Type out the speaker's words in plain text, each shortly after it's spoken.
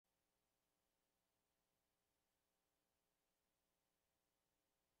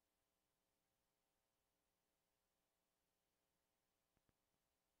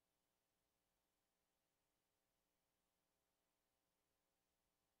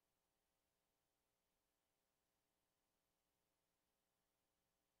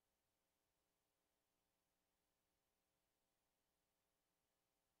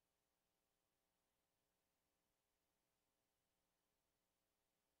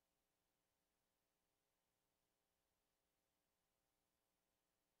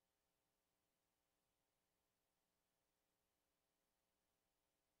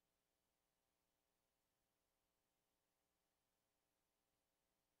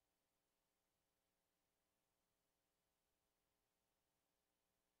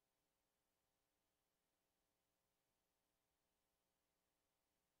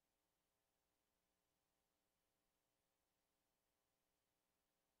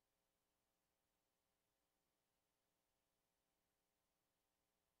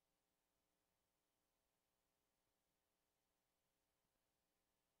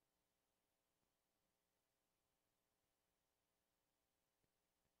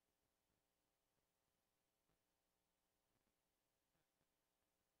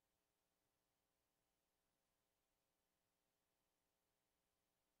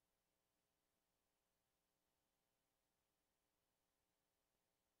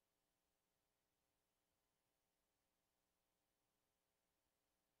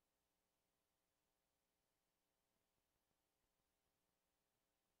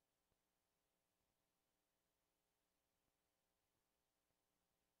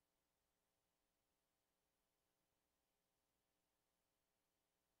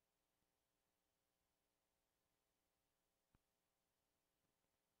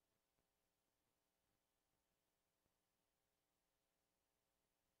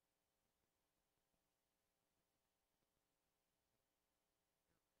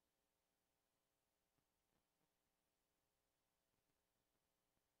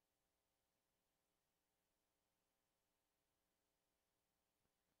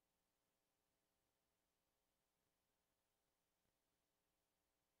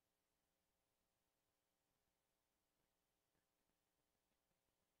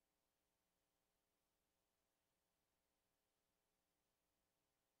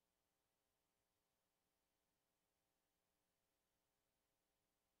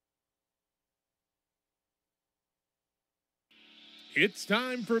It's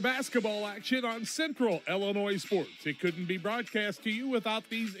time for basketball action on Central Illinois Sports. It couldn't be broadcast to you without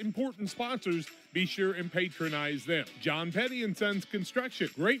these important sponsors. Be sure and patronize them. John Petty & Sons Construction,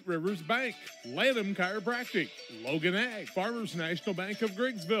 Great Rivers Bank, Lanham Chiropractic, Logan Ag, Farmers National Bank of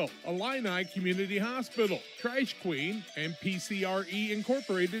Griggsville, Illini Community Hospital, Trash Queen, and PCRE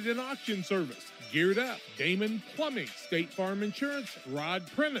Incorporated in Auction Service. Geared Up, Damon Plumbing, State Farm Insurance, Rod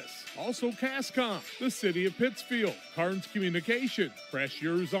Prentice. Also Cascom, the City of Pittsfield, Carnes Communication, Fresh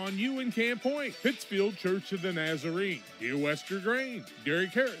Yours on You in Camp Point, Pittsfield Church of the Nazarene, Dear Wester Grain,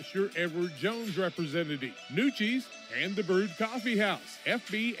 Derek Harris, your Edward Jones representative, Nucci's, and the Brewed Coffee House,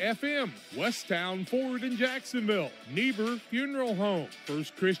 FBFM, Westtown Ford in Jacksonville, Niebuhr Funeral Home,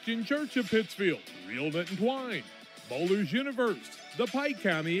 First Christian Church of Pittsfield, Real Knit and Twine, Bowlers Universe, the Pike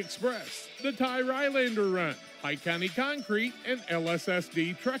County Express, the Ty Rylander Run, Pike County Concrete, and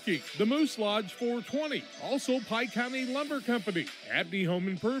LSSD Trucking, the Moose Lodge 420, also Pike County Lumber Company, Abney Home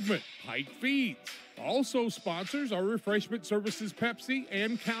Improvement, Pike Feeds. Also sponsors are Refreshment Services Pepsi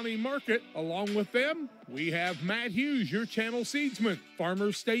and County Market. Along with them, we have Matt Hughes, your channel seedsman,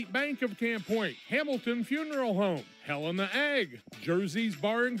 Farmers State Bank of Camp Point, Hamilton Funeral Home, Helena Ag, Jersey's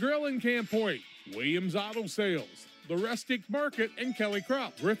Bar and Grill in Camp Point, Williams Auto Sales, the Rustic Market and Kelly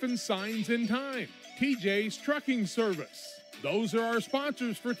Crop, Griffin Signs in Time, TJ's Trucking Service. Those are our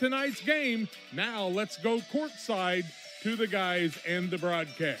sponsors for tonight's game. Now let's go courtside to the guys and the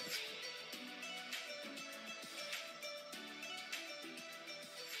broadcast.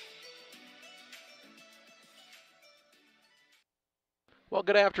 Well,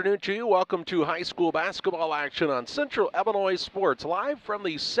 good afternoon to you. Welcome to high school basketball action on Central Illinois Sports, live from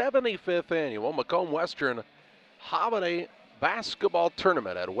the 75th annual Macomb Western Holiday Basketball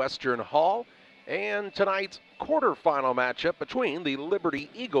Tournament at Western Hall, and tonight's quarterfinal matchup between the Liberty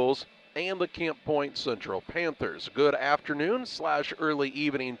Eagles and the Camp Point Central Panthers. Good afternoon / early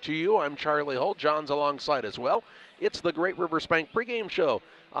evening to you. I'm Charlie Holt. John's alongside as well. It's the Great Rivers Bank pregame show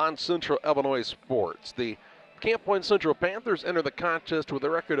on Central Illinois Sports. The Camp Point Central Panthers enter the contest with a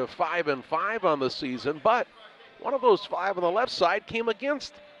record of 5-5 on the season, but one of those 5 on the left side came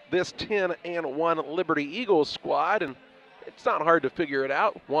against this 10-1 Liberty Eagles squad, and it's not hard to figure it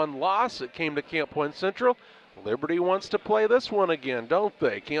out. One loss, it came to Camp Point Central. Liberty wants to play this one again, don't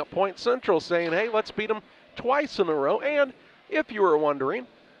they? Camp Point Central saying, hey, let's beat them twice in a row. And if you were wondering,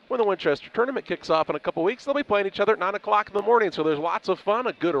 when the Winchester tournament kicks off in a couple weeks, they'll be playing each other at 9 o'clock in the morning. So there's lots of fun,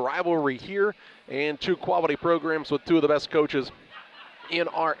 a good rivalry here, and 2 quality programs with 2 of the best coaches in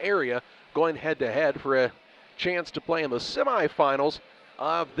our area going head-to-head for a chance to play in the semifinals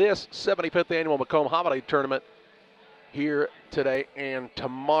of this 75th annual Macomb Holiday Tournament here today and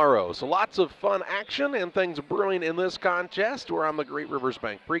tomorrow. So lots of fun action and things brewing in this contest. We're on the Great Rivers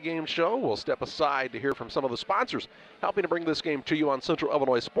Bank pregame show. We'll step aside to hear from some of the sponsors helping to bring this game to you on Central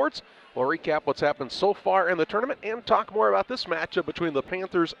Illinois Sports. We'll recap what's happened so far in the tournament and talk more about this matchup between the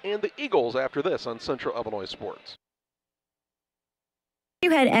Panthers and the Eagles after this on Central Illinois Sports. You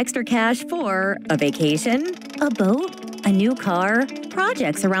had extra cash for a vacation, a boat, a new car,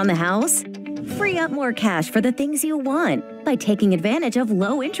 projects around the house. Free up more cash for the things you want by taking advantage of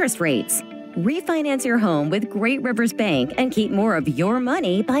low interest rates. Refinance your home with Great Rivers Bank and keep more of your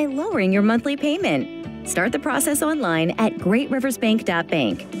money by lowering your monthly payment. Start the process online at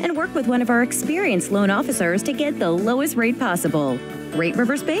greatriversbank.bank and work with one of our experienced loan officers to get the lowest rate possible. Great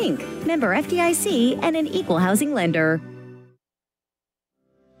Rivers Bank, member FDIC, and an equal housing lender.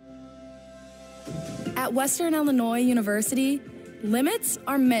 At Western Illinois University, limits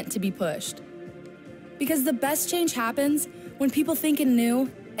are meant to be pushed. Because the best change happens when people think in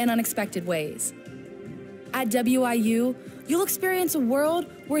new and unexpected ways. At WIU, you'll experience a world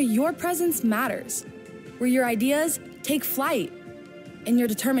where your presence matters, where your ideas take flight, and your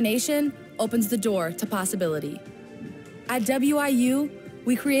determination opens the door to possibility. At WIU,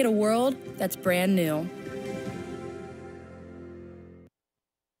 we create a world that's brand new.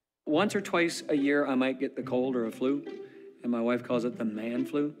 Once or twice a year, I might get the cold or a flu, and my wife calls it the man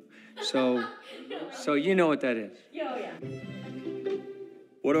flu. So you know what that is. Oh, yeah.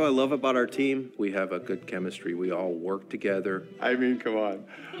 What do I love about our team? We have a good chemistry. We all work together. I mean, come on.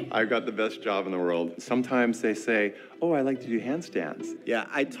 I've got the best job in the world. Sometimes they say, oh, I like to do handstands. Yeah,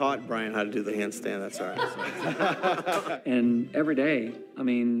 I taught Brian how to do the handstand. That's all right. And every day, I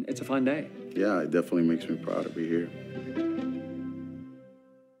mean, it's a fun day. Yeah, it definitely makes me proud to be here.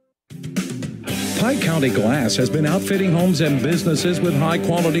 Pike County Glass has been outfitting homes and businesses with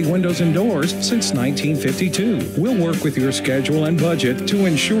high-quality windows and doors since 1952. We'll work with your schedule and budget to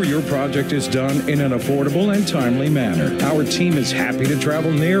ensure your project is done in an affordable and timely manner. Our team is happy to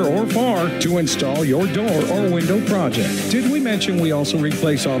travel near or far to install your door or window project. Did we mention we also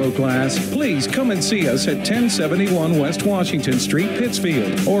replace auto glass? Please come and see us at 1071 West Washington Street,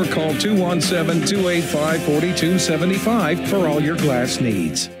 Pittsfield, or call 217-285-4275 for all your glass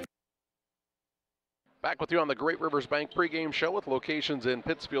needs. Back with you on the Great Rivers Bank pregame show with locations in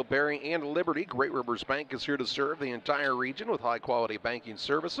Pittsfield, Berry, and Liberty. Great Rivers Bank is here to serve the entire region with high-quality banking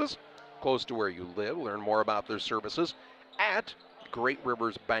services close to where you live. Learn more about their services at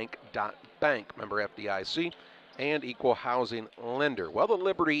greatriversbank.bank. Member FDIC and equal housing lender. Well, the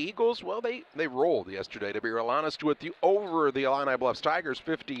Liberty Eagles, well, they rolled yesterday, to be real honest with you, over the Illini Bluffs Tigers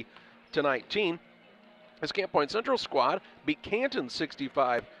 50-19. This Camp Point Central squad beat Canton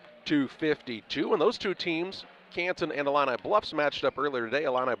 65-52, and those two teams, Canton and Illini Bluffs, matched up earlier today.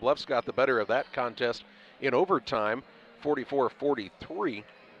 Illini Bluffs got the better of that contest in overtime, 44-43,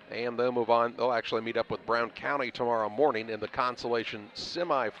 and they'll move on. They'll actually meet up with Brown County tomorrow morning in the consolation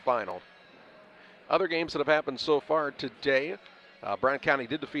semifinal. Other games that have happened so far today, Brown County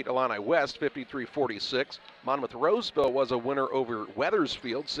did defeat Illini West 53-46. Monmouth Roseville was a winner over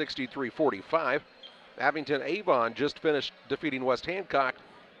Weathersfield 63-45. Abington Avon just finished defeating West Hancock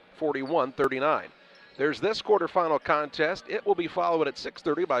 41-39. There's this quarterfinal contest. It will be followed at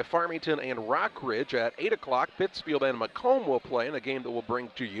 6:30 by Farmington and Rockridge. At 8 o'clock, Pittsfield and Macomb will play in a game that we'll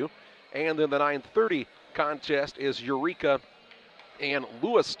bring to you. And then the 9:30 contest is Eureka and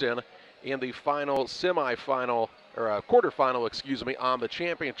Lewiston in the final semifinal, or quarterfinal, excuse me, on the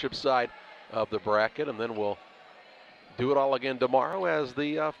championship side of the bracket. And then we'll do it all again tomorrow as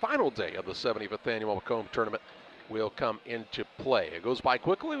the final day of the 75th Annual Macomb Tournament will come into play. It goes by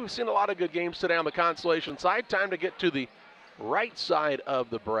quickly. We've seen a lot of good games today on the consolation side. Time to get to the right side of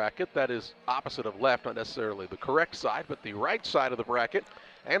the bracket. That is opposite of left, not necessarily the correct side, but the right side of the bracket.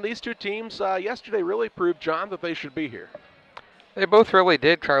 And these two teams yesterday really proved, John, that they should be here. They both really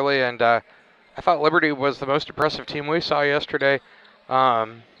did, Charlie, and I thought Liberty was the most impressive team we saw yesterday.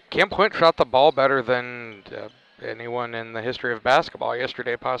 Camp Point shot the ball better than anyone in the history of basketball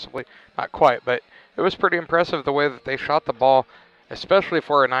yesterday, possibly. Not quite, but it was pretty impressive the way that they shot the ball, especially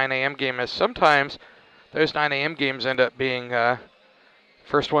for a 9 a.m. game, as sometimes those 9 a.m. games end up being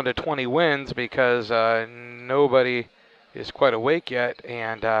first one to 20 wins because nobody is quite awake yet,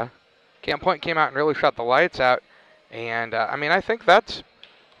 and Camp Point came out and really shot the lights out, and I mean, I think that's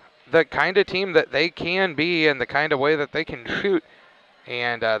the kind of team that they can be and the kind of way that they can shoot,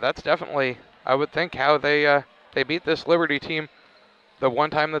 and that's definitely, I would think, how they beat this Liberty team the one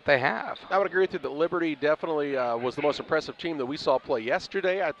time that they have. I would agree with you that Liberty definitely was the most impressive team that we saw play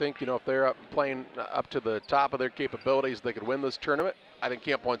yesterday. I think, if they're playing up to the top of their capabilities, they could win this tournament. I think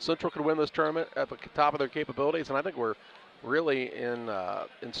Camp Point Central could win this tournament at the top of their capabilities, and I think we're really in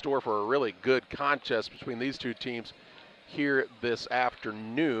store for a really good contest between these two teams here this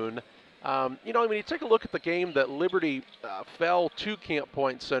afternoon. When you take a look at the game that Liberty fell to Camp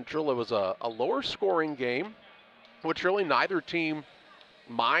Point Central, it was a lower scoring game, which really neither team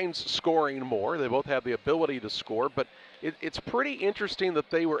minds scoring more. They both have the ability to score, but it's pretty interesting that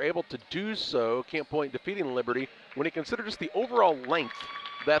they were able to do so, Camp Point defeating Liberty, when you consider just the overall length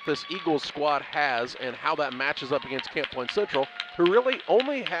that this Eagles squad has and how that matches up against Camp Point Central, who really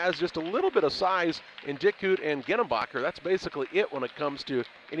only has just a little bit of size in Dickhout and Genenbacher. That's basically it when it comes to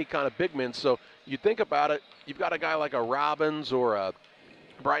any kind of big men. So you think about it, you've got a guy like a Robbins or a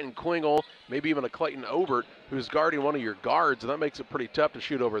Brighton Klingel, maybe even a Clayton Obert, who's guarding one of your guards, and that makes it pretty tough to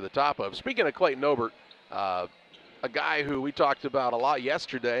shoot over the top of. Speaking of Clayton Obert, a guy who we talked about a lot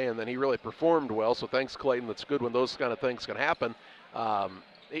yesterday, and then he really performed well, so thanks, Clayton. That's good when those kind of things can happen.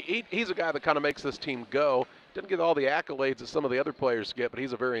 He's a guy that kind of makes this team go. Didn't get all the accolades that some of the other players get, but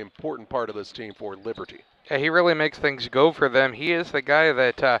he's a very important part of this team for Liberty. Yeah, he really makes things go for them. He is the guy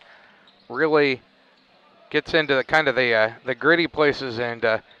that really gets into the gritty places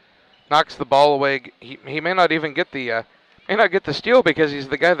and knocks the ball away. He may not even get the steal because he's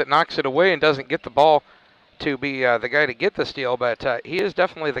the guy that knocks it away and doesn't get the ball to be the guy to get the steal. But he is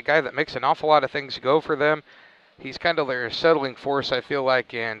definitely the guy that makes an awful lot of things go for them. He's kind of their settling force, I feel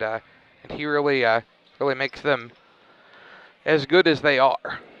like, and he really makes them as good as they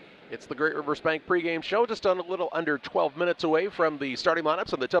are. It's the Great Rivers Bank pregame show, just a little under 12 minutes away from the starting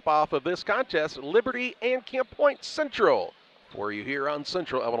lineups and the tip-off of this contest, Liberty and Camp Point Central, for you here on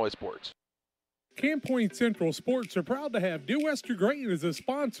Central Illinois Sports. Camp Point Central Sports are proud to have Dear Western Grain as a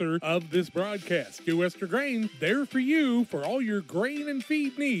sponsor of this broadcast. Dear Western Grain, there for you for all your grain and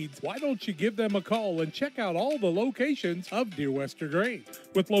feed needs. Why don't you give them a call and check out all the locations of Dear Western Grain?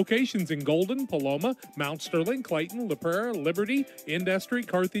 With locations in Golden, Paloma, Mount Sterling, Clayton, La Prairie, Liberty, Industry,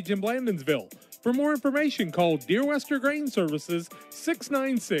 Carthage, and Blandonsville. For more information, call Dear Western Grain Services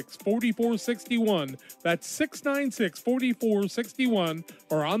 696-4461. That's 696-4461,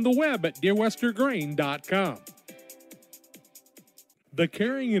 or on the web at dearwesterngrain.com. The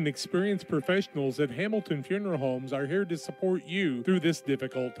caring and experienced professionals at Hamilton Funeral Homes are here to support you through this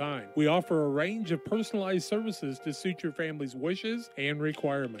difficult time. We offer a range of personalized services to suit your family's wishes and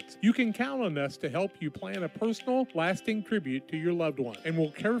requirements. You can count on us to help you plan a personal, lasting tribute to your loved one, and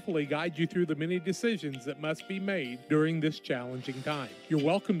we'll carefully guide you through the many decisions that must be made during this challenging time. You're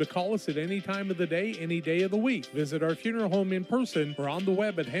welcome to call us at any time of the day, any day of the week. Visit our funeral home in person or on the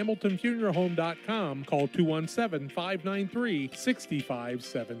web at hamiltonfuneralhome.com. Call 217-593-6517.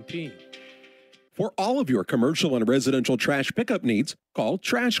 For all of your commercial and residential trash pickup needs, call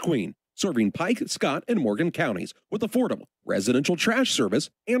Trash Queen, serving Pike, Scott, and Morgan counties with affordable residential trash service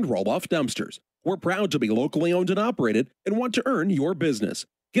and roll-off dumpsters. We're proud to be locally owned and operated and want to earn your business.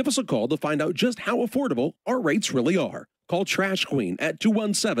 Give us a call to find out just how affordable our rates really are. Call Trash Queen at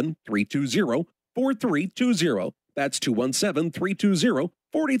 217-320-4320. That's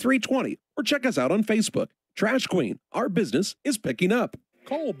 217-320-4320. Or check us out on Facebook. Trash Queen, our business is picking up.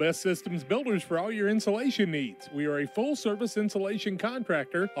 Call Best Systems Builders for all your insulation needs. We are a full-service insulation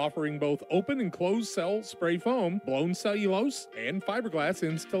contractor offering both open and closed cell spray foam, blown cellulose, and fiberglass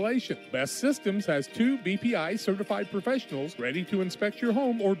installation. Best Systems has 2 BPI certified professionals ready to inspect your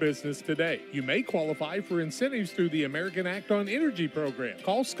home or business today. You may qualify for incentives through the American Act on Energy program.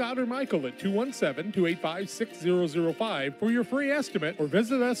 Call Scott or Michael at 217-285-6005 for your free estimate, or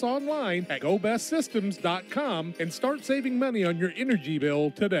visit us online at gobestsystems.com and start saving money on your energy bill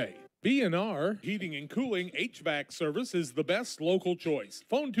today. B&R Heating and Cooling HVAC service is the best local choice.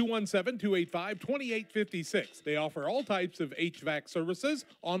 Phone 217-285-2856. They offer all types of HVAC services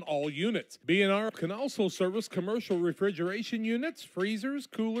on all units. B&R can also service commercial refrigeration units, freezers,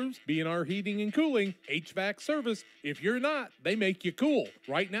 coolers. B&R Heating and Cooling HVAC service. If you're not, they make you cool.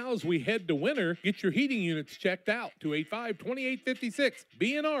 Right now, as we head to winter, get your heating units checked out. 285-2856.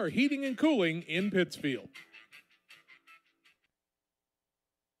 B&R Heating and Cooling in Pittsfield.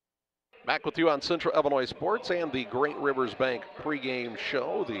 Back with you on Central Illinois Sports and the Great Rivers Bank pregame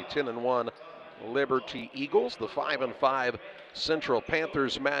show. The 10-1 Liberty Eagles, the 5-5 Central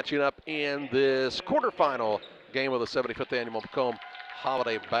Panthers matching up in this quarterfinal game of the 75th Annual Macomb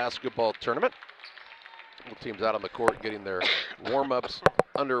Holiday Basketball Tournament. Both teams out on the court getting their warm-ups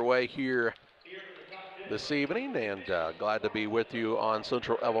underway here this evening, and glad to be with you on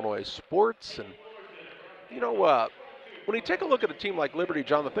Central Illinois Sports. And, you know, when you take a look at a team like Liberty,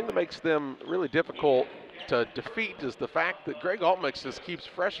 John, the thing that makes them really difficult to defeat is the fact that Greg Altmix just keeps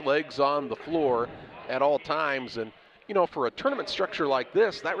fresh legs on the floor at all times. And, you know, for a tournament structure like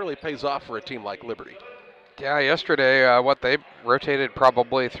this, that really pays off for a team like Liberty. Yeah, yesterday, what they rotated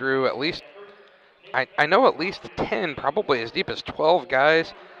probably through at least, I know at least 10, probably as deep as 12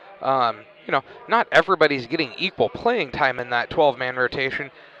 guys. You know, not everybody's getting equal playing time in that 12-man rotation,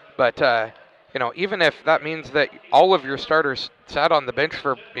 but you know, even if that means that all of your starters sat on the bench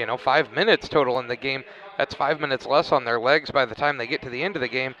for, 5 minutes total in the game, that's 5 minutes less on their legs by the time they get to the end of the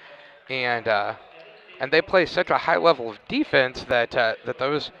game. And they play such a high level of defense that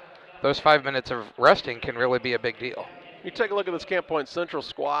those 5 minutes of resting can really be a big deal. You take a look at this Camp Point Central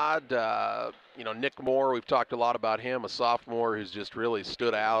squad. Nick Moore, we've talked a lot about him, a sophomore who's just really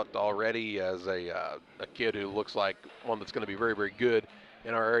stood out already as a kid who looks like one that's going to be very, very good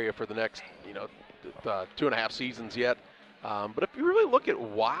in our area for the next, 2.5 seasons yet. But if you really look at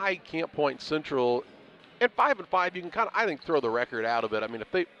why Camp Point Central, and 5-5, you can kind of, I think, throw the record out of it. I mean, if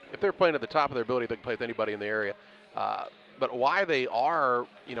they're playing at the top of their ability, they can play with anybody in the area. But why they are,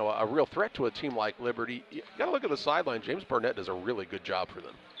 a real threat to a team like Liberty, you got to look at the sideline. James Barnett does a really good job for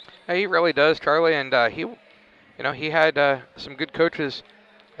them. Yeah, he really does, Charlie, and he had some good coaches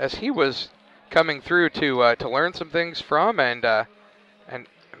as he was coming through to learn some things from, and I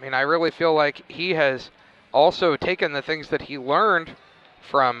mean, I really feel like he has also taken the things that he learned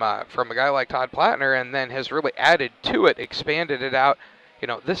from a guy like Todd Plattner and then has really added to it, expanded it out.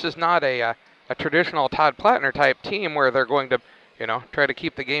 This is not a traditional Todd Plattner type team where they're going to, try to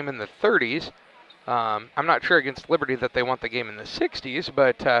keep the game in the 30s. I'm not sure against Liberty that they want the game in the 60s,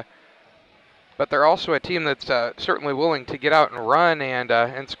 but they're also a team that's certainly willing to get out and run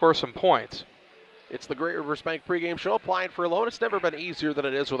and score some points. It's the Great Rivers Bank pregame show. Applying for a loan, it's never been easier than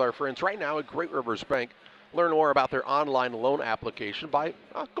it is with our friends right now at Great Rivers Bank. Learn more about their online loan application by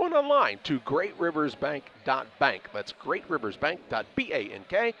going online to greatriversbank.bank. That's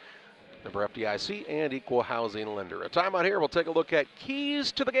greatriversbank.bank. Number FDIC and equal housing lender. A timeout here. We'll take a look at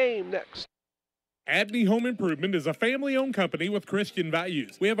keys to the game next. Abney Home Improvement is a family-owned company with Christian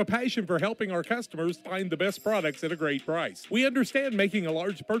values. We have a passion for helping our customers find the best products at a great price. We understand making a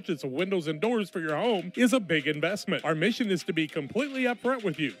large purchase of windows and doors for your home is a big investment. Our mission is to be completely upfront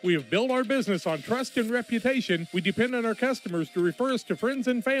with you. We have built our business on trust and reputation. We depend on our customers to refer us to friends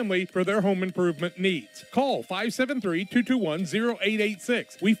and family for their home improvement needs. Call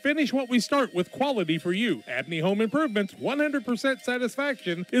 573-221-0886. We finish what we start with quality for you. Abney Home Improvements, 100%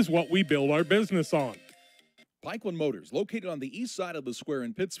 satisfaction is what we build our business on. Pikeland Motors, located on the east side of the square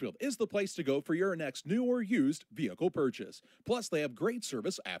in Pittsfield, is the place to go for your next new or used vehicle purchase. Plus, they have great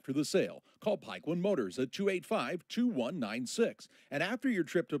service after the sale. Call Pikeland Motors at 285-2196. And after your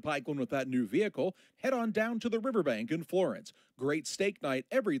trip to Pikeland with that new vehicle, head on down to the Riverbank in Florence. Great steak night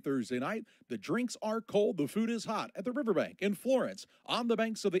every Thursday night. The drinks are cold, the food is hot at the Riverbank in Florence, on the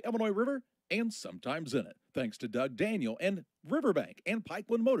banks of the Illinois River, and sometimes in it. Thanks to Doug Daniel and Riverbank and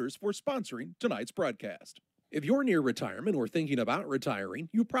Pikeland Motors for sponsoring tonight's broadcast. If you're near retirement or thinking about retiring,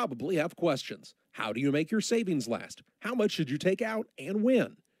 you probably have questions. How do you make your savings last? How much should you take out and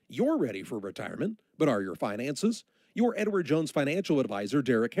when? You're ready for retirement, but are your finances? Your Edward Jones financial advisor,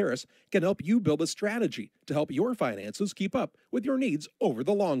 Derek Harris, can help you build a strategy to help your finances keep up with your needs over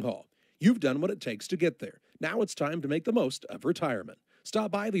the long haul. You've done what it takes to get there. Now it's time to make the most of retirement.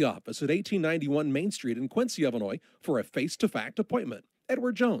 Stop by the office at 1891 Main Street in Quincy, Illinois for a face-to-fact appointment.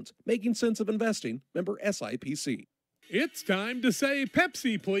 Edward Jones, making sense of investing, member SIPC. It's time to say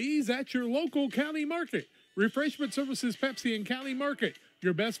Pepsi, please, at your local county market. Refreshment Services Pepsi and County Market,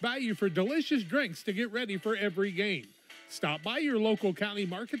 your best value for delicious drinks to get ready for every game. Stop by your local county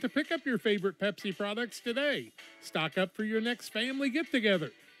market to pick up your favorite Pepsi products today. Stock up for your next family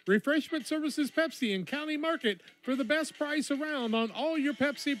get-together. Refreshment Services Pepsi and County Market for the best price around on all your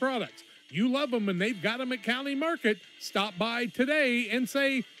Pepsi products. You love them and they've got them at County Market. Stop by today and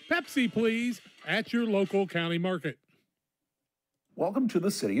say, Pepsi, please, at your local county market. Welcome to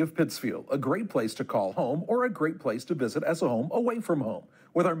the city of Pittsfield, a great place to call home or a great place to visit as a home away from home.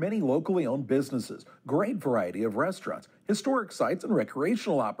 With our many locally owned businesses, great variety of restaurants, historic sites, and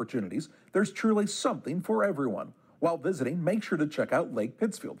recreational opportunities, there's truly something for everyone. While visiting, make sure to check out Lake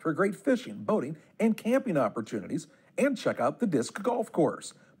Pittsfield for great fishing, boating, and camping opportunities, and check out the Disc Golf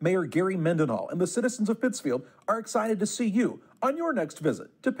Course. Mayor Gary Mendenhall and the citizens of Pittsfield are excited to see you on your next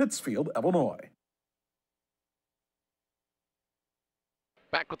visit to Pittsfield, Illinois.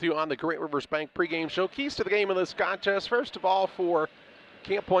 Back with you on the Great Rivers Bank pregame show. Keys to the game in this contest. First of all, for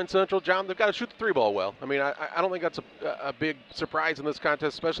Camp Point Central, John, they've got to shoot the three ball well. I mean, I don't think that's a big surprise in this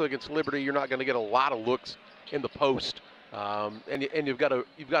contest, especially against Liberty. You're not going to get a lot of looks in the post, and you've got to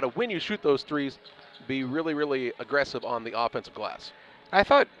when you shoot those threes, be really, really aggressive on the offensive glass. I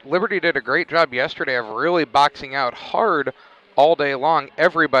thought Liberty did a great job yesterday of really boxing out hard all day long.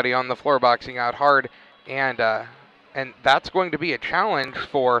 Everybody on the floor boxing out hard, and that's going to be a challenge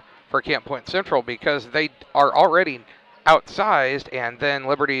for Camp Point Central because they are already outsized, and then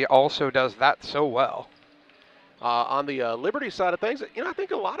Liberty also does that so well. On the Liberty side of things, I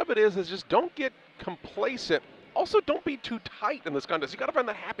think a lot of it is just don't get complacent. Also, don't be too tight in this contest. You got to find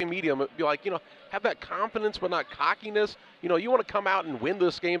that happy medium. Be like, have that confidence but not cockiness. You want to come out and win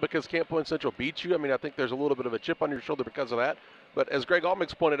this game because Camp Point Central beats you. I mean, I think there's a little bit of a chip on your shoulder because of that. But as Greg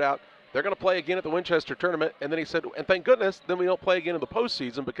Almix pointed out, they're going to play again at the Winchester tournament. And then he said, and thank goodness, then we don't play again in the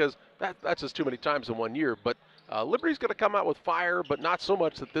postseason because that's just too many times in 1 year. But Liberty's going to come out with fire, but not so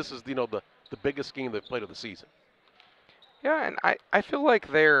much that this is, the biggest game they've played of the season. Yeah, and I feel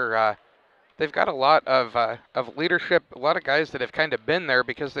like they've got a lot of leadership, a lot of guys that have kind of been there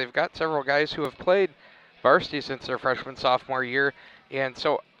because they've got several guys who have played varsity since their freshman, sophomore year. And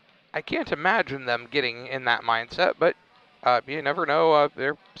so I can't imagine them getting in that mindset, but you never know.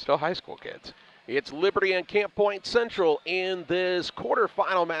 They're still high school kids. It's Liberty and Camp Point Central in this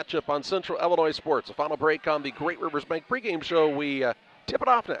quarterfinal matchup on Central Illinois Sports. A final break on the Great Rivers Bank pregame show. We tip it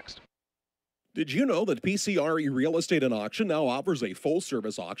off next. Did you know that PCRE Real Estate and Auction now offers a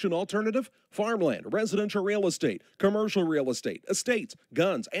full-service auction alternative? Farmland, residential real estate, commercial real estate, estates,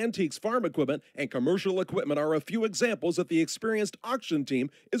 guns, antiques, farm equipment, and commercial equipment are a few examples that the experienced auction team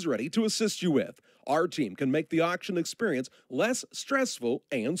is ready to assist you with. Our team can make the auction experience less stressful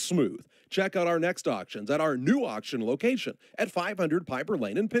and smooth. Check out our next auctions at our new auction location at 500 Piper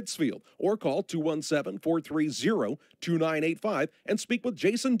Lane in Pittsfield, or call 217-430-2985 and speak with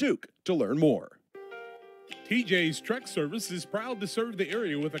Jason Duke to learn more. TJ's Truck Service is proud to serve the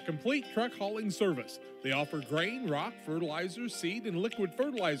area with a complete truck hauling service. They offer grain, rock, fertilizer, seed, and liquid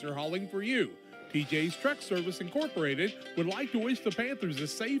fertilizer hauling for you. TJ's Truck Service Incorporated would like to wish the Panthers a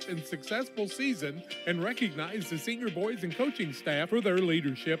safe and successful season and recognize the senior boys and coaching staff for their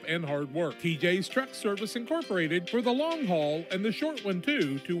leadership and hard work. TJ's Truck Service Incorporated for the long haul and the short one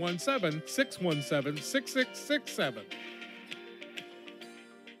too, 217-617-6667.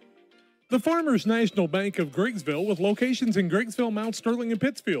 The Farmers National Bank of Griggsville with locations in Griggsville, Mount Sterling, and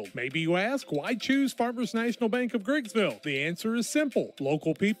Pittsfield. Maybe you ask, why choose Farmers National Bank of Griggsville? The answer is simple.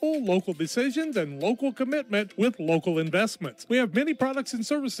 Local people, local decisions, and local commitment with local investments. We have many products and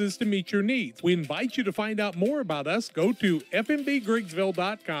services to meet your needs. We invite you to find out more about us. Go to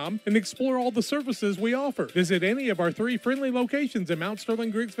fmbgriggsville.com and explore all the services we offer. Visit any of our 3 friendly locations in Mount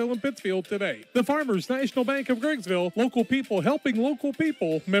Sterling, Griggsville, and Pittsfield today. The Farmers National Bank of Griggsville, local people helping local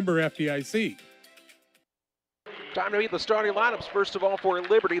people, member FDIC. Time to meet the starting lineups. First of all, for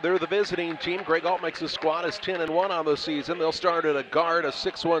Liberty, they're the visiting team. Greg Altmix's squad is 10-1 on the season. They'll start at a guard, a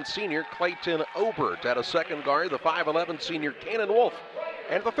 6'1 senior, Clayton Obert. At a second guard, the 5'11 senior, Cannon Wolf.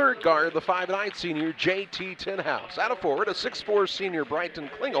 And the third guard, the 5'9 senior, J.T. Tinhouse. At a forward, a 6'4 senior, Brighton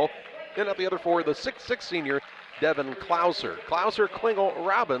Klingel. And at the other forward, the 6'6 senior, Devin Klauser. Klauser,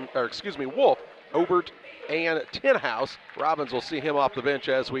 Klingel, Wolf, Obert, and Tinhouse. Robbins will see him off the bench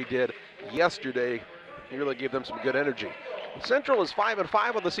as we did yesterday. He really gave them some good energy. Central is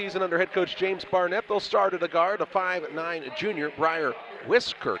 5-5 on the season under head coach James Barnett. They'll start at a guard, a 5'9 junior, Briar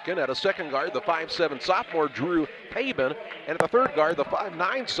Wiskirchen. At a second guard, the 5'7 sophomore, Drew Paben. And at the third guard, the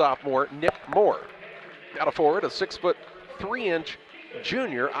 5'9 sophomore, Nick Moore. At a forward, a 6'3"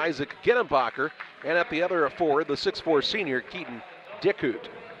 junior, Isaac Ginnembacher. And at the other forward, the 6'4 senior, Keaton Dickhout.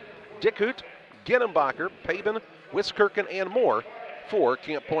 Dickhout, Ginnembacher, Paben, Wiskirchen, and Moore for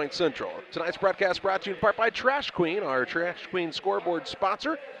Camp Point Central. Tonight's broadcast brought to you in part by Trash Queen, our Trash Queen scoreboard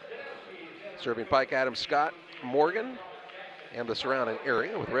sponsor. Serving Pike, Adams, Scott, Morgan, and the surrounding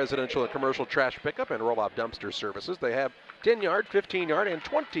area with residential and commercial trash pickup and roll-off dumpster services. They have 10-yard, 15-yard, and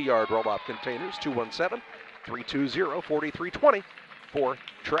 20-yard roll-off containers. 217-320-4320 for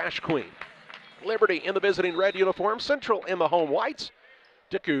Trash Queen. Liberty in the visiting red uniform, Central in the home whites.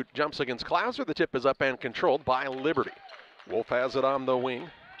 Dickhout jumps against Klauser. The tip is up and controlled by Liberty. Wolf has it on the wing.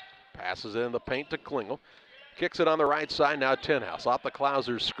 Passes it in the paint to Klingel. Kicks it on the right side. Now Tinhouse off the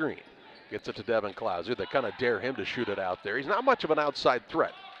Klauser screen. Gets it to Devin Klauser. They kind of dare him to shoot it out there. He's not much of an outside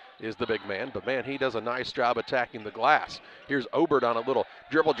threat, is the big man. But, man, he does a nice job attacking the glass. Here's Obert on a little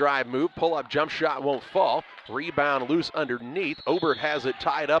dribble drive move. Pull-up jump shot won't fall. Rebound loose underneath. Obert has it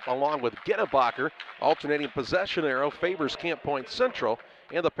tied up along with Ginnembacher. Alternating possession arrow favors Camp Point Central.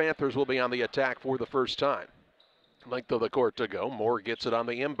 And the Panthers will be on the attack for the first time. Length of the court to go. Moore gets it on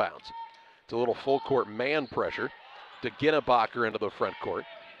the inbounds. It's a little full court man pressure to Ginnembacher into the front court.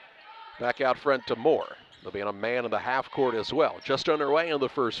 Back out front to Moore. They'll be on a man in the half court as well. Just underway in the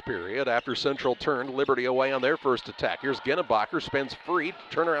first period after Central turned Liberty away on their first attack. Here's Ginnembacher, spins free.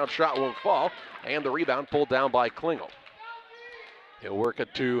 Turnaround shot won't fall. And the rebound pulled down by Klingel. He'll work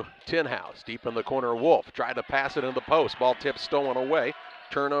it to Tinhouse. Deep in the corner, Wolf. Tried to pass it in the post. Ball tip stolen away.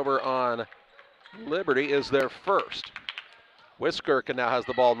 Turnover on Liberty is their first. Wiskirchen now has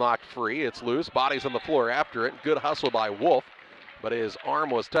the ball knocked free. It's loose. Body's on the floor after it. Good hustle by Wolf, but his arm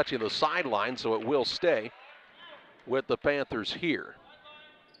was touching the sideline, so it will stay with the Panthers here.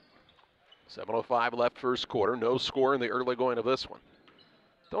 7:05 left first quarter. No score in the early going of this one.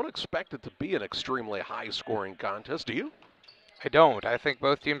 Don't expect it to be an extremely high-scoring contest, do you? I don't. I think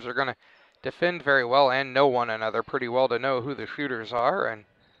both teams are going to defend very well and know one another pretty well to know who the shooters are and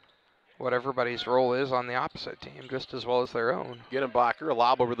what everybody's role is on the opposite team, just as well as their own. Ginnembacher, a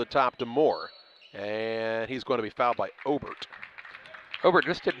lob over the top to Moore. And he's going to be fouled by Obert. Obert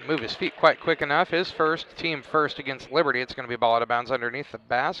just didn't move his feet quite quick enough. His first, team first against Liberty. It's going to be ball out of bounds underneath the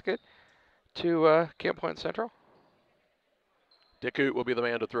basket to Camp Point Central. Dickhout will be the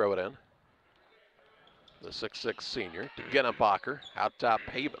man to throw it in. The 6'6 senior to Ginnembacher. Out top,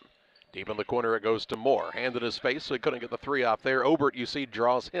 Haven. Deep in the corner it goes to Moore. Hand in his face, so he couldn't get the three off there. Obert, you see,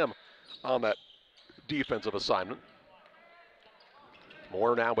 draws him on that defensive assignment.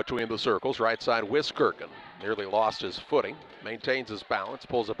 Moore now between the circles. Right side, Wiskirchen. Nearly lost his footing. Maintains his balance.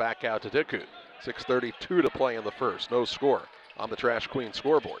 Pulls it back out to Dickhout. 6:32 to play in the first. No score on the Trash Queen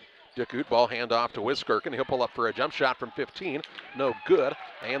scoreboard. Dickhout, ball handoff to Wiskirchen. He'll pull up for a jump shot from 15. No good.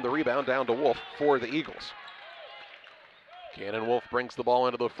 And the rebound down to Wolf for the Eagles. Cannon Wolf brings the ball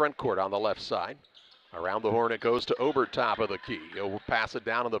into the front court on the left side. Around the horn it goes to Obert, top of the key. He'll pass it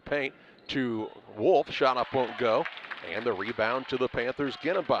down in the paint to Wolf. Shot up won't go. And the rebound to the Panthers,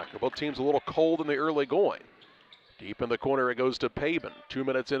 Ginnebacher. Both teams a little cold in the early going. Deep in the corner it goes to Pabin. 2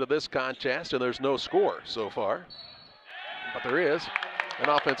 minutes into this contest, and there's no score so far. But there is an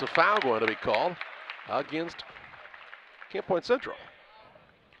offensive foul going to be called against Camp Point Central.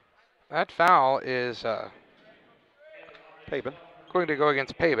 That foul is Pabin. Going to go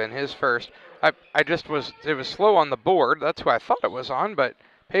against Pabin, his first. It was slow on the board. That's who I thought it was on, but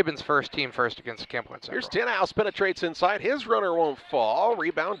Pabin's team first against Camp Point Central. Here's Tenhouse, penetrates inside. His runner won't fall.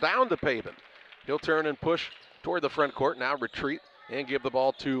 Rebound down to Pabin. He'll turn and push toward the front court. Now retreat and give the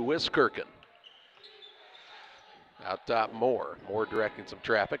ball to Wiskirchen. Out top, Moore. Moore directing some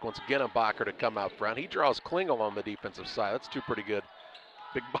traffic. Wants Ginnebacher to come out front. He draws Klingel on the defensive side. That's two pretty good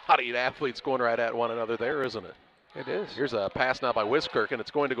big-bodied athletes going right at one another there, isn't it? It is. Here's a pass now by Wiskirchen.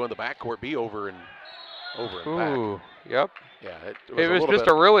 It's going to go in the backcourt, be over and Ooh, back. Yep. Yeah, it was just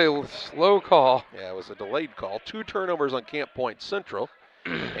a really slow call. Yeah, it was a delayed call. 2 turnovers on Camp Point Central.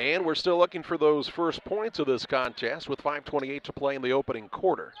 And we're still looking for those first points of this contest with 5:28 to play in the opening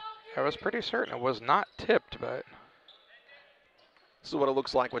quarter. I was pretty certain it was not tipped, but this is what it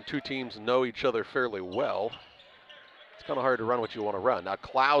looks like when two teams know each other fairly well. It's kind of hard to run what you want to run. Now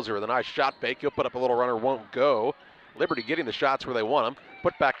Klauser with a nice shot fake. He'll put up a little runner, won't go. Liberty getting the shots where they want them.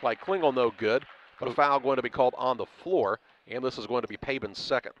 Put back by Klingel, no good. But a foul going to be called on the floor. And this is going to be Pabin's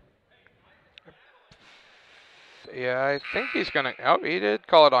second. Yeah, I think he's going to. Oh, he did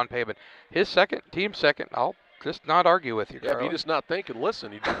call it on Pabin. His second, team second. I'll just not argue with you, Yeah, if you just not think and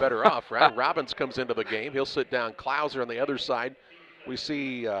listen, you'd be better off, right? Robbins comes into the game. He'll sit down. Klauser on the other side. We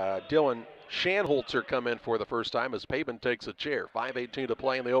see Dylan Shanholzer come in for the first time as Pabin takes a chair. 5:18 to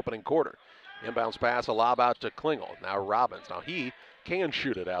play in the opening quarter. Inbounds pass, a lob out to Klingel. Now Robbins. Now he can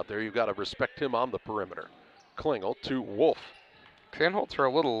shoot it out there. You've got to respect him on the perimeter. Klingel to Wolf. Shanholzer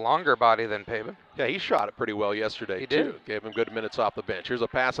a little longer body than Pabin. Yeah, he shot it pretty well yesterday, he too. Did. Gave him good minutes off the bench. Here's a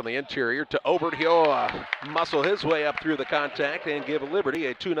pass on the interior to Obert. He'll muscle his way up through the contact and give Liberty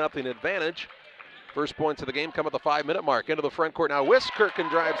a 2-0 advantage. First points of the game come at the 5-minute mark. Into the front court. Now Wiskirchen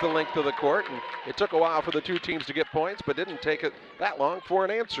drives the length of the court, and it took a while for the two teams to get points, but didn't take it that long for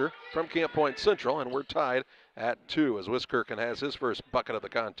an answer from Camp Point Central, and we're tied at 2 as Wiskirchen has his first bucket of the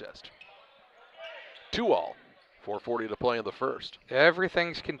contest. 2-all. 4:40 to play in the first.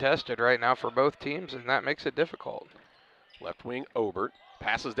 Everything's contested right now for both teams, and that makes it difficult. Left wing Obert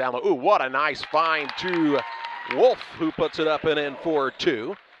passes down. Ooh, what a nice find to Wolf, who puts it up and in for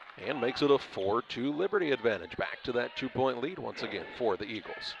 2 and makes it a 4-2 Liberty advantage. Back to that 2-point lead once again for the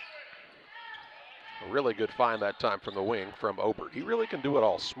Eagles. A really good find that time from the wing from Obert. He really can do it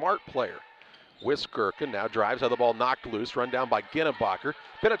all. Smart player. Wiskirchen now drives, had the ball knocked loose, run down by Ginnebacher.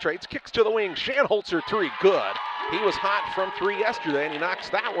 Penetrates, kicks to the wing. Shanholzer 3, good. He was hot from 3 yesterday, and he knocks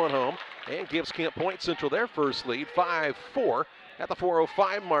that one home and gives Camp Point Central their first lead, 5-4 at the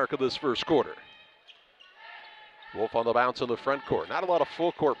 4:05 mark of this first quarter. Wolf on the bounce in the front court. Not a lot of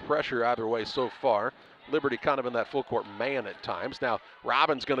full court pressure either way so far. Liberty kind of in that full court man at times. Now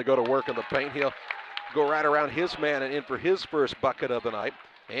Robbins going to go to work in the paint. He'll go right around his man and in for his first bucket of the night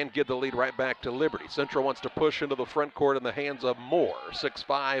and give the lead right back to Liberty. Central wants to push into the front court in the hands of Moore.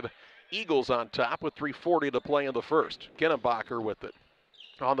 6'5" Eagles on top with 3:40 to play in the first. Ginnebacher with it.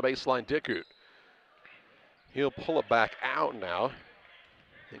 On the baseline, Dickut. He'll pull it back out now.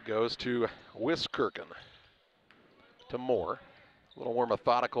 It goes to Wiskirchen. To Moore. A little more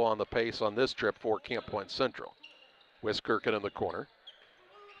methodical on the pace on this trip for Camp Point Central. Wiskirchen in the corner.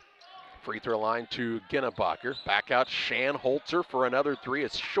 Free throw line to Ginnebacher. Back out Shanholzer for another 3.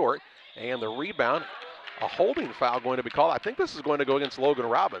 It's short. And the rebound, a holding foul going to be called. I think this is going to go against Logan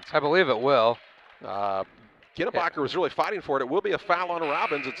Robbins. I believe it will. Ginnebacher was really fighting for it. It will be a foul on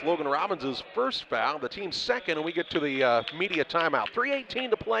Robbins. It's Logan Robbins' first foul, the team's second, and we get to the media timeout.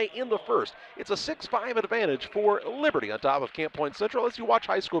 3:18 to play in the first. It's a 6-5 advantage for Liberty on top of Camp Point Central as you watch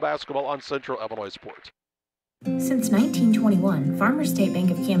high school basketball on Central Illinois Sports. Since 1921, Farmers State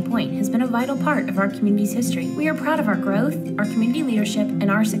Bank of Camp Point has been a vital part of our community's history. We are proud of our growth, our community leadership, and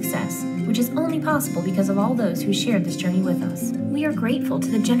our success, which is only possible because of all those who shared this journey with us. We are grateful to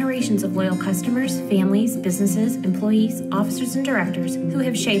the generations of loyal customers, families, businesses, employees, officers, and directors who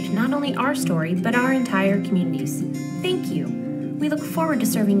have shaped not only our story, but our entire communities. Thank you. We look forward to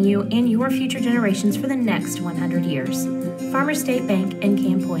serving you and your future generations for the next 100 years. Farmers State Bank and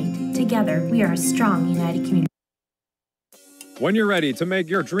Camp Point. Together, we are a strong, united community. When you're ready to make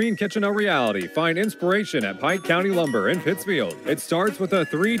your dream kitchen a reality, find inspiration at Pike County Lumber in Pittsfield. It starts with a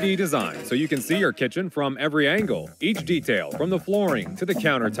 3D design so you can see your kitchen from every angle. Each detail, from the flooring to the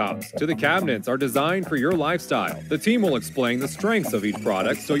countertops to the cabinets, are designed for your lifestyle. The team will explain the strengths of each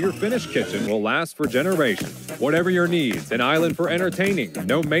product so your finished kitchen will last for generations. Whatever your needs, an island for entertaining,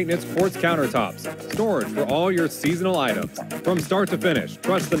 no maintenance quartz countertops, storage for all your seasonal items. From start to finish,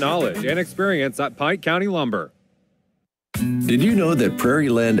 trust the knowledge and experience at Pike County Lumber. Did you know that Prairie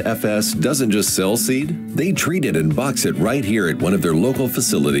Land FS doesn't just sell seed? They treat it and box it right here at one of their local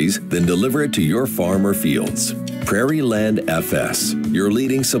facilities, then deliver it to your farm or fields. Prairie Land FS, your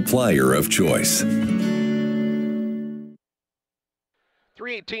leading supplier of choice.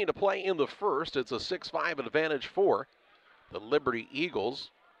 3:18 to play in the first. It's a 6-5 advantage for the Liberty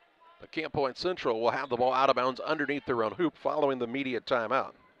Eagles. The Camp Point Central will have the ball out of bounds underneath their own hoop following the immediate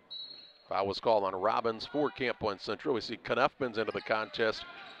timeout. Foul was called on Robbins for Camp Point Central. We see Knuffman's into the contest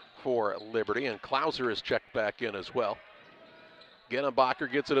for Liberty, and Klauser is checked back in as well. Gennebacher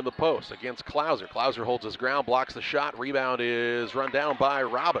gets it in the post against Klauser. Klauser holds his ground, blocks the shot. Rebound is run down by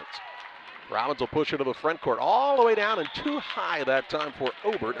Robbins. Robbins will push into the front court all the way down and too high that time for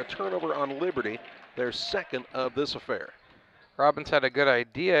Obert. A turnover on Liberty, their second of this affair. Robbins had a good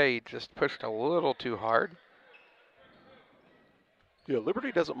idea. He just pushed a little too hard. Yeah,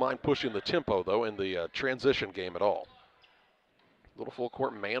 Liberty doesn't mind pushing the tempo, though, in the transition game at all. Little full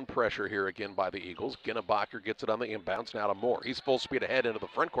court man pressure here again by the Eagles. Gennebacher gets it on the inbounds now to Moore. He's full speed ahead into the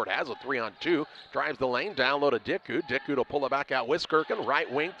front court, has a 3-on-2, drives the lane, down low to Dickoud. Dickoud will pull it back out. Wiskirchen, right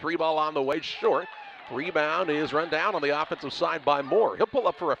wing, 3-ball on the way, short. Rebound is run down on the offensive side by Moore. He'll pull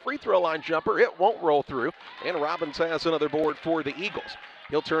up for a free throw line jumper. It won't roll through, and Robbins has another board for the Eagles.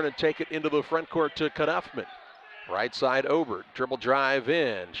 He'll turn and take it into the front court to Knuffman. Right side Obert, dribble drive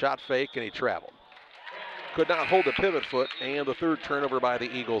in, shot fake, and he traveled. Could not hold the pivot foot, and the third turnover by the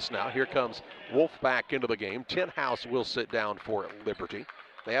Eagles now. Here comes Wolf back into the game. Tenhouse will sit down for Liberty.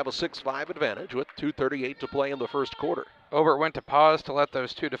 They have a 6-5 advantage with 2:38 to play in the first quarter. Obert went to pause to let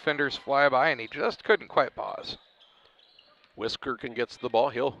those two defenders fly by, and he just couldn't quite pause. Wiskirchen gets the ball.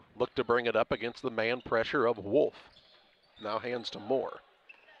 He'll look to bring it up against the man pressure of Wolf. Now hands to Moore.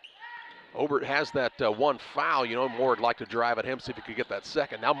 Obert has that one foul. You know, Moore would like to drive at him, see if he could get that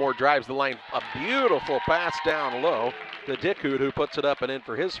second. Now Moore drives the lane. A beautiful pass down low to Dickoud, who puts it up and in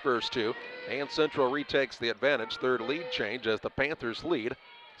for his first two. And Central retakes the advantage. Third lead change as the Panthers lead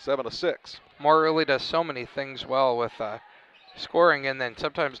 7-6. Moore really does so many things well with scoring and then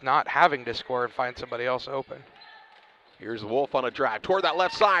sometimes not having to score and find somebody else open. Here's Wolf on a drive toward that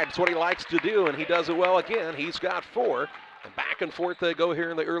left side. It's what he likes to do, and he does it well again. He's got 4. And back and forth they go here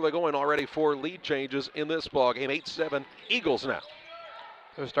in the early going. Already 4 lead changes in this ball game. 8-7 Eagles now.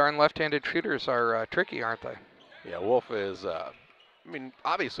 Those darn left-handed shooters are tricky, aren't they? Yeah, Wolf is,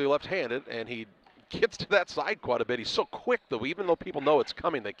 obviously left-handed, and he gets to that side quite a bit. He's so quick, though. Even though people know it's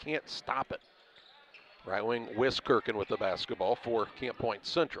coming, they can't stop it. Right wing Wiskirchen with the basketball for Camp Point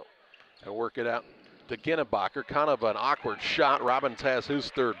Central. They'll work it out to Gennebacher. Kind of an awkward shot. Robbins has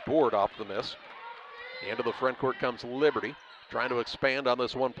his third board off the miss. Into the front court comes Liberty, trying to expand on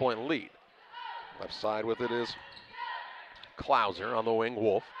this 1-point lead. Left side with it is Klauser on the wing.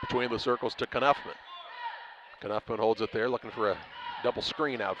 Wolf between the circles to Knuffman. Knuffman holds it there, looking for a double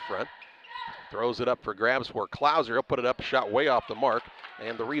screen out front. Throws it up for grabs for Klauser. He'll put it up, a shot way off the mark,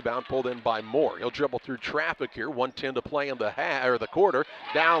 and the rebound pulled in by Moore. He'll dribble through traffic here. 1:10 to play in the quarter.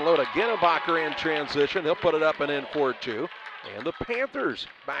 Down low to Gennebacher in transition. He'll put it up and in for 2. And the Panthers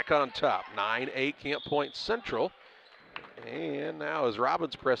back on top. 9-8 Camp Point Central. And now as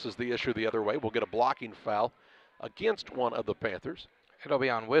Robbins presses the issue the other way, we'll get a blocking foul against one of the Panthers. It'll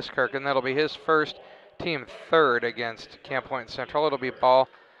be on Wiskirchen. That'll be his first, team third against Camp Point Central. It'll be ball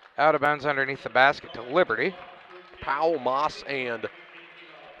out of bounds underneath the basket to Liberty. Powell, Moss, and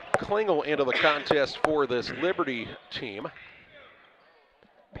Klingel into the contest for this Liberty team.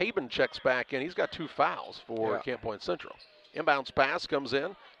 Paben checks back in. He's got 2 fouls for Camp Point Central. Inbounds pass comes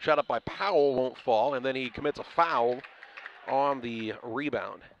in, shot up by Powell, won't fall, and then he commits a foul on the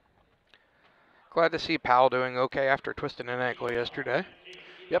rebound. Glad to see Powell doing okay after twisting an ankle yesterday.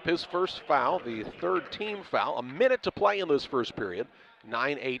 Yep, his first foul, the third team foul. A minute to play in this first period.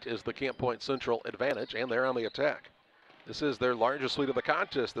 9-8 is the Camp Point Central advantage, and they're on the attack. This is their largest lead of the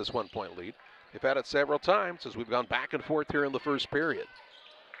contest, this 1-point lead. They've had it several times as we've gone back and forth here in the first period.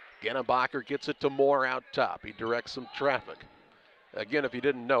 Gennebacher gets it to Moore out top. He directs some traffic. Again, if you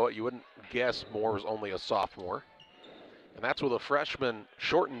didn't know it, you wouldn't guess Moore was only a sophomore. And that's with a freshman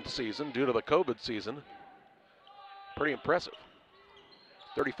shortened season due to the COVID season. Pretty impressive.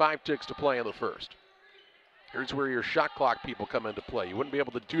 35 ticks to play in the first. Here's where your shot clock people come into play. You wouldn't be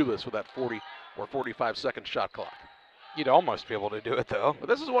able to do this with that 40 or 45-second shot clock. You'd almost be able to do it, though. But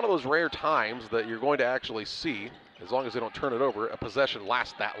this is one of those rare times that you're going to actually see, as long as they don't turn it over, a possession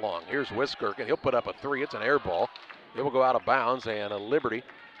last that long. Here's Wiskirk, he'll put up a three. It's an air ball. It will go out of bounds, and Liberty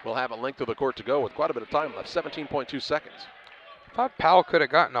will have a length of the court to go with quite a bit of time left, 17.2 seconds. I thought Powell could have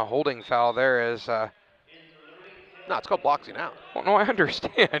gotten a holding foul there as... No, it's called boxing out. Well, no, I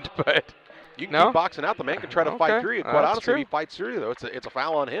understand, but... You can keep boxing out. The man can try to fight through you. Quite honestly, true. if he fights through you, though, it's a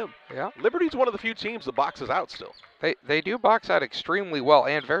foul on him. Yeah. Liberty's one of the few teams that boxes out still. They do box out extremely well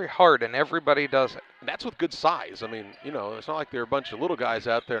and very hard, and everybody does it. And that's with good size. I mean, you know, it's not like they're a bunch of little guys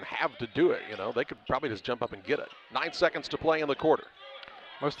out there and have to do it. You know, they could probably just jump up and get it. 9 seconds to play in the quarter.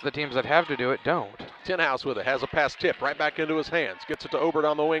 Most of the teams that have to do it don't. Tinhouse with it, has a pass tip right back into his hands. Gets it to Obert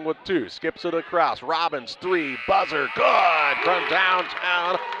on the wing with 2. Skips it across. Robbins, 3, buzzer, good from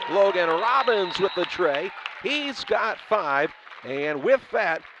downtown. Logan Robbins with the tray. He's got 5, and with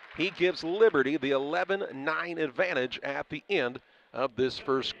that, he gives Liberty the 11-9 advantage at the end of this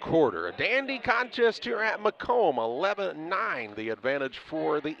first quarter. A dandy contest here at Macomb, 11-9, the advantage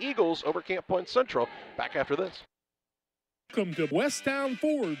for the Eagles over Camp Point Central. Back after this. Welcome to Westtown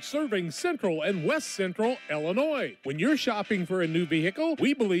Ford, serving Central and West Central Illinois. When you're shopping for a new vehicle,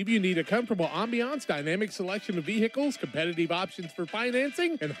 we believe you need a comfortable ambiance, dynamic selection of vehicles, competitive options for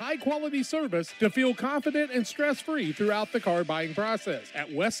financing, and high-quality service to feel confident and stress-free throughout the car buying process. At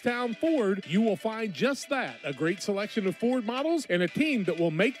Westtown Ford, you will find just that, a great selection of Ford models and a team that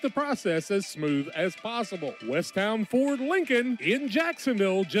will make the process as smooth as possible. Westtown Ford Lincoln in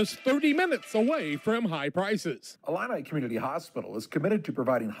Jacksonville, just 30 minutes away from high prices. Illini Community Hospital is committed to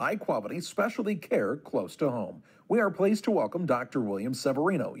providing high-quality specialty care close to home. We are pleased to welcome Dr. William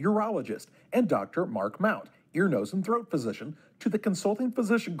Severino, urologist, and Dr. Mark Mount, ear, nose, and throat physician, to the consulting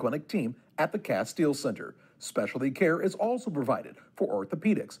physician clinic team at the Castile Center. Specialty care is also provided for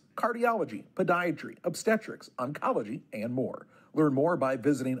orthopedics, cardiology, podiatry, obstetrics, oncology, and more. Learn more by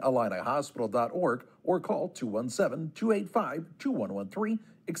visiting IlliniHospital.org or call 217-285-2113,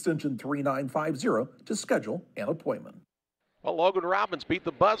 extension 3950 to schedule an appointment. Well, Logan Robbins beat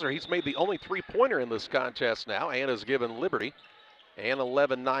the buzzer. He's made the only three-pointer in this contest now and has given Liberty an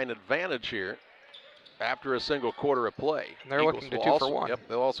 11-9 advantage here after a single quarter of play. And they're looking to 2 for 1. Yep,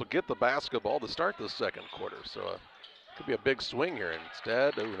 they'll also get the basketball to start the second quarter. So it could be a big swing here.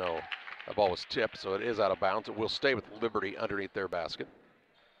 Instead, oh no, that ball was tipped, so it is out of bounds. It will stay with Liberty underneath their basket.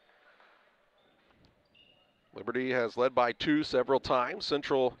 Liberty has led by 2 several times.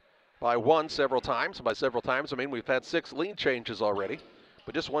 Central by 1 several times. And by several times, I mean we've had 6 lead changes already.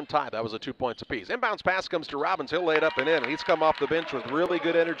 But just one tie, that was a 2 points apiece. Inbounds pass comes to Robbins. He'll lay it up and in. And he's come off the bench with really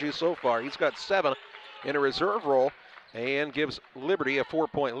good energy so far. He's got 7 in a reserve role and gives Liberty a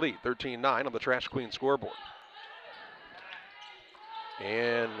 4-point lead, 13-9 on the Trash Queen scoreboard.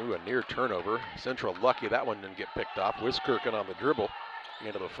 And a near turnover. Central lucky that one didn't get picked off. Wiskirken on the dribble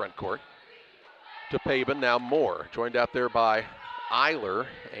into the front court. To Pabin, now Moore, joined out there by Eiler,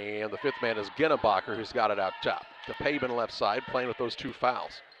 and the 5th man is Gennebacher, who's got it out top. To Pabin left side, playing with those 2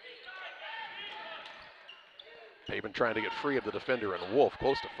 fouls. Pabin trying to get free of the defender, and Wolf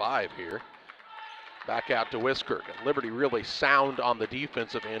close to 5 here. Back out to Wiskirken. Liberty really sound on the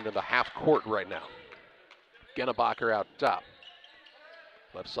defensive end in the half court right now. Gennebacher out top.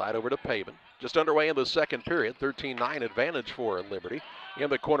 Left side over to Pabin. Just underway in the second period, 13-9 advantage for Liberty. In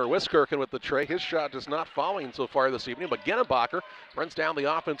the corner, Wiskirken with the tray. His shot is not falling so far this evening, but Gennebacher runs down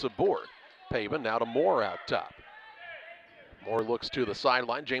the offensive board. Pabin now to Moore out top. Moore looks to the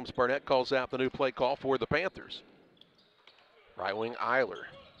sideline. James Barnett calls out the new play call for the Panthers. Right wing Eiler.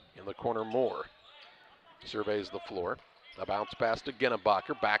 In the corner, Moore. Surveys the floor. A bounce pass to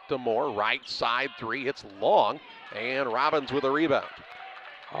Gennebacher. Back to Moore. Right side 3. It's long. And Robbins with a rebound.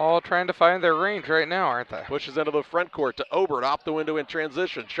 All trying to find their range right now, aren't they? Pushes into the front court to Obert, off the window in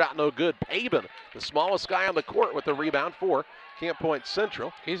transition. Shot no good. Pabin, the smallest guy on the court, with the rebound for Camp Point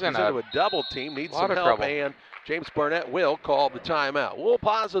Central. He's into a double team, needs some help, trouble. And James Barnett will call the timeout. We'll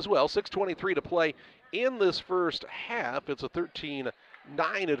pause as well. 6:23 to play in this first half. It's a 13-9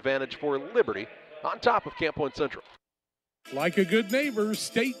 advantage for Liberty on top of Camp Point Central. Like a good neighbor,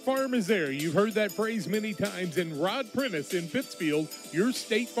 State Farm is there. You've heard that phrase many times. And Rod Prentice in Pittsfield, your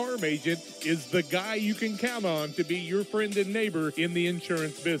State Farm agent, is the guy you can count on to be your friend and neighbor in the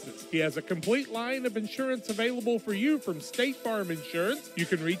insurance business. He has a complete line of insurance available for you from State Farm Insurance. You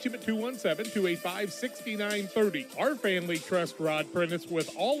can reach him at 217-285-6930. Our family trusts Rod Prentice with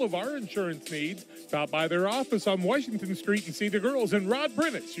all of our insurance needs. Stop by their office on Washington Street and see the girls. And Rod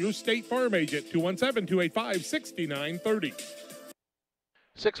Prentice, your State Farm agent, 217-285-6930.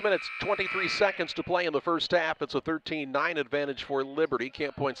 6 minutes, 23 seconds to play in the first half. It's a 13-9 advantage for Liberty.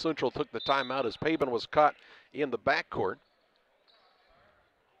 Camp Point Central took the timeout as Pabin was caught in the backcourt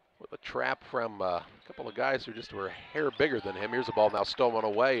with a trap from a couple of guys who just were a hair bigger than him. Here's the ball now stolen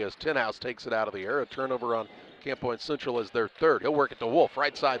away as Tinhouse takes it out of the air. A turnover on Camp Point Central is their third. He'll work it to Wolf.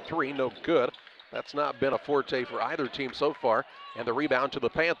 Right side three, no good. That's not been a forte for either team so far. And the rebound to the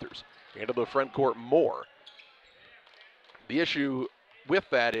Panthers. Into the front court, Moore. The issue with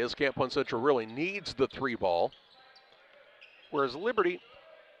that is Camp Point Central really needs the three ball, whereas Liberty,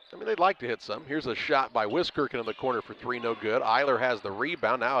 I mean, they'd like to hit some. Here's a shot by Wiskirchen in the corner for three, no good. Eiler has the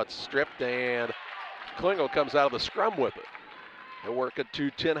rebound. Now it's stripped, and Klingel comes out of the scrum with it. He'll work it to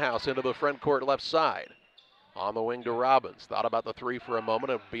Tinhouse into the front court left side. On the wing to Robbins. Thought about the three for a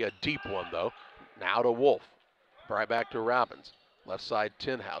moment. It would be a deep one, though. Now to Wolf. Right back to Robbins. Left side,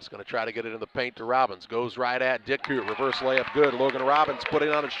 Tinhouse. Going to try to get it in the paint to Robbins. Goes right at Dickhout. Reverse layup good. Logan Robbins putting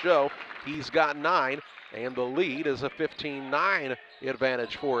on a show. He's got 9, and the lead is a 15-9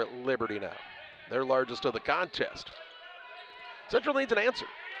 advantage for Liberty now. Their largest of the contest. Central needs an answer.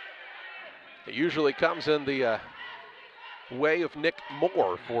 It usually comes in the way of Nick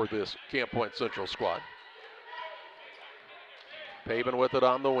Moore for this Camp Point Central squad. Pabin with it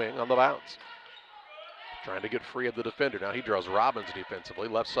on the wing, on the bounce. Trying to get free of the defender. Now he draws Robbins defensively.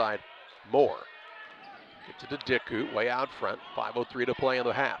 Left side, Moore. Gets it to Dickhout, way out front. 5:03 to play in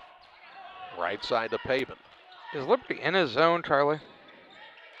the half. Right side to Pabin. Is Liberty in his zone, Charlie?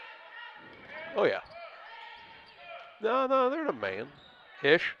 Oh, yeah. No, they're in a man.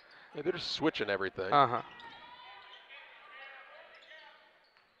 Ish? Yeah, they're just switching everything. Uh-huh.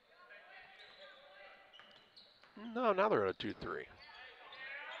 No, now they're in a 2-3.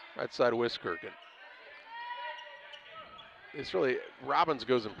 Right side, Wiskirchen. It's really, Robbins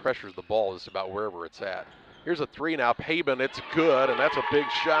goes and pressures the ball just about wherever it's at. Here's a three now, Pabin, it's good, and that's a big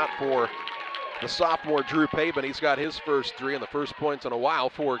shot for the sophomore Drew Pabin. He's got his first three and the first points in a while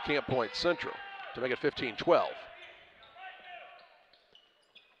for Camp Point Central to make it 15-12.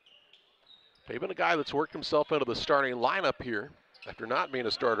 Pabin, a guy that's worked himself into the starting lineup here after not being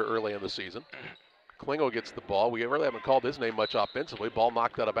a starter early in the season. Klingel gets the ball. We really haven't called his name much offensively. Ball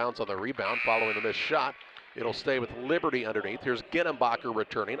knocked out of bounds on the rebound following the missed shot. It'll stay with Liberty underneath. Here's Ginnembacher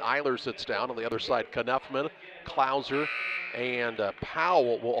returning. Eiler sits down. On the other side, Knuffman, Klauser, and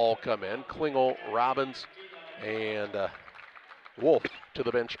Powell will all come in. Klingel, Robbins, and Wolf to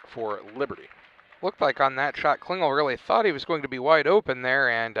the bench for Liberty. Looked like on that shot, Klingel really thought he was going to be wide open there,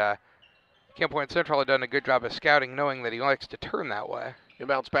 and Camp Point Central had done a good job of scouting, knowing that he likes to turn that way.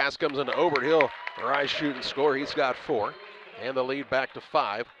 Inbounds pass comes into Obert. He'll rise, shoot, and score. He's got 4. And the lead back to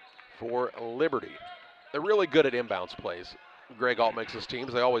 5 for Liberty. They're really good at inbounds plays. Greg Alt makes his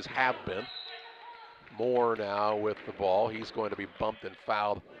teams. They always have been. Moore now with the ball. He's going to be bumped and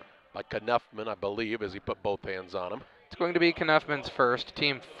fouled by Knuffman, I believe, as he put both hands on him. It's going to be Knuffman's first,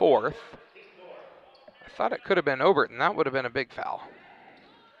 team 4th. I thought it could have been Obert, and that would have been a big foul.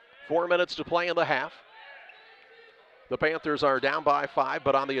 4 minutes to play in the half. The Panthers are down by 5,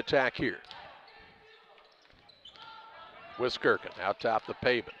 but on the attack here. Wiskirchen out top to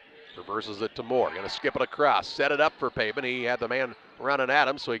Pabin. Reverses it to Moore. Going to skip it across. Set it up for Pabin. He had the man running at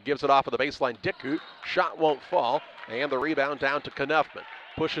him, so he gives it off of the baseline. Dickhout. Shot won't fall. And the rebound down to Knuffman.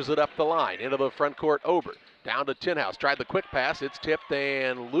 Pushes it up the line. Into the front court, Obert. Down to Tinhouse. Tried the quick pass. It's tipped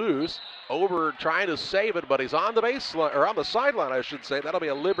and loose. Obert trying to save it, but he's on the baseline, or on the sideline, I should say. That'll be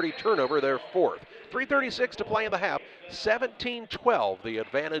a Liberty turnover, their 4th. 3:36 to play in the half. 17-12, the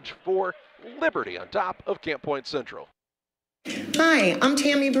advantage for Liberty on top of Camp Point Central. Hi, I'm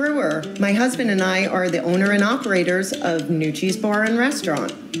Tammy Brewer. My husband and I are the owner and operators of Nucci's Bar and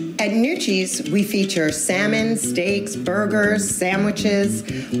Restaurant. At Nucci's, we feature salmon, steaks, burgers, sandwiches,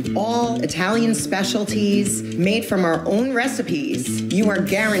 all Italian specialties made from our own recipes. You are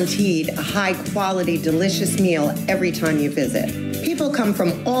guaranteed a high-quality, delicious meal every time you visit. People come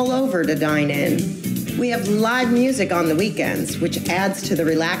from all over to dine in. We have live music on the weekends, which adds to the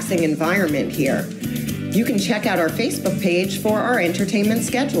relaxing environment here. You can check out our Facebook page for our entertainment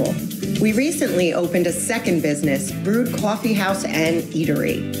schedule. We recently opened a second business, Brewed Coffee House and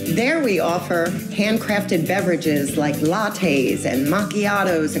Eatery. There we offer handcrafted beverages like lattes and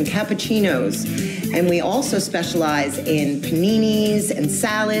macchiatos and cappuccinos. And we also specialize in paninis and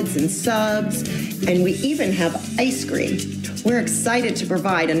salads and subs. And we even have ice cream. We're excited to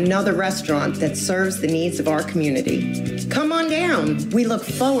provide another restaurant that serves the needs of our community. Come on down. We look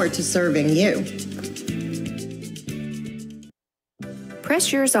forward to serving you.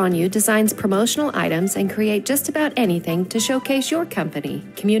 Pressures On You designs promotional items and create just about anything to showcase your company.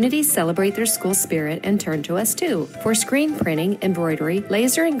 Communities celebrate their school spirit and turn to us too for screen printing, embroidery,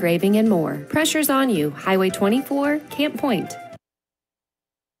 laser engraving, and more. Pressures On You, Highway 24, Camp Point.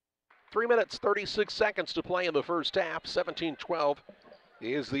 3 minutes, 36 seconds to play in the first half. 17-12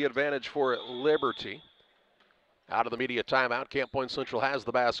 is the advantage for Liberty. Out of the media timeout, Camp Point Central has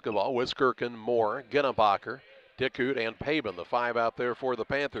the basketball. Wiskirchen, Moore, Ginnebacher, Dickut, and Paben, the 5 out there for the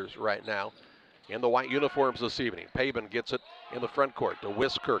Panthers right now in the white uniforms this evening. Paben gets it in the front court to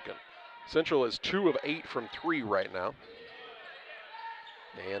Wiskirchen. Central is 2 of 8 from 3 right now.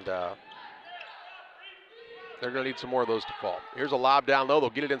 And they're going to need some more of those to fall. Here's a lob down low.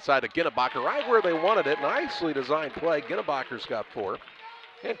 They'll get it inside to Ginnebacher right where they wanted it. Nicely designed play. Ginnebacher's got 4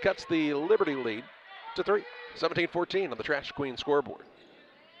 and cuts the Liberty lead to 3. 17-14 on the Trash Queen scoreboard.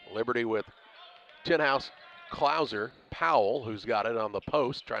 Liberty with Tinhouse, Clouser, Powell, who's got it on the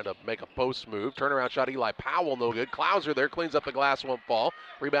post, trying to make a post move. Turnaround shot, Eli Powell, no good. Clouser there, cleans up the glass, won't fall.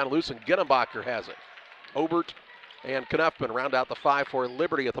 Rebound loose, and Ginnebacher has it. Obert and Knuffman round out the 5 for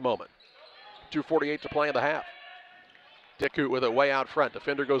Liberty at the moment. 2:48 to play in the half. Dickut with it way out front.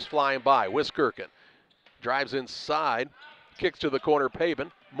 Defender goes flying by. Wiskirchen drives inside, kicks to the corner.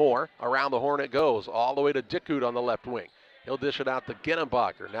 Paben. Moore around the horn it goes, all the way to Dickut on the left wing. He'll dish it out to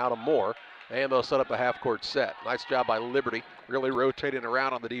Ginnebacher, now to Moore, and they'll set up a half-court set. Nice job by Liberty, really rotating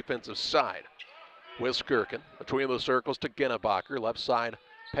around on the defensive side. Wiskirchen between the circles to Ginnebacher, left side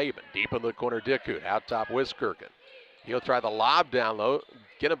Paben, deep in the corner Dickut, out top Wiskirchen. He'll try the lob down low.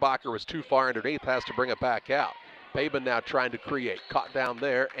 Ginnebacher was too far underneath, has to bring it back out. Paben now trying to create, caught down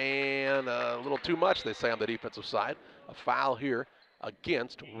there, and a little too much, they say, on the defensive side. A foul here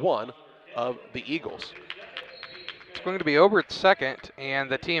against one of the Eagles. It's going to be Obert's second and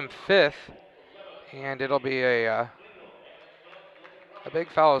the team 5th, and it'll be a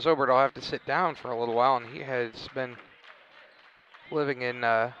big foul as Obert will have to sit down for a little while, and he has been living in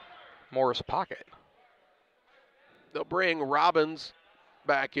Moore's pocket. They'll bring Robbins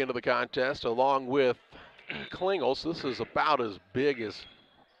back into the contest along with Klingel. So this is about as big as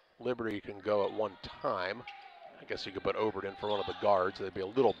Liberty can go at one time. I guess you could put Obert in for one of the guards. They'd be a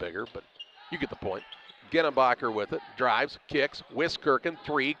little bigger, but you get the point. Ginnebacher with it, drives, kicks, Wiskirchen,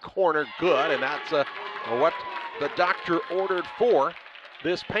 3, corner, good, and that's what the doctor ordered for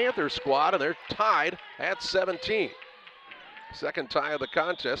this Panthers squad, and they're tied at 17. Second tie of the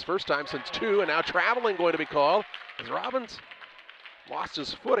contest, first time since 2, and now traveling going to be called as Robbins lost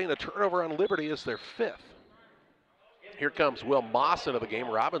his footing. A turnover on Liberty is their 5th. Here comes Will Moss into the game.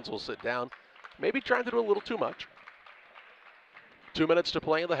 Robbins will sit down, maybe trying to do a little too much. 2 minutes to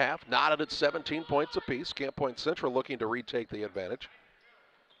play in the half, knotted at 17 points apiece. Camp Point Central looking to retake the advantage.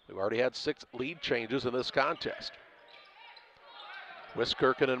 We've already had 6 lead changes in this contest.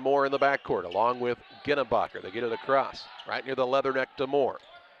 Wiskirchen and Moore in the backcourt, along with Ginnebacher. They get it across, right near the leatherneck to Moore.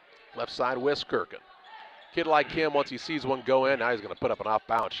 Left side, Wiskirchen. Kid like him, once he sees one go in, now he's going to put up an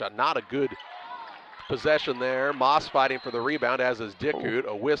off-balance shot. Not a good possession there. Moss fighting for the rebound, as is Dickut.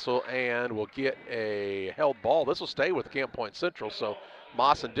 A whistle, and will get a held ball. This will stay with Camp Point Central, so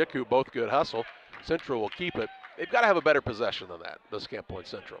Moss and Dickut both good hustle. Central will keep it. They've got to have a better possession than that, this Camp Point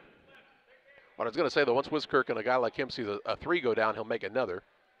Central. What I was going to say, though, once Wiskirchen, a guy like him, sees a 3 go down, he'll make another.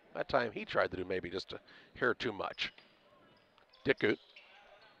 That time he tried to do maybe just a hair too much. Dickut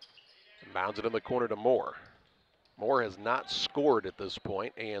mounds it in the corner to Moore. Moore has not scored at this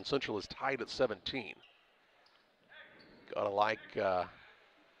point, and Central is tied at 17. Gotta like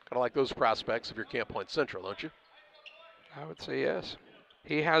those prospects if you're Camp Point Central, don't you? I would say yes.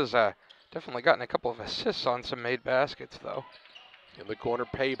 He has definitely gotten a couple of assists on some made baskets, though. In the corner,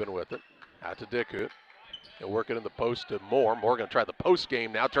 Paben with it. Out to Dickut. He'll work it in the post to Moore. Moore going to try the post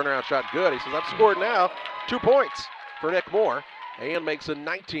game now. Turnaround shot good. He says, I've scored now. 2 points for Nick Moore. And makes it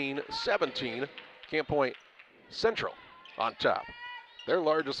 19-17. Camp Point Central on top. Their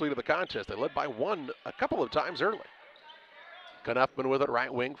largest lead of the contest. They led by 1 a couple of times early. Knuffman with it,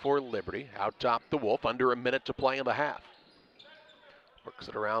 right wing for Liberty. Out top the Wolf. Under a minute to play in the half. Works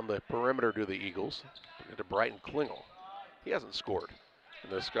it around the perimeter to the Eagles. To Brighton Klingel. He hasn't scored in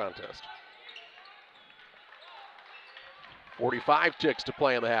this contest. 45 ticks to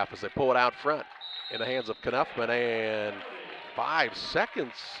play in the half as they pull it out front in the hands of Knuffman, and 5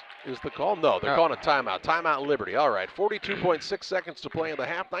 seconds is the call. No, they're calling a timeout. Timeout Liberty. All right, 42.6 seconds to play in the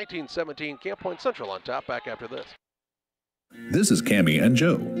half. 19-17, Camp Point Central on top. Back after this. This is Cammie and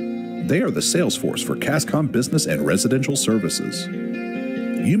Joe. They are the sales force for Cascom Business and Residential Services.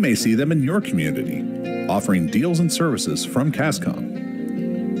 You may see them in your community, offering deals and services from Cascom.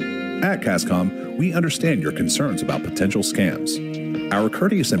 At Cascom, we understand your concerns about potential scams. Our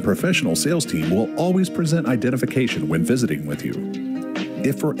courteous and professional sales team will always present identification when visiting with you.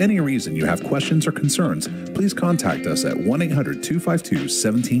 If for any reason you have questions or concerns, please contact us at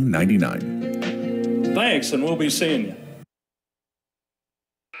 1-800-252-1799. Thanks, and we'll be seeing you.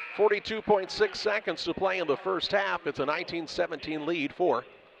 42.6 seconds to play in the first half. It's a 19-17 lead for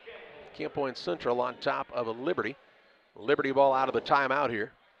Camp Point Central on top of Liberty. Liberty ball out of the timeout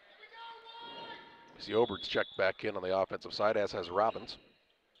here. See Obert's checked back in on the offensive side, as has Robbins.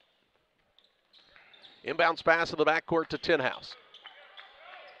 Inbounds pass in the backcourt to Tinhouse.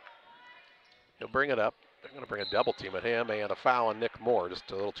 He'll bring it up. They're going to bring a double team at him and a foul on Nick Moore.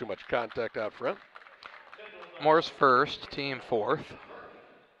 Just a little too much contact out front. Moore's first, team fourth.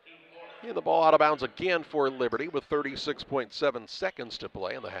 And the ball out of bounds again for Liberty with 36.7 seconds to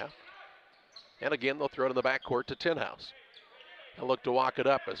play in the half. And again, they'll throw it in the backcourt to Tinhouse. They'll look to walk it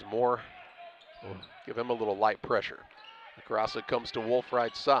up as Moore will give him a little light pressure. Across it comes to Wolf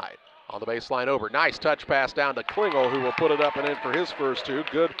right side. On the baseline over. Nice touch pass down to Klingel, who will put it up and in for his first two.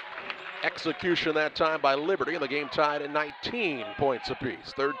 Good execution that time by Liberty, and the game tied at 19 points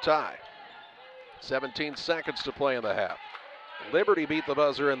apiece. Third tie. 17 seconds to play in the half. Liberty beat the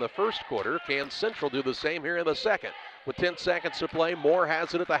buzzer in the first quarter. Can Central do the same here in the second? With 10 seconds to play, Moore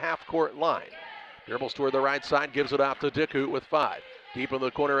has it at the half-court line. Dribbles toward the right side, gives it out to Dickhout with 5. Deep in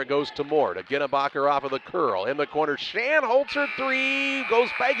the corner, it goes to Moore. To Ginnebacher off of the curl. In the corner, Shan holds her three, goes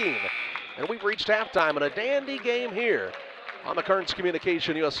begging. And we've reached halftime in a dandy game here on the Kearns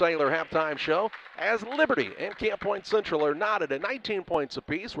Communication U.S. Cellular halftime show, as Liberty and Camp Point Central are knotted at 19 points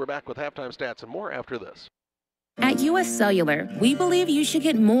apiece. We're back with halftime stats and more after this. At U.S. Cellular, we believe you should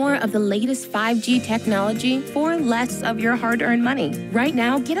get more of the latest 5G technology for less of your hard-earned money. Right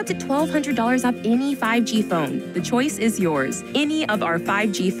now, get up to $1,200 off any 5G phone. The choice is yours. Any of our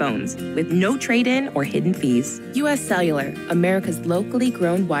 5G phones with no trade-in or hidden fees. U.S. Cellular, America's locally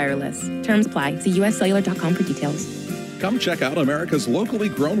grown wireless. Terms apply. See uscellular.com for details. Come check out America's locally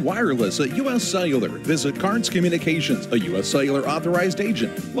grown wireless at U.S. Cellular. Visit Kearns Communications, a U.S. Cellular authorized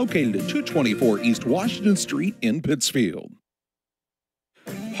agent, located at 224 East Washington Street in Pittsfield.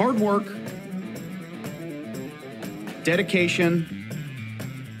 Hard work, dedication,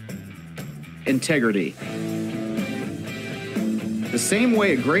 integrity. The same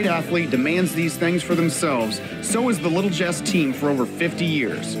way a great athlete demands these things for themselves, so is the Little Jess team for over 50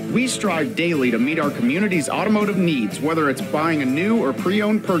 years. We strive daily to meet our community's automotive needs, whether it's buying a new or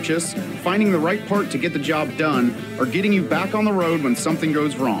pre-owned purchase, finding the right part to get the job done, or getting you back on the road when something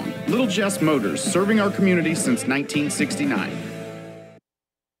goes wrong. Little Jess Motors, serving our community since 1969.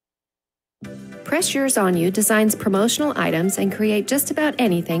 Press Yours On You designs promotional items and create just about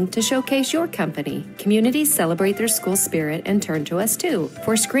anything to showcase your company. Communities celebrate their school spirit and turn to us too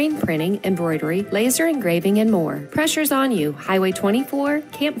for screen printing, embroidery, laser engraving, and more. Press Yours On You, Highway 24,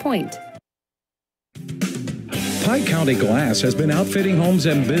 Camp Point. Pike County Glass has been outfitting homes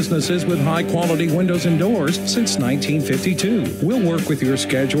and businesses with high-quality windows and doors since 1952. We'll work with your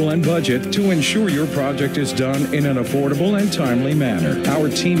schedule and budget to ensure your project is done in an affordable and timely manner. Our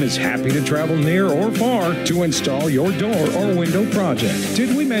team is happy to travel near or far to install your door or window project.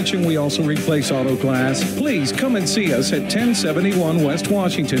 Did we mention we also replace auto glass? Please come and see us at 1071 West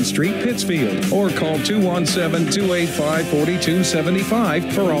Washington Street, Pittsfield, or call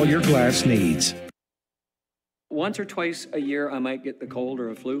 217-285-4275 for all your glass needs. Once or twice a year, I might get the cold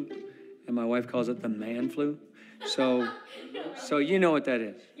or a flu, and my wife calls it the man flu. So you know what that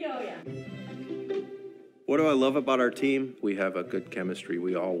is. Yeah. What do I love about our team? We have a good chemistry.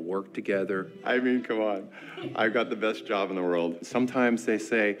 We all work together. I mean, come on. I've got the best job in the world. Sometimes they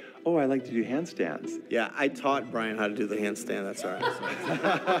say, oh, I like to do handstands. Yeah, I taught Brian how to do the handstand. That's all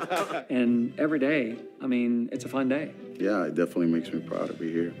right. And every day, I mean, it's a fun day. Yeah, it definitely makes me proud to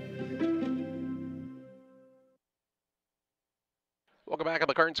be here. Welcome back on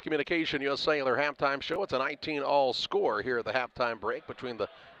the Kearns Communication U.S. Cellular halftime show. It's a 19-all score here at the halftime break between the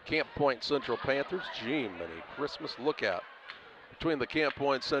Camp Point Central Panthers. Gee, many Christmas lookout between the Camp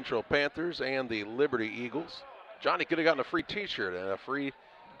Point Central Panthers and the Liberty Eagles. Johnny could have gotten a free T-shirt and a free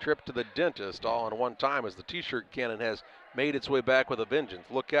trip to the dentist all in one time, as the T-shirt cannon has made its way back with a vengeance.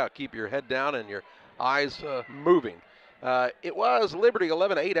 Look out, keep your head down and your eyes moving. It was Liberty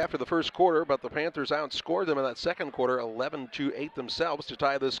 11-8 after the first quarter, but the Panthers outscored them in that second quarter 11-8 themselves to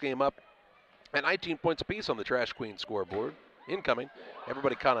tie this game up at 19 points apiece on the Trash Queen scoreboard. Incoming.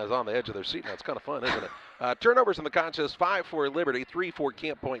 Everybody kind of is on the edge of their seat now. It's kind of fun, isn't it? Turnovers in the contest, 5 for Liberty, 3 for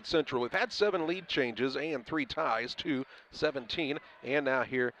Camp Point Central. We've had 7 lead changes and 3 ties to 17, and now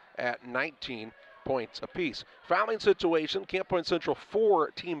here at 19 points apiece. Fouling situation, Camp Point Central 4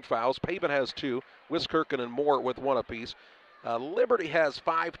 team fouls. Pavin has 2. Wiskirchen and Moore with 1 apiece. Liberty has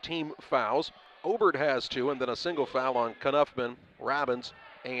 5 team fouls. Obert has 2, and then a single foul on Knuffman, Robbins,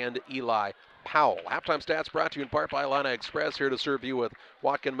 and Eli Powell. Halftime stats brought to you in part by Illini Express, here to serve you with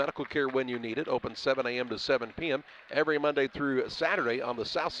walk-in medical care when you need it. Open 7 a.m. to 7 p.m. every Monday through Saturday on the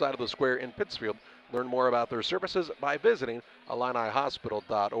south side of the square in Pittsfield. Learn more about their services by visiting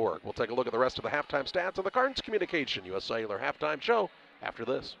IlliniHospital.org. We'll take a look at the rest of the halftime stats on the Carnes Communication U.S. Cellular Halftime Show after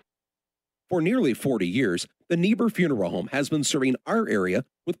this. For nearly 40 years, the Niebuhr Funeral Home has been serving our area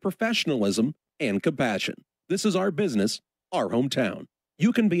with professionalism and compassion. This is our business, our hometown.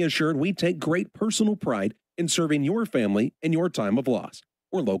 You can be assured we take great personal pride in serving your family in your time of loss.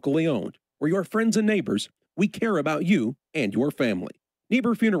 We're locally owned. We're your friends and neighbors. We care about you and your family.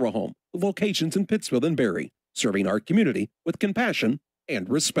 Niebuhr Funeral Home, with locations in Pittsfield and Barry, serving our community with compassion and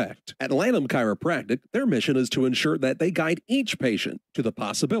respect. At Lanham Chiropractic, their mission is to ensure that they guide each patient to the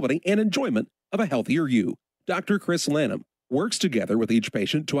possibility and enjoyment of a healthier you. Dr. Chris Lanham works together with each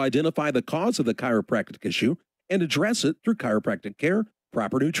patient to identify the cause of the chiropractic issue and address it through chiropractic care,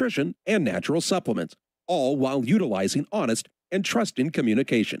 proper nutrition, and natural supplements, all while utilizing honest and trusting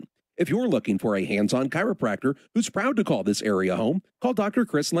communication. If you're looking for a hands-on chiropractor who's proud to call this area home, call Dr.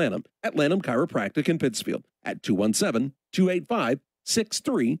 Chris Lanham at Lanham Chiropractic in Pittsfield at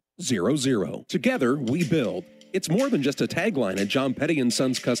 217-285-6300. Together, we build. It's more than just a tagline at John Petty &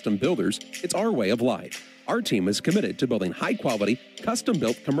 Sons Custom Builders. It's our way of life. Our team is committed to building high-quality,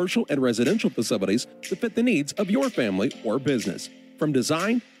 custom-built commercial and residential facilities to fit the needs of your family or business. From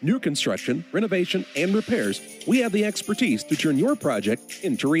design, new construction, renovation, and repairs, we have the expertise to turn your project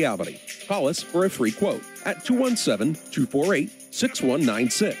into reality. Call us for a free quote at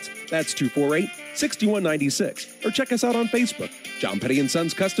 217-248-6196. That's 248-6196. Or check us out on Facebook. John Petty &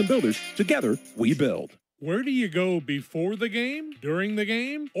 Sons Custom Builders. Together, we build. Where do you go before the game, during the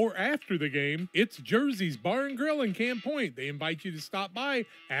game, or after the game? It's Jersey's Bar and Grill in Camp Point. They invite you to stop by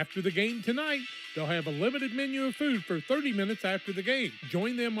after the game tonight. They'll have a limited menu of food for 30 minutes after the game.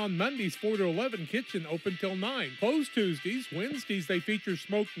 Join them on Mondays 4 to 11, kitchen open till 9. Closed Tuesdays. Wednesdays they feature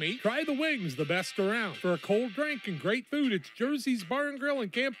smoked meat. Try the wings, the best around. For a cold drink and great food, it's Jersey's Bar and Grill in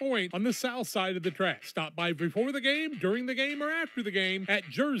Camp Point on the south side of the track. Stop by before the game, during the game, or after the game at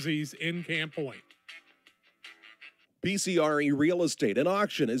Jersey's in Camp Point. PCRE Real Estate and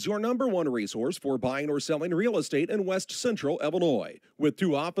Auction is your #1 resource for buying or selling real estate in West Central Illinois. With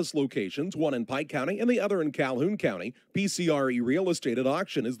 2 office locations, one in Pike County and the other in Calhoun County, PCRE Real Estate and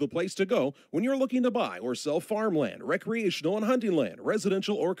Auction is the place to go when you're looking to buy or sell farmland, recreational and hunting land,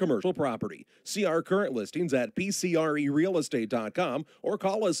 residential or commercial property. See our current listings at PCRERealestate.com or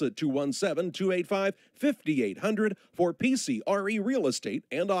call us at 217-285-5800 for PCRE Real Estate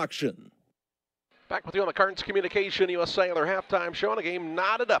and Auction. Back with you on the Carnes Communication U.S. Cellular Halftime Show, and a game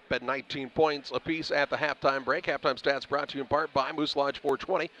knotted up at 19 points apiece at the halftime break. Halftime stats brought to you in part by Moose Lodge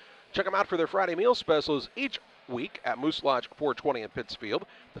 420. Check them out for their Friday meal specials each week at Moose Lodge 420 in Pittsfield.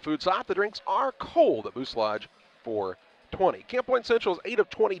 The food's hot, the drinks are cold at Moose Lodge 420. Camp Point Central is 8 of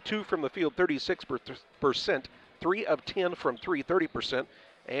 22 from the field, 36%, 3 of 10 from 3, 30%.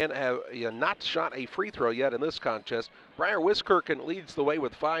 And have not shot a free throw yet in this contest. Briar Wiskirchen leads the way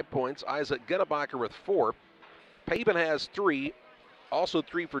with 5 points. Isaac Gennebacher with 4. Paven has 3. Also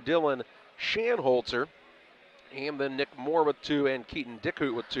 3 for Dylan Shanholzer. And then Nick Moore with 2 and Keaton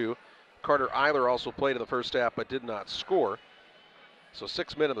Dickhoot with 2. Carter Eiler also played in the first half but did not score. So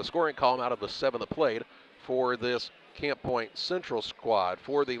 6 men in the scoring column out of the 7 that played for this Camp Point Central squad.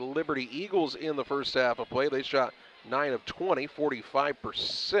 For the Liberty Eagles in the first half of play, they shot 9 of 20,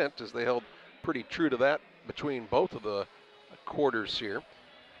 45%, as they held pretty true to that between both of the quarters here.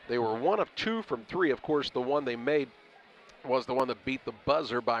 They were 1 of 2 from 3. Of course, the one they made was the one that beat the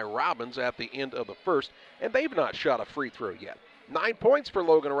buzzer by Robbins at the end of the first, and they've not shot a free throw yet. 9 points for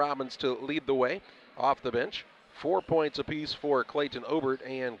Logan Robbins to lead the way off the bench. 4 points apiece for Clayton Obert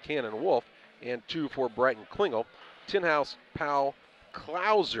and Cannon Wolf, and 2 for Brighton Klingel. Tinhouse, Powell,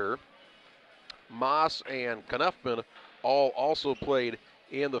 Klauser, Moss, and Knuffman all also played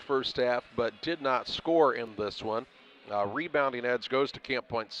in the first half but did not score in this one. Rebounding edge goes to Camp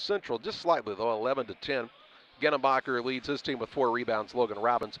Point Central, just slightly though, 11-10. Gennebacher leads his team with 4 rebounds. Logan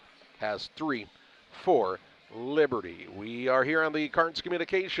Robbins has 3 for Liberty. We are here on the Carnes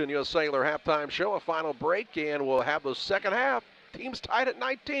Communication U.S. Cellular Halftime Show, a final break, and we'll have the second half. Teams tied at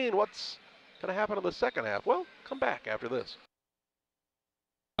 19. What's going to happen in the second half? Well, come back after this.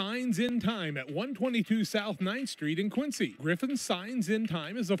 Signs in Time at 122 South 9th Street in Quincy. Griffin's Signs in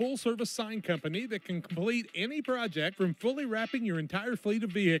Time is a full-service sign company that can complete any project from fully wrapping your entire fleet of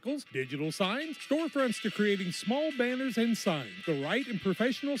vehicles, digital signs, storefronts to creating small banners and signs. The right and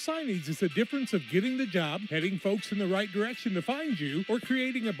professional signage is the difference of getting the job, heading folks in the right direction to find you, or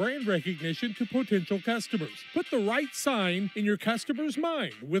creating a brand recognition to potential customers. Put the right sign in your customer's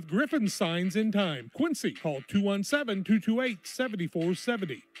mind with Griffin's Signs in Time. Quincy, call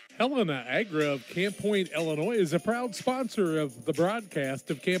 217-228-7470. Helena Agra of Camp Point, Illinois is a proud sponsor of the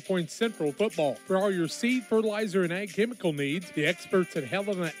broadcast of Camp Point Central football. For all your seed, fertilizer, and ag chemical needs, the experts at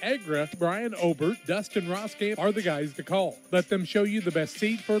Helena Agra, Brian Obert, Dustin Roskamp, are the guys to call. Let them show you the best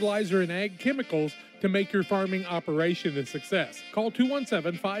seed, fertilizer, and ag chemicals to make your farming operation a success. Call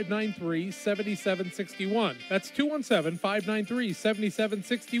 217-593-7761. That's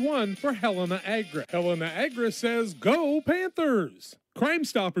 217-593-7761 for Helena Agra. Helena Agra says, go Panthers! Crime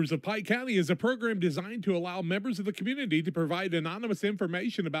Stoppers of Pike County is a program designed to allow members of the community to provide anonymous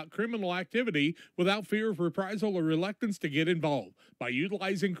information about criminal activity without fear of reprisal or reluctance to get involved. By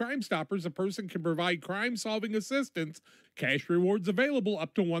utilizing Crime Stoppers, a person can provide crime-solving assistance, cash rewards available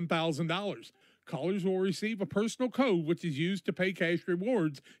up to $1,000. Callers will receive a personal code which is used to pay cash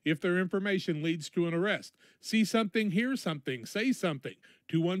rewards if their information leads to an arrest. See something, hear something, say something.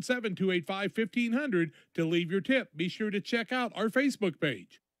 217-285-1500 to leave your tip. Be sure to check out our Facebook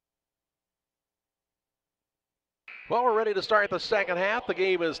page. Well, we're ready to start the second half. The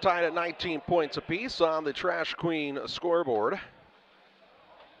game is tied at 19 points apiece on the Trash Queen scoreboard.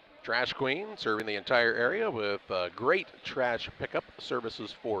 Trash Queen serving the entire area with great trash pickup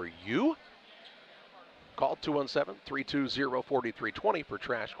services for you. Call 217-320-4320 for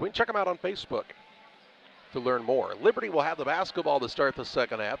Trash Queen. Check them out on Facebook to learn more. Liberty will have the basketball to start the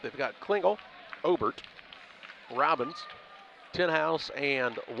second half. They've got Klingel, Obert, Robbins, Tinhouse,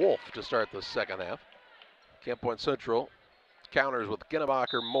 and Wolf to start the second half. Camp Point Central counters with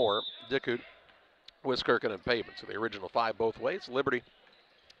Ginnebacher, Moore, Dickut, Wiskirchen, and Pavement. So the original five both ways. Liberty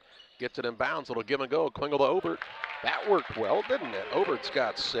gets it in bounds. It'll give and go. Klingel to Obert. That worked well, didn't it? Obert's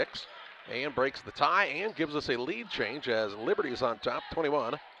got 6. And breaks the tie and gives us a lead change as Liberty is on top,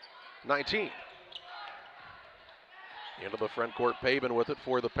 21-19. Into the front court, Pavin with it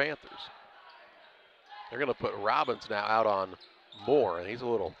for the Panthers. They're going to put Robbins now out on Moore, and he's a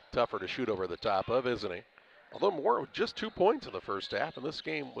little tougher to shoot over the top of, isn't he? Although Moore with just 2 points in the first half, and this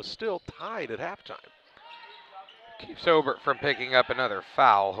game was still tied at halftime. Keeps Obert from picking up another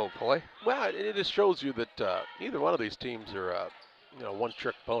foul, hopefully. Well, it just shows you that neither one of these teams are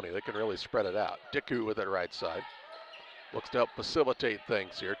one-trick pony. They can really spread it out. Dickut with it right side. Looks to help facilitate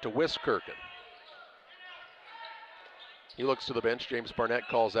things here to Wiskirchen. He looks to the bench. James Barnett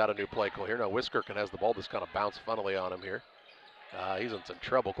calls out a new play call here. Now Wiskirchen has the ball. Just kind of bounced funnily on him here. He's in some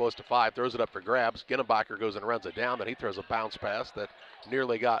trouble. Close to 5. Throws it up for grabs. Ginnebacher goes and runs it down. Then he throws a bounce pass that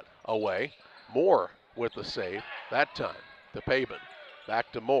nearly got away. Moore with the save. That time to Pavin.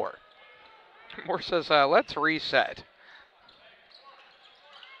 Back to Moore. Moore says, let's reset.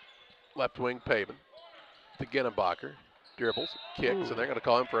 Left wing Pavin to Ginnebacher. Dribbles, kicks, and they're going to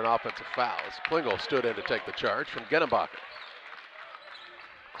call him for an offensive foul as Klingel stood in to take the charge from Ginnebacher.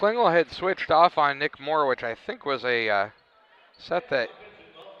 Klingel had switched off on Nick Moore, which I think was a set that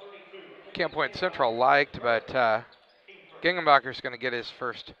Camp Point Central liked, but Ginnebacher's going to get his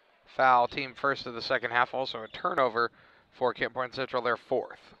first foul, team first of the second half. Also a turnover for Camp Point Central, their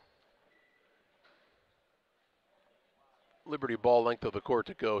 4th. Liberty ball length of the court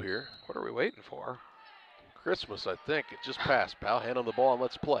to go here. What are we waiting for? Christmas, I think. It just passed, pal. Hand on the ball and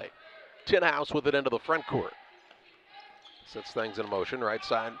let's play. Tinhouse with it into the front court. Sets things in motion. Right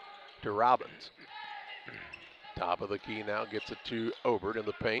side to Robbins. Top of the key now. Gets it to Obert in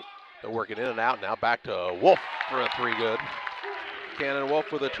the paint. They're working in and out now. Back to Wolf for a 3 good. Cannon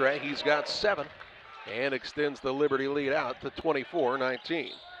Wolf with a tray. He's got 7. And extends the Liberty lead out to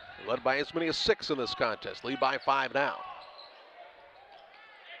 24-19. Led by as many as 6 in this contest. Lead by 5 now.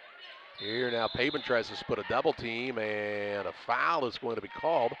 Here now, Pavin tries to split a double team, and a foul is going to be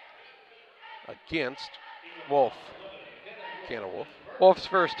called against Wolf. Cannon Wolf. Wolf's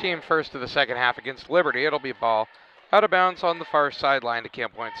first team first of the second half against Liberty. It'll be a ball out of bounds on the far sideline to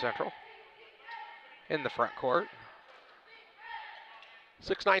Camp Point Central. In the front court.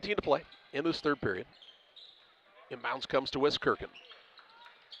 6:19 to play in this third period. Inbounds comes to Wiskirchen.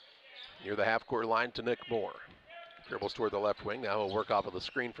 Near the half-court line to Nick Moore. Dribbles toward the left wing. Now he'll work off of the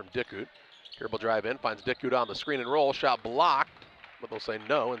screen from Dickut. Dribble drive in, finds Dickut on the screen and roll. Shot blocked, but they'll say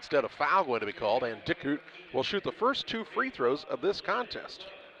no. Instead, a foul going to be called, and Dickut will shoot the first 2 free throws of this contest.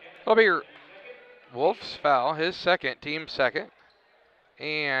 It'll be Wolf's foul, his second, team second.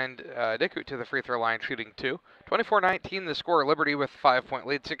 And Dickut to the free throw line, shooting 2. 24-19 the score. Liberty with 5-point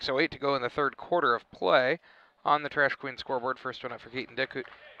lead. 6:08 to go in the third quarter of play. On the Trash Queen scoreboard, first one up for Keaton Dickut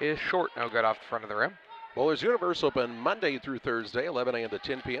is short, no good off the front of the rim. Bowlers Universe open Monday through Thursday, 11 a.m. to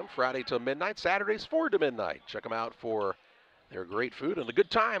 10 p.m., Friday till midnight, Saturdays 4 to midnight. Check them out for their great food and a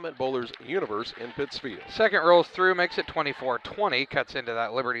good time at Bowlers Universe in Pittsfield. Second rolls through, makes it 24-20, cuts into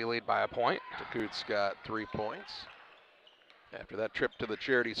that Liberty lead by a point. Dickut's got 3 points. After that trip to the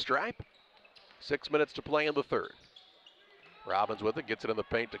charity stripe, 6 minutes to play in the third. Robbins with it, gets it in the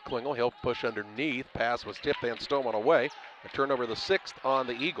paint to Klingel. He'll push underneath. Pass was tipped and stolen away. A turnover, the 6th on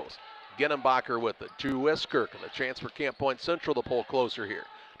the Eagles. Genenbacher with it to Wiskirchen. A chance for Camp Point Central to pull closer here.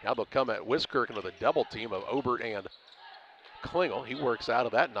 Now they'll come at Wiskirchen with a double team of Obert and Klingel. He works out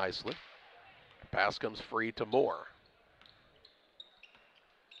of that nicely. Pass comes free to Moore.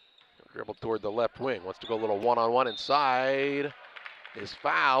 Dribble toward the left wing. Wants to go a little one-on-one inside. Is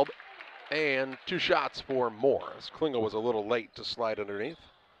fouled. And 2 shots for Moore, as Klingel was a little late to slide underneath.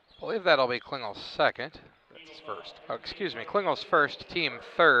 I believe that'll be Klingel's second. That's his first. Oh, excuse me, Klingel's first, team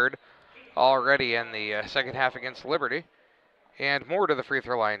third, already in the second half against Liberty. And Moore to the free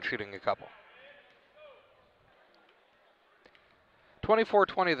throw line, shooting a couple.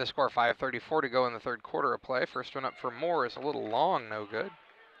 24-20 the score, 5:34 to go in the third quarter of play. First one up for Moore is a little long, no good.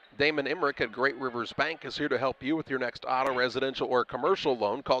 Damon Emmerich at Great Rivers Bank is here to help you with your next auto, residential, or commercial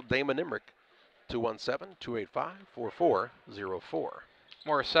loan. Call Damon Emmerich, 217-285-4404.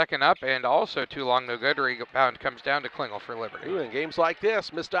 Moore second up, and also too long, no good. Rebound comes down to Klingel for Liberty. Ooh, in games like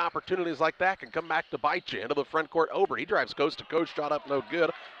this, missed opportunities like that can come back to bite you. Into the front court, Obert. He drives coast to coast, shot up, no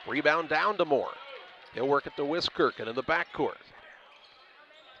good. Rebound down to Moore. He'll work at the Wiskirchen in the backcourt.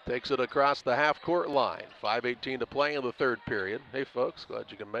 Takes it across the half-court line. 5:18 to play in the third period. Hey, folks,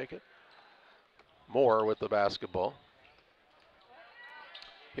 glad you can make it. Moore with the basketball.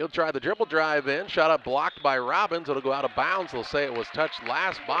 He'll try the dribble drive in. Shot up blocked by Robbins. It'll go out of bounds. They'll say it was touched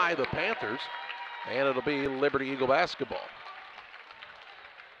last by the Panthers. And it'll be Liberty Eagle basketball.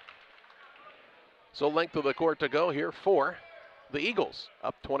 So length of the court to go here for the Eagles.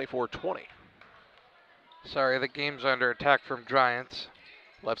 Up 24-20. Sorry, the game's under attack from Giants.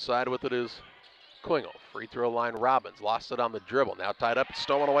 Left side with it is Klingel. Free throw line, Robbins. Lost it on the dribble. Now tied up,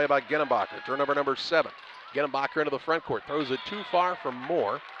 stolen away by Genenbacher. Turnover number 7. Genenbacher into the front court. Throws it too far from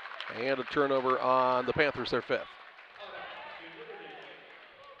Moore. And a turnover on the Panthers, their 5th.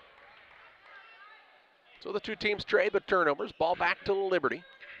 So the two teams trade the turnovers. Ball back to Liberty.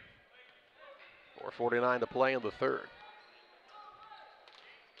 4:49 to play in the third.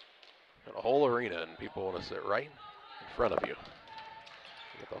 Got a whole arena, and people want to sit right in front of you.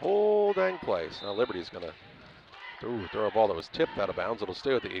 Get the whole dang place. Now Liberty's going to throw a ball that was tipped out of bounds. It'll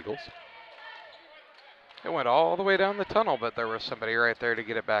stay with the Eagles. It went all the way down the tunnel, but there was somebody right there to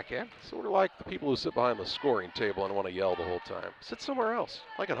get it back in. Sort of like the people who sit behind the scoring table and want to yell the whole time. Sit somewhere else,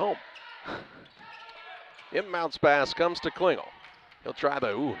 like at home. Inbounds pass comes to Klingel. He'll try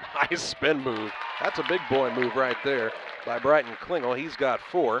the, nice spin move. That's a big boy move right there by Bryton Klingel. He's got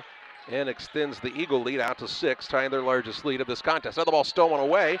 4. And extends the Eagle lead out to 6, tying their largest lead of this contest. Now the ball stolen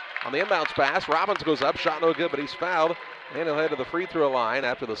away on the inbounds pass. Robbins goes up, shot no good, but he's fouled. And he'll head to the free throw line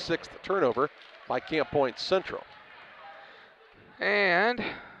after the 6th turnover by Camp Point Central. And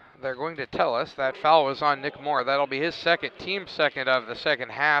they're going to tell us that foul was on Nick Moore. That'll be his second, team second of the second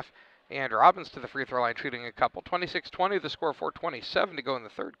half. And Robbins to the free throw line, shooting a couple. 26-20, the score, 4:27 to go in the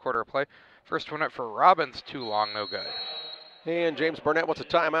third quarter of play. First one up for Robbins, too long, no good. And James Burnett wants a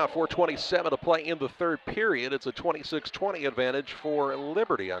timeout. 4:27 to play in the third period. It's a 26-20 advantage for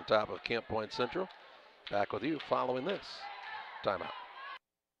Liberty on top of Camp Point Central. Back with you following this timeout.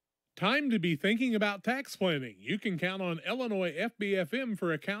 Time to be thinking about tax planning. You can count on Illinois FBFM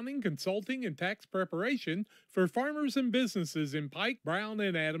for accounting, consulting, and tax preparation for farmers and businesses in Pike, Brown,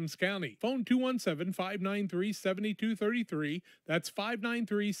 and Adams County. Phone 217-593-7233. That's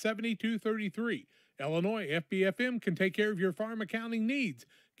 593-7233. Illinois FBFM can take care of your farm accounting needs.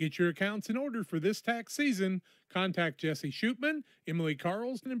 Get your accounts in order for this tax season. Contact Jesse Shootman, Emily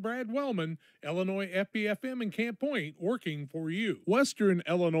Carlson, and Brad Wellman. Illinois FBFM and Camp Point, working for you. Western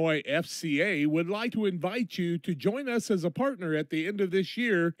Illinois FCA would like to invite you to join us as a partner at the end of this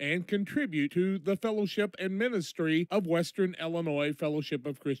year and contribute to the fellowship and ministry of Western Illinois Fellowship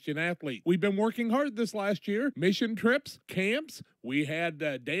of Christian Athletes. We've been working hard this last year. Mission trips, camps. We had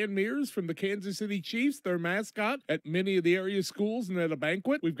Dan Mears from the Kansas City Chiefs, their mascot, at many of the area schools and at a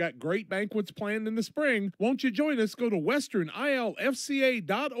banquet. We've got great banquets planned in the spring. Won't you join us? Go to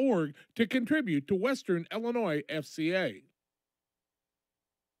westernilfca.org to contribute to Western Illinois FCA.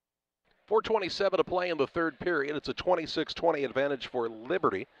 4:27 to play in the third period. It's a 26-20 advantage for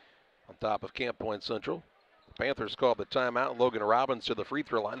Liberty on top of Camp Point Central. The Panthers called the timeout. Logan Robbins to the free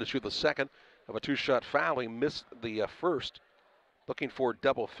throw line to shoot the second of a two-shot foul. He missed the first, looking for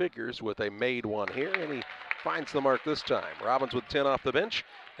double figures with a made one here, and he finds the mark this time. Robbins with 10 off the bench,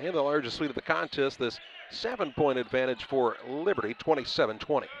 and the largest lead of the contest, this 7-point advantage for Liberty,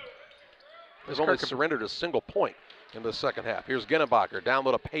 27-20. Has only surrendered a single point in the second half. Here's Ginnebacher, down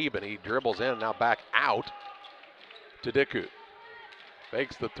low to Paben. He dribbles in, now back out to Dickoot.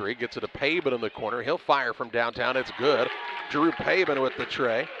 Fakes the three, gets it to Paben in the corner. He'll fire from downtown, it's good. Drew Paben with the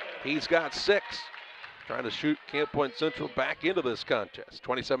tray. He's got 6. Trying to shoot Camp Point Central back into this contest.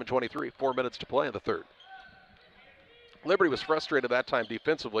 27-23, 4 minutes to play in the third. Liberty was frustrated that time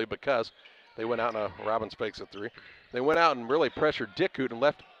defensively because they went out, and Robbins fakes a three. They went out and really pressured Dickoot and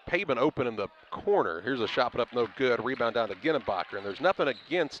left Paben open in the corner. Here's a shot put up, no good. Rebound down to Ginnebacher. And there's nothing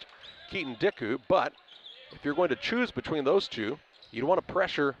against Keaton Dickoot, but if you're going to choose between those two, you'd want to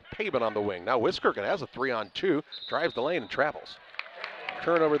pressure Paben on the wing. Now Wiskirchen has a 3-on-2, drives the lane and travels.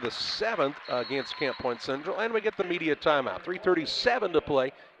 Turnover the 7th against Camp Point Central, and we get the media timeout. 3:37 to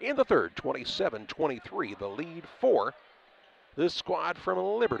play in the third, 27-23, the lead for this squad from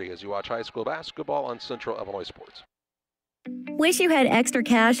Liberty as you watch high school basketball on Central Illinois Sports. Wish you had extra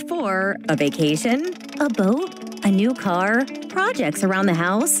cash for a vacation, a boat, a new car, projects around the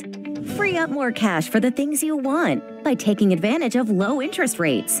house? Free up more cash for the things you want by taking advantage of low interest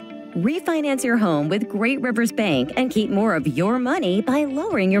rates. Refinance your home with Great Rivers Bank and keep more of your money by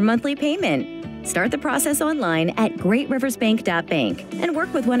lowering your monthly payment. Start the process online at greatriversbank.bank and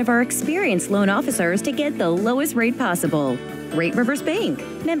work with one of our experienced loan officers to get the lowest rate possible. Great Rivers Bank,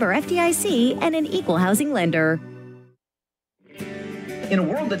 member FDIC, and an equal housing lender. In a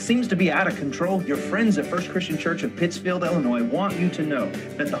world that seems to be out of control, your friends at First Christian Church of Pittsfield, Illinois want you to know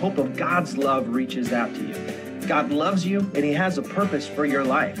that the hope of God's love reaches out to you. God loves you, and He has a purpose for your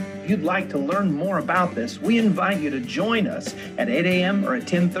life. If you'd like to learn more about this, we invite you to join us at 8 a.m. or at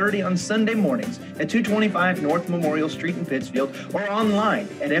 10:30 on Sunday mornings at 225 North Memorial Street in Pittsfield, or online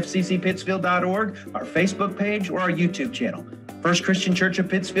at fccpittsfield.org, our Facebook page, or our YouTube channel. First Christian Church of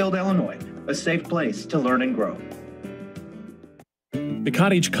Pittsfield, Illinois, a safe place to learn and grow. The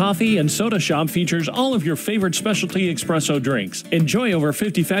Cottage Coffee and Soda Shop features all of your favorite specialty espresso drinks. Enjoy over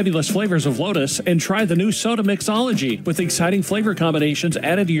 50 fabulous flavors of Lotus and try the new Soda Mixology with exciting flavor combinations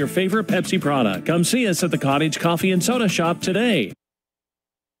added to your favorite Pepsi product. Come see us at the Cottage Coffee and Soda Shop today.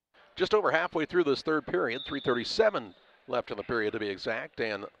 Just over halfway through this third period, 3:37 left in the period to be exact,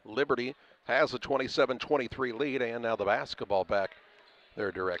 and Liberty has a 27-23 lead, and now the basketball back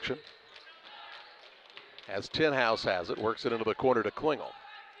their direction. As Tinhouse has it, works it into the corner to Klingel.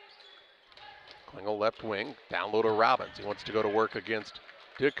 Klingel left wing, down low to Robbins. He wants to go to work against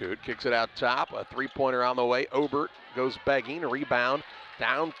Dickoot, kicks it out top, a three-pointer on the way. Obert goes begging, a rebound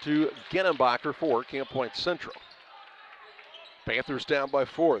down to Ginnebacher for Camp Point Central. Panthers down by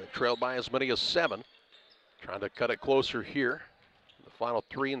 4, they trailed by as many as 7. Trying to cut it closer here. The final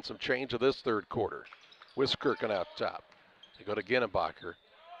 3 and some change of this third quarter. Wiskirchen out top. They go to Ginnebacher.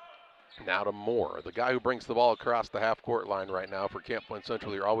 Now to Moore, the guy who brings the ball across the half-court line right now for Camp Point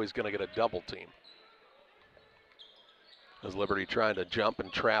Central. You're always going to get a double team. As Liberty trying to jump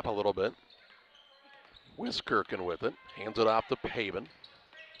and trap a little bit. Wiskirchen with it, hands it off to Paben.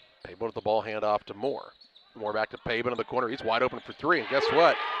 Paben with the ball hand off to Moore. Moore back to Paben in the corner. He's wide open for 3, and guess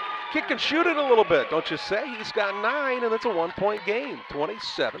what? Kick and shoot it a little bit, don't you say? He's got 9, and it's a 1-point game,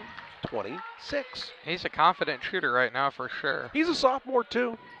 27-26. He's a confident shooter right now for sure. He's a sophomore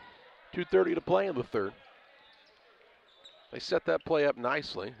too. 2:30 to play in the third. They set that play up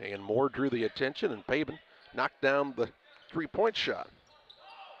nicely, and Moore drew the attention, and Paben knocked down the three-point shot.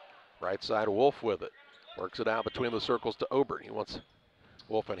 Right side, Wolf with it. Works it out between the circles to Obert. He wants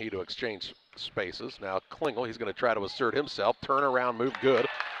Wolf and he to exchange spaces. Now Klingel, he's going to try to assert himself. Turn around, move good.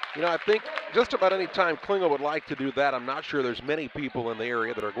 You know, I think just about any time Klingel would like to do that, I'm not sure there's many people in the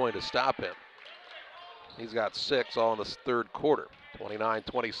area that are going to stop him. He's got 6 all in this third quarter.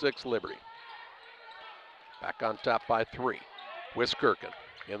 29-26 Liberty. Back on top by 3. Wiskirchen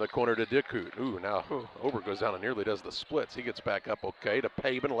in the corner to Dickoot. Ooh, now Obert goes down and nearly does the splits. He gets back up okay to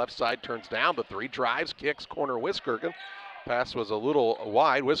Paben. Left side turns down the 3. Drives, kicks, corner Wiskirchen. Pass was a little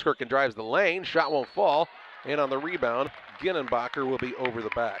wide. Wiskirchen drives the lane. Shot won't fall. And on the rebound, Ginnebacher will be over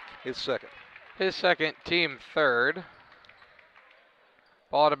the back. His second. His second, team third.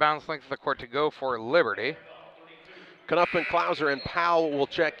 Ball out of bounds, length of the court to go for Liberty. Knuppman, Klauser, and Powell will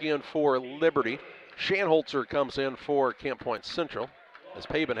check in for Liberty. Shanholzer comes in for Camp Point Central as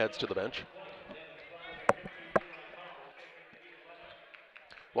Paben heads to the bench.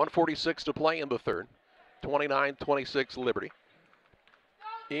 1:46 to play in the third. 29-26 Liberty.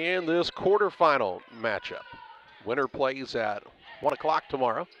 In this quarterfinal matchup, winner plays at 1 o'clock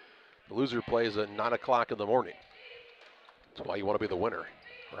tomorrow. The loser plays at 9 o'clock in the morning. That's why you want to be the winner,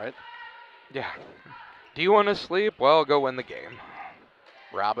 right? Yeah. Do you want to sleep? Well, go win the game.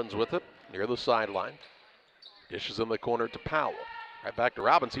 Robbins with it near the sideline. Dishes in the corner to Powell. Right back to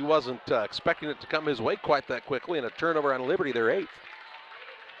Robbins. He wasn't expecting it to come his way quite that quickly, and a turnover on Liberty, their 8th.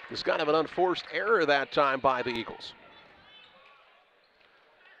 It's kind of an unforced error that time by the Eagles.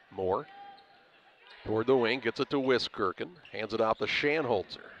 Moore toward the wing, gets it to Wiskirchen, hands it out to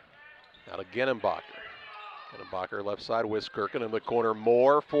Shanholzer. Now to Genenbacher. Genenbacher left side, Wiskirchen in the corner.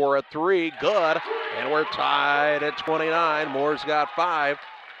 Moore for a 3, good. And we're tied at 29. Moore's got 5.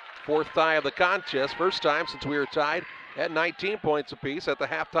 4th tie of the contest. First time since we were tied at 19 points apiece at the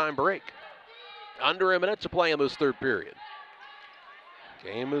halftime break. Under a minute to play in this third period.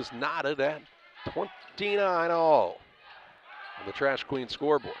 Game is knotted at 29 all on the Trash Queen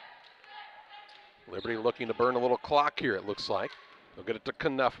scoreboard. Liberty looking to burn a little clock here, it looks like. They'll get it to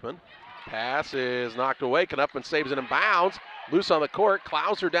Knuffman. Pass is knocked away. Knuffman saves it in bounds. Loose on the court.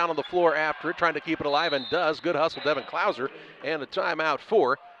 Klauser down on the floor after it, trying to keep it alive, and does. Good hustle, Devin Klauser. And a timeout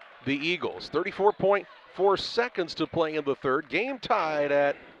for the Eagles. 34.4 seconds to play in the third. Game tied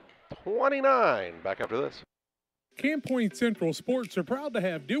at 29. Back after this. Camp Point Central Sports are proud to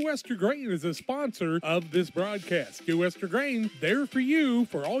have Dear Wester Grain as a sponsor of this broadcast. Dear Wester Grain, there for you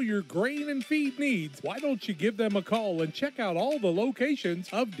for all your grain and feed needs. Why don't you give them a call and check out all the locations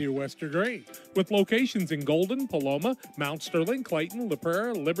of Dear Wester Grain? With locations in Golden, Paloma, Mount Sterling, Clayton, La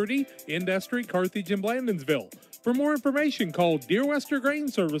Prairie, Liberty, Industry, Carthage, and Blandonsville. For more information, call Dear Wester Grain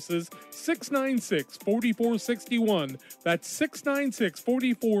Services 696-4461. That's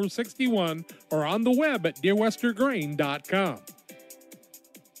 696-4461, or on the web at dearwestergrain.com.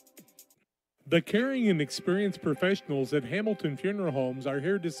 The caring and experienced professionals at Hamilton Funeral Homes are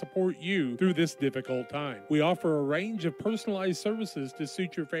here to support you through this difficult time. We offer a range of personalized services to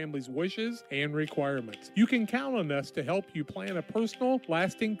suit your family's wishes and requirements. You can count on us to help you plan a personal,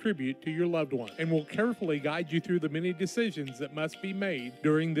 lasting tribute to your loved one, and we'll carefully guide you through the many decisions that must be made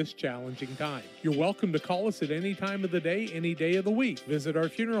during this challenging time. You're welcome to call us at any time of the day, any day of the week. Visit our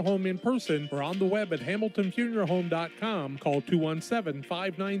funeral home in person or on the web at hamiltonfuneralhome.com. Call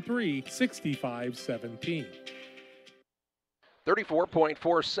 217-593-6517.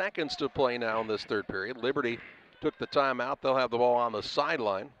 34.4 seconds to play now in this third period. Liberty took the timeout. They'll have the ball on the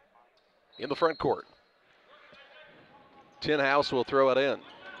sideline in the front court. Tinhouse will throw it in.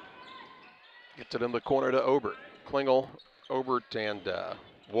 Gets it in the corner to Obert. Klingel, Obert, and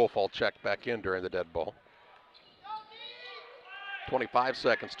Wolf all checked back in during the dead ball. 25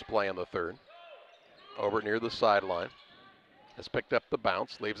 seconds to play in the third. Obert near the sideline. Has picked up the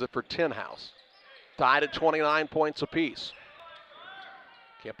bounce, leaves it for Tinhouse. Tied at 29 points apiece.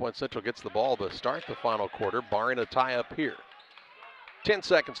 Camp Point Central gets the ball to start the final quarter, barring a tie up here. 10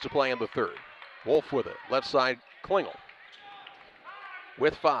 seconds to play in the third. Wolf with it, left side Klingel.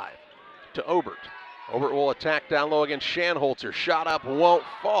 With 5 to Obert. Obert will attack down low against Shanholzer. Shot up, won't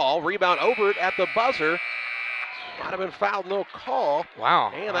fall. Rebound Obert at the buzzer. Might have been fouled, no call.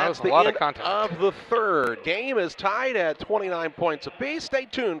 Wow, and that that's was the a lot end of contact. of the third. Game is tied at 29 points apiece. Stay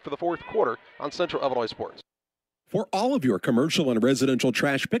tuned for the fourth quarter on Central Illinois Sports. For all of your commercial and residential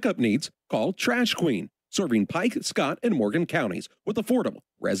trash pickup needs, call Trash Queen, serving Pike, Scott, and Morgan counties with affordable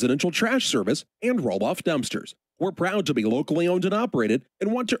residential trash service and roll-off dumpsters. We're proud to be locally owned and operated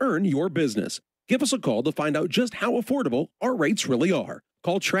and want to earn your business. Give us a call to find out just how affordable our rates really are.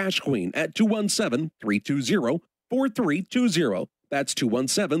 Call Trash Queen at 217-320-4320. That's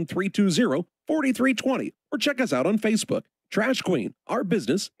 217-320-4320. Or check us out on Facebook. Trash Queen, our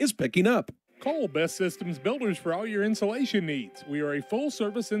business is picking up. Call Best Systems Builders for all your insulation needs. We are a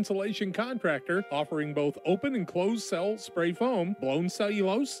full-service insulation contractor offering both open and closed cell spray foam, blown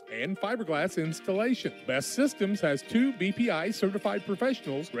cellulose, and fiberglass installation. Best Systems has 2 BPI certified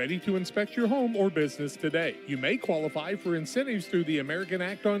professionals ready to inspect your home or business today. You may qualify for incentives through the American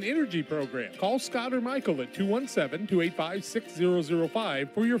Act on Energy program. Call Scott or Michael at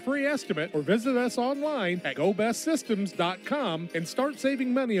 217-285-6005 for your free estimate, or visit us online at gobestsystems.com and start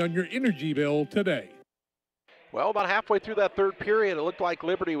saving money on your energy bill today. Well, about halfway through that third period, it looked like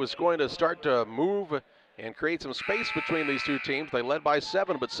Liberty was going to start to move and create some space between these two teams. They led by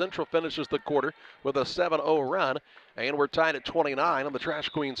 7, but Central finishes the quarter with a 7-0 run, and we're tied at 29 on the Trash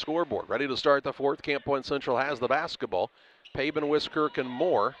Queen scoreboard. Ready to start the fourth. Camp Point Central has the basketball. Paben, Wiskirchen,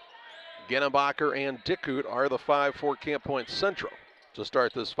 Moore, Genenbacher, and Dickut are the 5 for Camp Point Central to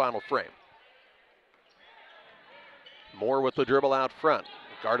start this final frame. Moore with the dribble out front.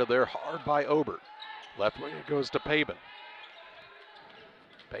 Guarded there hard by Obert. Left wing it goes to Pabin.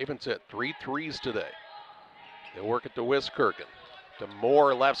 Pabin's hit 3 threes today. They'll work it to Wiskirchen. To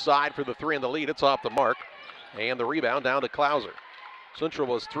Moore, left side for the 3 in the lead. It's off the mark. And the rebound down to Klauser. Central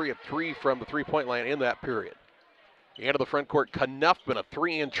was 3 of 3 from the three-point line in that period. Into the front court, Knuffman, a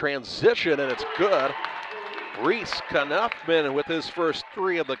 3 in transition, and it's good. Reese Knuffman with his first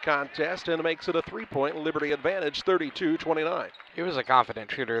 3 of the contest and makes it a 3-point Liberty advantage, 32-29. He was a confident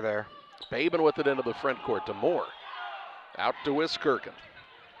shooter there. Pabin with it into the front court to Moore. Out to Wiskirchen.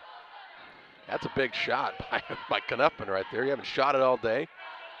 That's a big shot by Knuffman right there. You haven't shot it all day.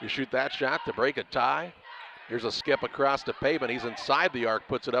 You shoot that shot to break a tie. Here's a skip across to Pabin. He's inside the arc,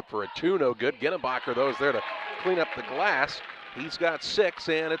 puts it up for a 2, no good. Ginnebacher, though, is there to clean up the glass. He's got 6,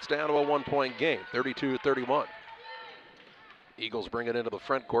 and it's down to a 1-point game, 32-31. Eagles bring it into the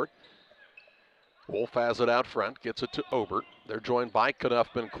front court. Wolf has it out front, gets it to Obert. They're joined by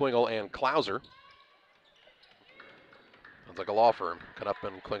Knuffman, Klingel, and Klauser. Sounds like a law firm.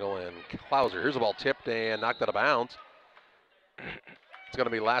 Knuffman, Klingel, and Klauser. Here's the ball tipped and knocked out of bounds. It's going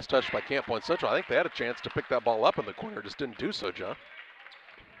to be last touched by Camp Point Central. I think they had a chance to pick that ball up in the corner, just didn't do so, John.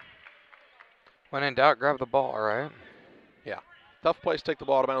 When in doubt, grab the ball, all right? Yeah, tough place to take the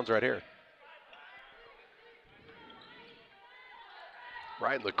ball out of bounds right here.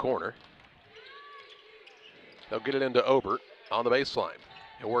 Right in the corner. They'll get it into Obert on the baseline.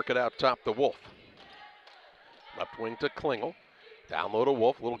 He'll work it out top to Wolf. Left wing to Klingel. Down low to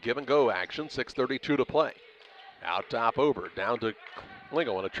Wolf, little give and go action, 6:32 to play. Out top Obert, down to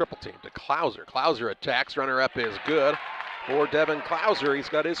Klingel in a triple team to Klauser. Klauser attacks, runner up is good for Devin Klauser. He's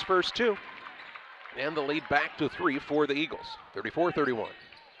got his first 2. And the lead back to 3 for the Eagles, 34-31.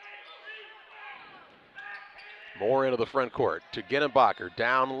 Moore into the front court to Ginnebacher,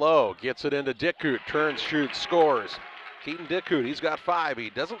 down low, gets it into Dickut, turns, shoots, scores. Keaton Dickut, he's got 5. He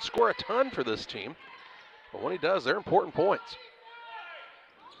doesn't score a ton for this team, but when he does, they're important points.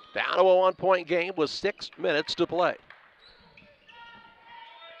 Down to a 1-point game with 6 minutes to play.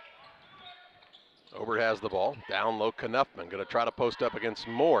 Obert has the ball. Down low, Knuffman going to try to post up against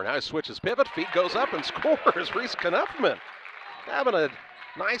Moore. Now he switches pivot, feet goes up and scores. Reese Knuffman having a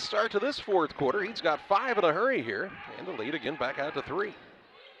nice start to this fourth quarter. He's got 5 in a hurry here. And the lead again back out to 3.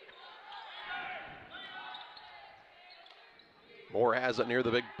 Moore has it near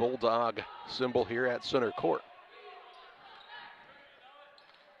the big Bulldog symbol here at center court.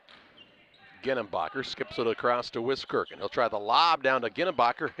 Ginnebacher skips it across to Wiskirchen. He'll try the lob down to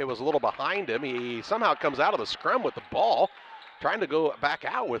Ginnebacher. It was a little behind him. He somehow comes out of the scrum with the ball, trying to go back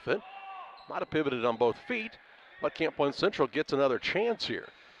out with it. Might have pivoted on both feet, but Camp Point Central gets another chance here.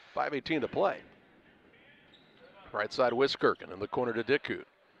 5:18 to play. Right side Wiskirchen in the corner to Dickut.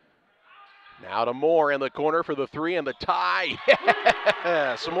 Now to Moore in the corner for the 3 and the tie.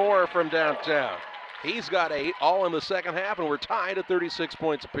 Yes, Moore from downtown. He's got 8, all in the second half, and we're tied at 36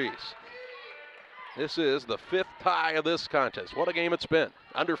 points apiece. This is the 5th tie of this contest. What a game it's been.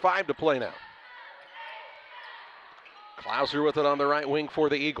 Under 5 to play now. Klauser with it on the right wing for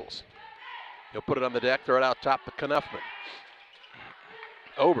the Eagles. He'll put it on the deck, throw it out top to Knuffman.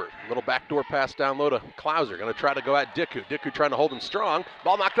 Obert, little backdoor pass down low to Klauser. Going to try to go at Dickut. Dickut trying to hold him strong.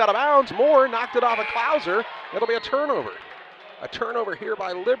 Ball knocked out of bounds. Moore knocked it off of Klauser. It'll be a turnover. A turnover here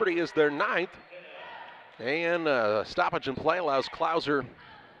by Liberty is their 9th. And stoppage in play allows Klauser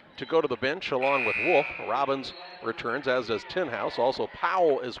to go to the bench along with Wolf. Robbins returns, as does Tinhouse. Also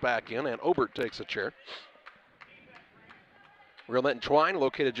Powell is back in, and Obert takes a chair. Reelnet and Twine,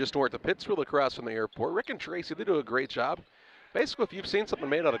 located just north of Pittsfield across from the airport. Rick and Tracy, they do a great job. Basically, if you've seen something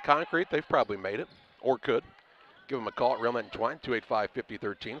made out of concrete, they've probably made it, or could. Give them a call at Reelnet and Twine,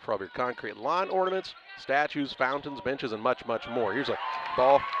 285-5013 for all your concrete lawn ornaments, statues, fountains, benches, and much, much more. Here's a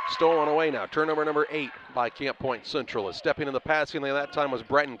ball stolen away now. Turnover number 8 by Camp Point Central. Stepping in the passing lane that time was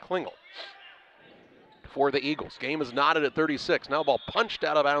Brenton Klingel for the Eagles. Game is knotted at 36. Now ball punched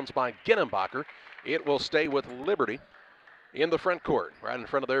out of bounds by Ginnebacher. It will stay with Liberty in the front court, right in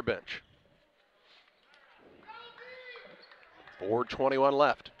front of their bench. 4:21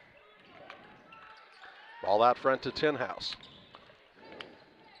 left. Ball out front to Tinhouse.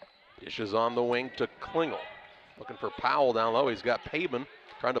 Dishes on the wing to Klingel. Looking for Powell down low. He's got Pabin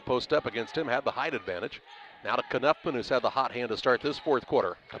trying to post up against him. Had the height advantage. Now to Knuffman, who's had the hot hand to start this fourth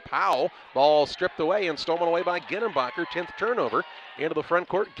quarter. To Powell. Ball stripped away and stolen away by Ginnebacher. 10th turnover into the front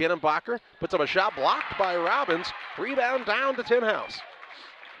court. Ginnebacher puts up a shot blocked by Robbins. Rebound down to Tinhouse.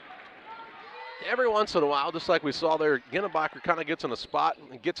 Every once in a while, just like we saw there, Ginnebacher kind of gets in a spot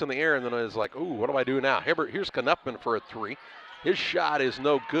and gets in the air and then is like, ooh, what do I do now? Here's Knuffman for a 3. His shot is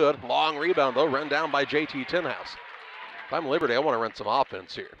no good. Long rebound, though, run down by JT Tinhouse. If I'm Liberty, I want to run some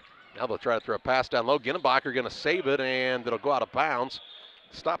offense here. Now they'll try to throw a pass down low. Ginnenbacher going to save it, and it'll go out of bounds.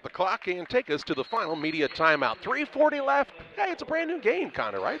 Stop the clock and take us to the final media timeout. 3:40 left. Hey, it's a brand new game,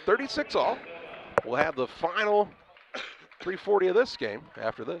 kind of, right? 36 all. We'll have the final 3:40 of this game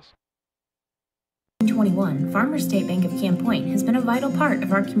after this. 2021, Farmers State Bank of Camp Point has been a vital part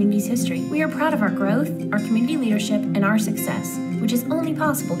of our community's history. We are proud of our growth, our community leadership, and our success, which is only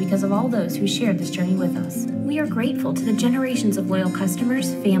possible because of all those who shared this journey with us. We are grateful to the generations of loyal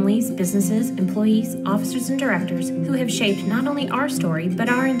customers, families, businesses, employees, officers, and directors who have shaped not only our story, but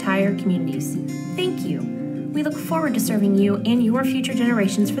our entire communities. Thank you. We look forward to serving you and your future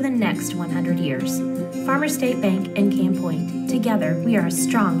generations for the next 100 years. Farmers State Bank and Camp Point. Together, we are a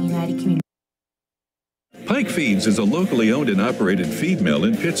strong, united community. Pike Feeds is a locally owned and operated feed mill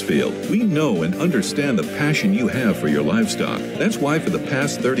in Pittsfield. We know and understand the passion you have for your livestock. That's why for the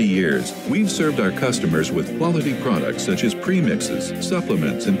past 30 years, we've served our customers with quality products such as premixes,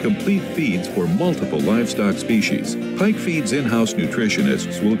 supplements, and complete feeds for multiple livestock species. Pike Feeds in-house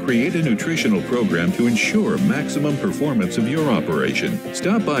nutritionists will create a nutritional program to ensure maximum performance of your operation.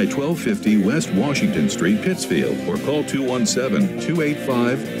 Stop by 1250 West Washington Street, Pittsfield, or call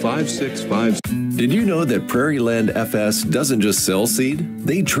 217-285-5650. Did you know that Prairie Land FS doesn't just sell seed?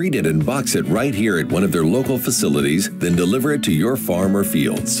 They treat it and box it right here at one of their local facilities, then deliver it to your farm or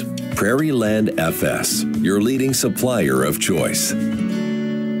fields. Prairie Land FS, your leading supplier of choice.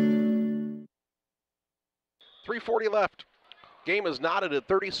 3:40 left. Game is knotted at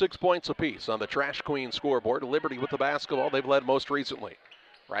 36 points apiece on the Trash Queen scoreboard. Liberty with the basketball. They've led most recently.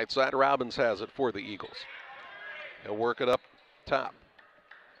 Right side, Robbins has it for the Eagles. He'll work it up top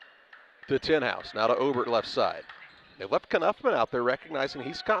to Tinhouse. Now to Obert left side. They left Knuffman out there, recognizing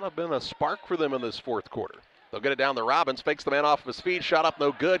he's kind of been a spark for them in this fourth quarter. They'll get it down to Robbins, fakes the man off of his feet, shot up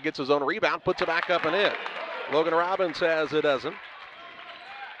no good, gets his own rebound, puts it back up and in. Logan Robbins has it doesn't,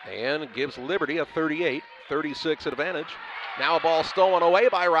 and gives Liberty a 38-36 advantage. Now a ball stolen away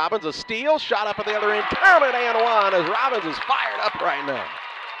by Robbins, a steal, shot up at the other end, counted and one as Robbins is fired up right now.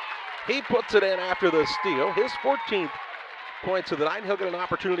 He puts it in after the steal, his 14th points of the night, and he'll get an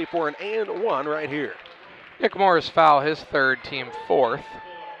opportunity for an and one right here. Nick Moore's foul, his third, team fourth.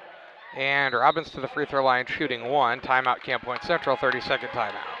 And Robbins to the free throw line shooting one. Timeout, Camp Point Central, 30-second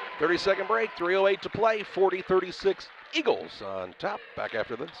timeout. 30-second break, 3:08 to play, 40-36 Eagles on top. Back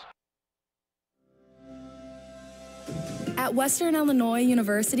after this. At Western Illinois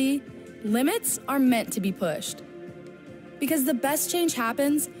University, limits are meant to be pushed. Because the best change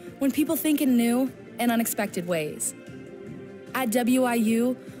happens when people think in new and unexpected ways. At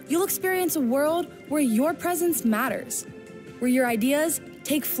WIU, you'll experience a world where your presence matters, where your ideas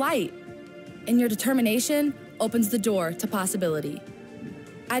take flight, and your determination opens the door to possibility.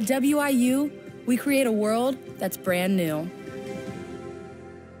 At WIU, we create a world that's brand new.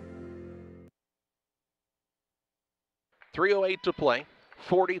 .308 to play,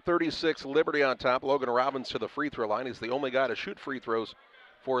 40-36 Liberty on top. Logan Robbins to the free throw line. He's the only guy to shoot free throws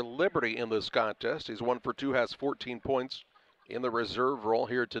for Liberty in this contest. He's 1 for 2, has 14 points in the reserve role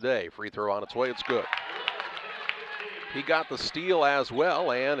here today. Free throw on its way, it's good. He got the steal as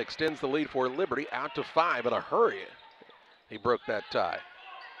well and extends the lead for Liberty out to 5 in a hurry. He broke that tie.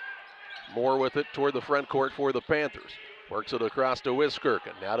 Moore with it toward the front court for the Panthers. Works it across to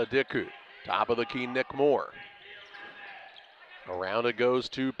Wiskirchen, now to Dickut. Top of the key, Nick Moore. Around it goes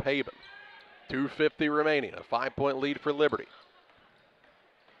to Pavin. 2:50 remaining, a 5-point lead for Liberty.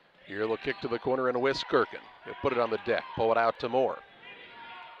 Here they'll kick to the corner and Wiskirchen. He'll put it on the deck, pull it out to Moore.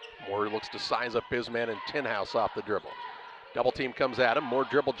 Moore looks to size up his man, and Tinhouse off the dribble. Double team comes at him, Moore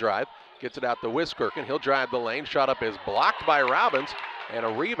dribble drive, gets it out to Wiskirchen. He'll drive the lane, shot up is blocked by Robbins, and a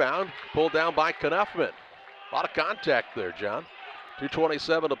rebound pulled down by Knuffman. A lot of contact there, John.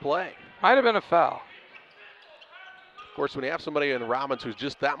 2:27 to play. Might have been a foul. Of course, when you have somebody in Robbins who's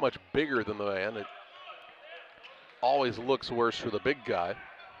just that much bigger than the man, it always looks worse for the big guy.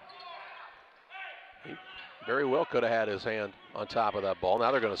 He very well could have had his hand on top of that ball.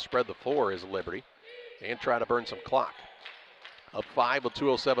 Now they're going to spread the floor as Liberty and try to burn some clock. Up 5 with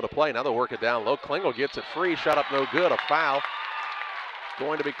 2:07 to play. Now they'll work it down low. Klingel gets it free. Shot up no good. A foul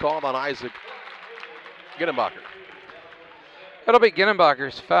going to be called on Isaac Ginnenbacher. It'll be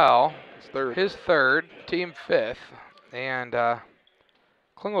Ginnenbacher's foul. His third, team fifth. And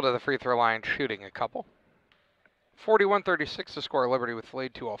Klingel to the free throw line shooting a couple. 41-36 to score. Liberty with the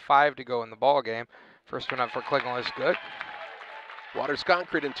lead. 2:05 to go in the ball game. First one up for Klingel is good. Waters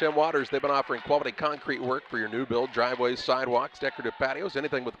Concrete and Tim Waters, they've been offering quality concrete work for your new build, driveways, sidewalks, decorative patios,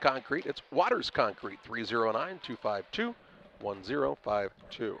 anything with concrete. It's Waters Concrete,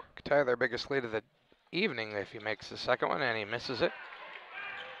 309-252-1052. Could tell you their biggest lead of the evening if he makes the second one, and he misses it.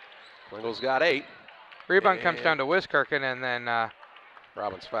 Klingle's got 8. Rebound comes down to Wiskirchen, and then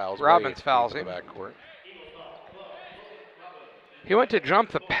Robbins fouls. Robbins fouls him. The backcourt. He went to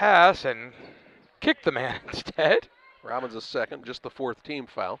jump the pass and kicked the man instead. Robbins is second, just the 4th team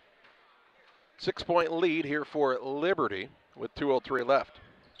foul. 6-point lead here for Liberty with 2:03 left.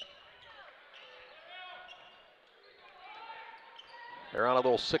 They're on a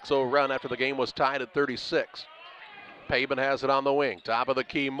little 6-0 run after the game was tied at 36. Pabin has it on the wing. Top of the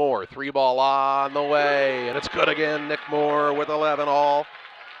key, Moore. 3 ball on the way, and it's good again. Nick Moore with 11 all.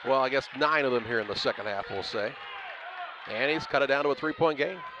 Well, I guess 9 of them here in the second half, we'll say. And he's cut it down to a 3-point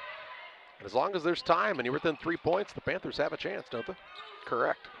game. And as long as there's time and you're within 3 points, the Panthers have a chance, don't they?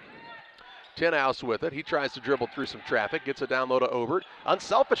 Correct. Tenhouse with it. He tries to dribble through some traffic, gets it down low to Obert.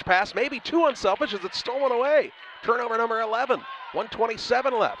 Unselfish pass, maybe too unselfish as it's stolen away. Turnover number 11,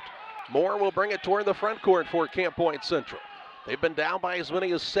 1:27 left. Moore will bring it toward the front court for Camp Point Central. They've been down by as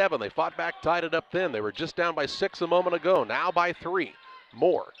many as 7. They fought back, tied it up then. They were just down by 6 a moment ago, now by 3.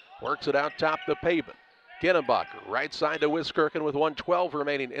 Moore works it out top to Pabin. Ginnenbacher, right side to Wiskirchen with 1:12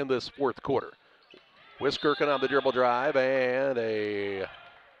 remaining in this 4th quarter. Wiskirchen on the dribble drive, and a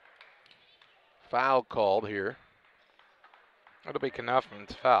foul called here. It'll be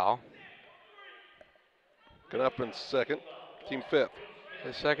Knuffman's foul. Knuffman's second, team 5th.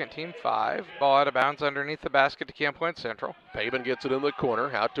 His second, team 5. Ball out of bounds underneath the basket to Camp Point Central. Pabin gets it in the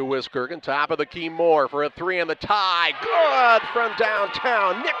corner, out to Wiskirchen. Top of the key, Moore for a 3 and the tie. Good from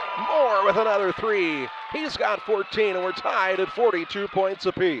downtown. Nick Moore with another 3. He's got 14, and we're tied at 42 points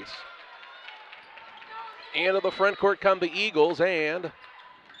apiece. Into the front court come the Eagles, and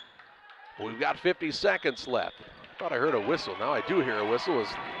we've got 50 seconds left. I thought I heard a whistle. Now I do hear a whistle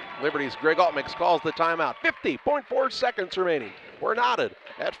as Liberty's Greg Altmix calls the timeout. 50.4 seconds remaining. We're knotted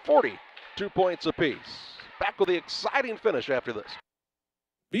at 42 points apiece. Back with the exciting finish after this.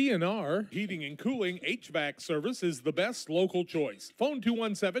 B&R Heating and Cooling HVAC service is the best local choice. Phone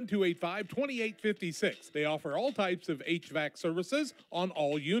 217-285-2856. They offer all types of HVAC services on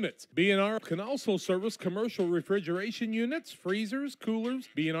all units. B&R can also service commercial refrigeration units, freezers, coolers.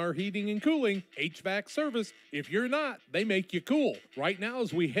 B&R Heating and Cooling HVAC service. If you're not, they make you cool. Right now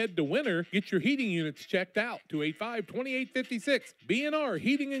as we head to winter, get your heating units checked out. 285-2856. B&R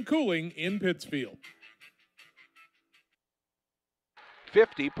Heating and Cooling in Pittsfield.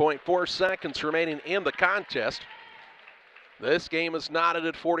 50.4 seconds remaining in the contest. This game is knotted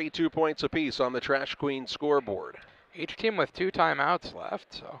at 42 points apiece on the Trash Queen scoreboard. Each team with 2 timeouts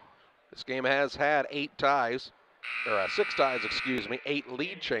left, so. This game has had 6 ties, 8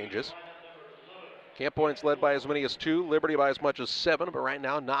 lead changes. Camp Point's led by as many as 2, Liberty by as much as 7, but right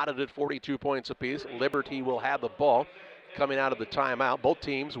now knotted at 42 points apiece. Liberty will have the ball coming out of the timeout. Both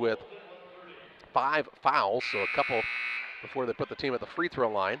teams with 5 fouls, so a couple before they put the team at the free throw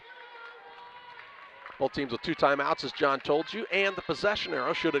line. Both teams with 2 timeouts, as John told you, and the possession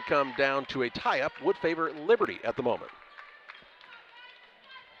arrow, should it come down to a tie-up, would favor Liberty at the moment.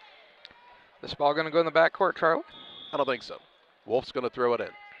 This ball going to go in the backcourt, Charlie? I don't think so. Wolf's going to throw it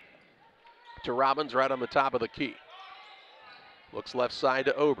in. To Robbins right on the top of the key. Looks left side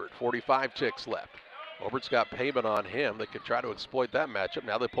to Obert, 45 ticks left. Obert's got Pabin on him. They could try to exploit that matchup.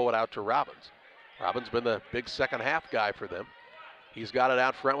 Now they pull it out to Robbins. Robbins been the big second half guy for them. He's got it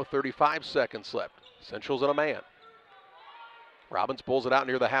out front with 35 seconds left. Central's in a man. Robbins pulls it out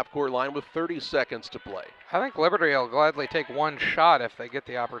near the half-court line with 30 seconds to play. I think Liberty will gladly take 1 shot if they get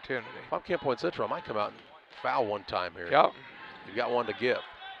the opportunity. If I'm Camp Point Central, I might come out and foul one time here. Yep. You've got one to give.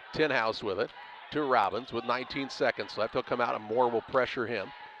 Tenhouse with it to Robbins with 19 seconds left. He'll come out and Moore will pressure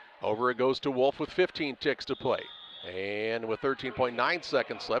him. Over it goes to Wolf with 15 ticks to play. And with 13.9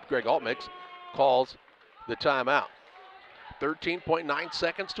 seconds left, Greg Altmix calls the timeout. 13.9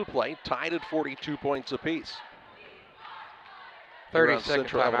 seconds to play, tied at 42 points apiece. 30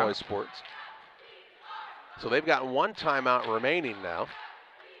 Central Illinois Sports. So they've got 1 timeout remaining now.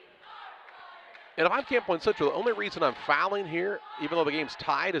 And if I'm Camp Point Central, the only reason I'm fouling here, even though the game's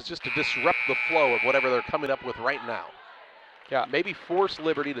tied, is just to disrupt the flow of whatever they're coming up with right now. Yeah. Maybe force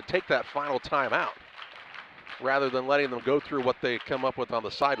Liberty to take that final timeout rather than letting them go through what they come up with on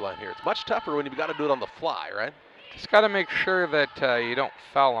the sideline here. It's much tougher when you've got to do it on the fly, right? Just got to make sure that you don't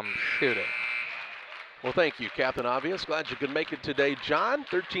foul them shooting. Well, thank you, Captain Obvious. Glad you could make it today, John.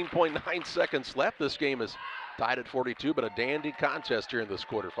 13.9 seconds left. This game is tied at 42, but a dandy contest here in this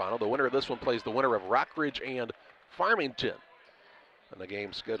quarterfinal. The winner of this one plays the winner of Rockridge and Farmington. And the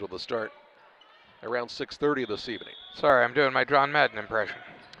game's scheduled to start around 6:30 this evening. Sorry, I'm doing my John Madden impression.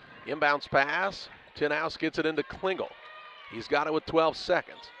 Inbounds pass. Tenhouse gets it into Klingel. He's got it with 12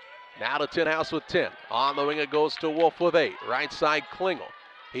 seconds. Now to Tinhouse with 10. On the wing it goes to Wolf with 8. Right side Klingel.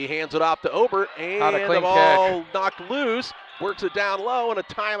 He hands it off to Obert, and the ball knocked loose. Works it down low, and a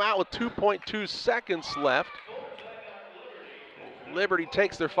timeout with 2.2 seconds left. Liberty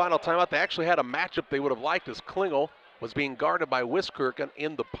takes their final timeout. They actually had a matchup they would have liked as Klingel was being guarded by Wiskirchen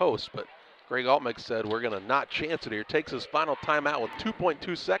in the post, but Greg Altmich said, we're going to not chance it here. Takes his final timeout with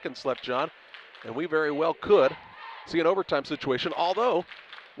 2.2 seconds left, John, and we very well could see an overtime situation. Although,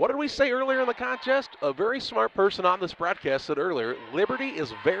 what did we say earlier in the contest? A very smart person on this broadcast said earlier, Liberty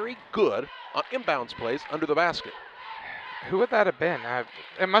is very good on inbounds plays under the basket. Who would that have been?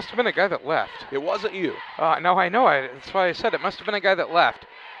 It must have been a guy that left. It wasn't you. No, I know. That's why I said it must have been a guy that left.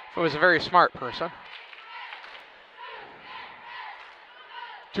 If it was a very smart person.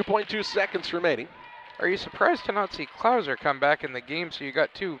 2.2 seconds remaining. Are you surprised to not see Klauser come back in the game? So you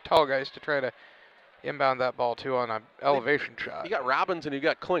got two tall guys to try to inbound that ball to on an elevation shot. You got Robbins and you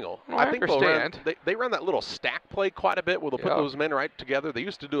got Klingel. Well, I think understand. They run that little stack play quite a bit where they'll put those men right together. They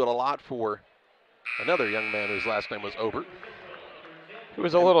used to do it a lot for another young man whose last name was Obert. He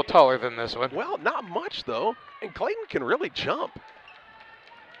was a little taller than this one. Well, not much, though. And Clayton can really jump.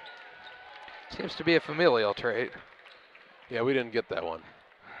 Seems to be a familial trait. Yeah, we didn't get that one.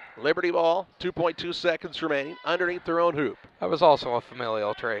 Liberty ball, 2.2 seconds remaining, underneath their own hoop. That was also a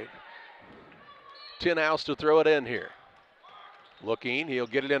familial trait. Tinhouse to throw it in here. Looking, he'll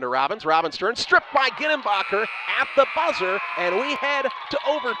get it into Robbins. Robbins turns, stripped by Ginenbacher at the buzzer, and we head to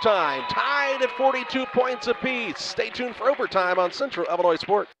overtime. Tied at 42 points apiece. Stay tuned for overtime on Central Illinois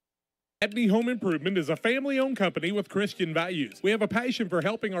Sports. Abney Home Improvement is a family-owned company with Christian values. We have a passion for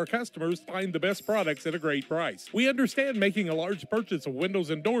helping our customers find the best products at a great price. We understand making a large purchase of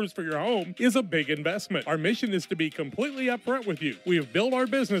windows and doors for your home is a big investment. Our mission is to be completely upfront with you. We have built our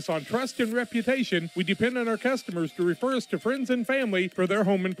business on trust and reputation. We depend on our customers to refer us to friends and family for their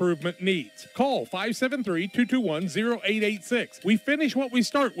home improvement needs. Call 573-221-0886. We finish what we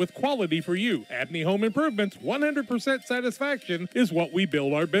start with quality for you. Abney Home Improvement's 100% satisfaction is what we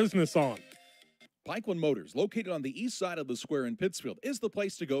build our business on. Pikeland Motors, located on the east side of the square in Pittsfield, is the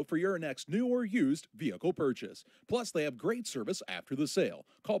place to go for your next new or used vehicle purchase. Plus, they have great service after the sale.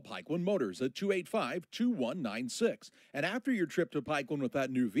 Call Pikeland Motors at 285-2196. And after your trip to Pikeland with that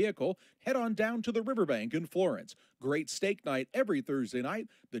new vehicle, head on down to the Riverbank in Florence. Great steak night every Thursday night.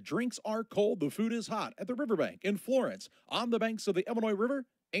 The drinks are cold, the food is hot at the Riverbank in Florence, on the banks of the Illinois River,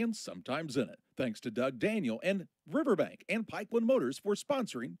 and sometimes in it. Thanks to Doug Daniel and Riverbank and Pikeland Motors for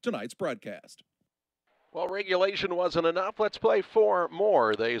sponsoring tonight's broadcast. Well, regulation wasn't enough. Let's play 4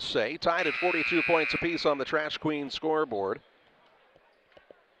 more, they say. Tied at 42 points apiece on the Trash Queen scoreboard.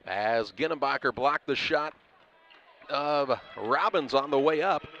 As Ginenbacher blocked the shot of Robbins on the way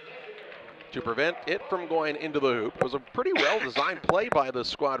up to prevent it from going into the hoop. It was a pretty well-designed play by the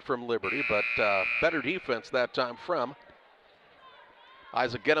squad from Liberty, but better defense that time from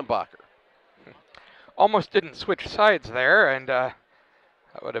Isaac Ginenbacher. Almost didn't switch sides there, and that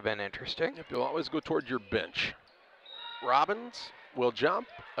would have been interesting. Yep, you'll always go toward your bench. Robbins will jump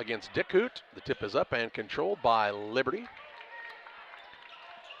against Dick Hoot. The tip is up and controlled by Liberty.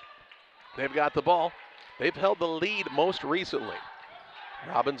 They've got the ball. They've held the lead most recently.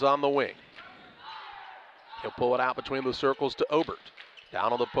 Robbins on the wing. He'll pull it out between the circles to Obert.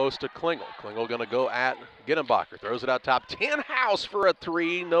 Down on the post to Klingel. Klingel going to go at Ginenbacher. Throws it out top. Tinhouse for a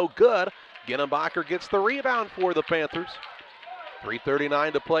 3. No good. Ginenbacher gets the rebound for the Panthers.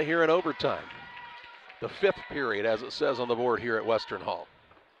 3:39 to play here in overtime. The 5th period, as it says on the board here at Western Hall.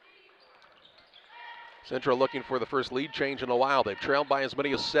 Central looking for the first lead change in a while. They've trailed by as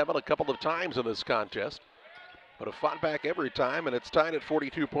many as 7 a couple of times in this contest, but have fought back every time, and it's tied at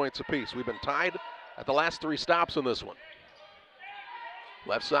 42 points apiece. We've been tied at the last 3 stops in this one.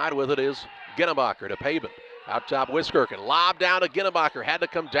 Left side with it is Ginenbacher to Paven. Out top, Wiskirchen. Lob down to Ginenbacher. Had to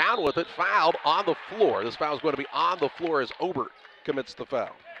come down with it. Fouled on the floor. This foul is going to be on the floor as Obert commits the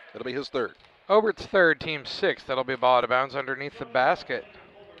foul. It'll be his 3rd. Obert's 3rd, team 6th. That'll be ball out of bounds underneath the basket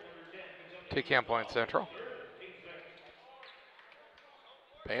to Camp Point Central.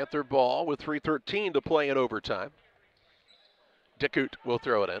 Panther ball with 3:13 to play in overtime. Dickut will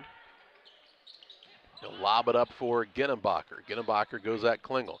throw it in. He'll lob it up for Ginenbacher. Ginenbacher goes at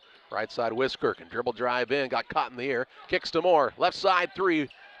Klingel. Right side, Wiskirchen. Dribble drive in, got caught in the air. Kicks to Moore. Left side 3,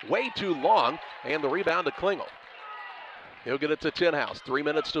 way too long. And the rebound to Klingel. He'll get it to Tinhouse. 3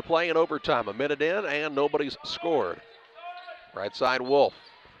 minutes to play in overtime. A minute in, and nobody's scored. Right side, Wolf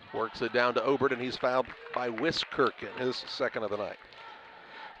works it down to Obert, and he's fouled by Wiskirchen, his 2nd of the night.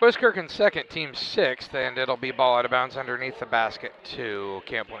 Wiskirchen's 2nd, team 6th, and it'll be ball out of bounds underneath the basket to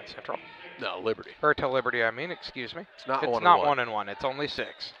Camp Point Central. No, Liberty. Or to Liberty, I mean, excuse me. It's not 1-1. It's only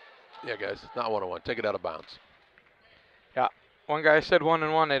 6. Yeah, guys, not 1-on-1. Take it out of bounds. Yeah, one guy said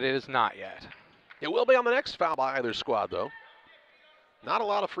 1-1. It is not yet. It will be on the next foul by either squad, though. Not a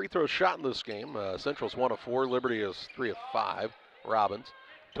lot of free throws shot in this game. Central's 1 of 4. Liberty is 3 of 5. Robbins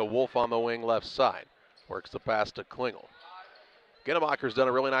to Wolf on the wing left side. Works the pass to Klingel. Ginnebacher's done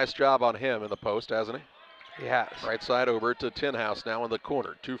a really nice job on him in the post, hasn't he? Yes. Right side over to Tinhouse now in the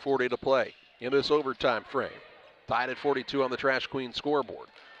corner. 2:40 to play in this overtime frame. Tied at 42 on the Trash Queen scoreboard.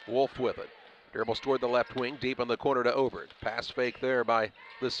 Wolf with it. Dribbles toward the left wing, deep in the corner to Obert. Pass fake there by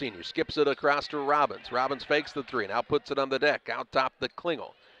the senior. Skips it across to Robbins. Robbins fakes the three, now puts it on the deck. Out top to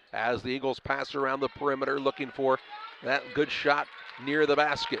Klingel. As the Eagles pass around the perimeter, looking for that good shot near the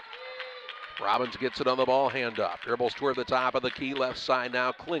basket. Robbins gets it on the ball handoff. Dribbles toward the top of the key, left side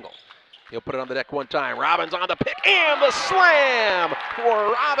now, Klingel. He'll put it on the deck one time. Robbins on the pick and the slam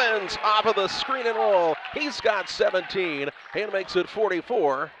for Robbins off of the screen and roll. He's got 17 and makes it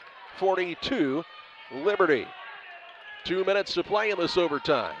 44-42 Liberty. 2 minutes to play in this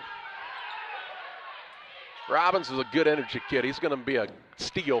overtime. Robbins is a good energy kid. He's going to be a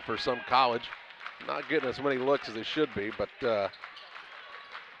steal for some college. Not getting as many looks as he should be, but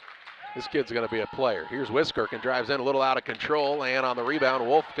this kid's going to be a player. Here's Wiskirk drives in a little out of control, and on the rebound,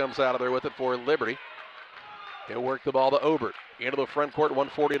 Wolf comes out of there with it for Liberty. He'll work the ball to Obert. Into the front court,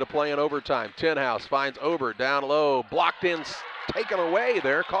 1:40 to play in overtime. Tinhouse finds Obert down low, blocked in, taken away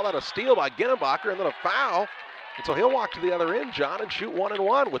there. Call that a steal by Ginnebacher, and then a foul. And so he'll walk to the other end, John, and shoot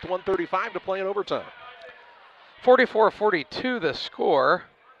 1-1 with 1:35 to play in overtime. 44-42 the score.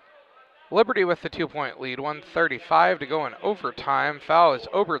 Liberty with the 2-point lead, 1:35 to go in overtime. Foul is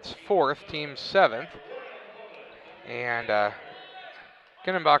Obert's 4th, team 7th. And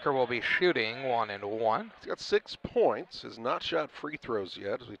Ginnebacher will be shooting 1-1. He's got 6 points, has not shot free throws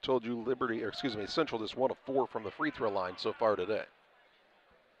yet. As we told you, Central just 1 of 4 from the free throw line so far today.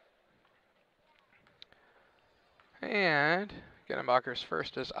 And Ginnebacher's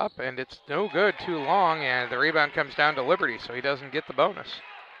first is up, and it's no good, too long, and the rebound comes down to Liberty, so he doesn't get the bonus.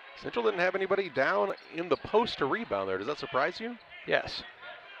 Central didn't have anybody down in the post to rebound there. Does that surprise you? Yes.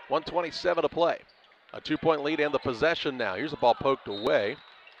 1:27 to play. A 2-point lead and the possession now. Here's the ball poked away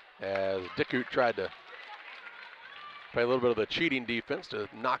as Dickut tried to play a little bit of the cheating defense to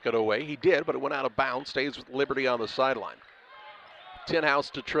knock it away. He did, but it went out of bounds. Stays with Liberty on the sideline.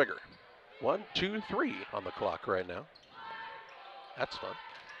 Tinhouse to trigger. 1, 2, 3 on the clock right now. That's fun.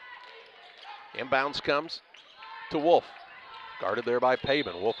 Inbounds comes to Wolf. Guarded there by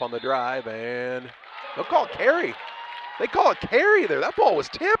Pabin. Wolf on the drive, and they'll call a carry. They call a carry there. That ball was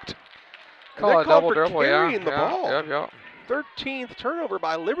tipped. Call a double dribble, carrying the ball. Yep. 13th turnover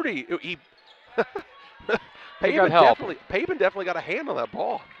by Liberty. Pabin definitely got a hand on that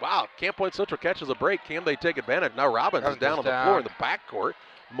ball. Wow, Camp Point Central catches a break. Can they take advantage? Now Robbins is down on the floor in the backcourt.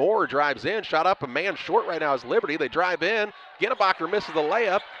 Moore drives in, shot up, a man short right now is Liberty. They drive in. Ginnebacher misses the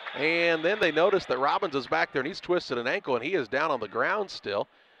layup, and then they notice that Robbins is back there, and he's twisted an ankle, and he is down on the ground still.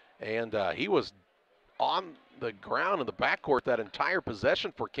 And he was on the ground in the backcourt that entire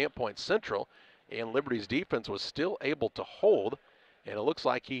possession for Camp Point Central, and Liberty's defense was still able to hold, and it looks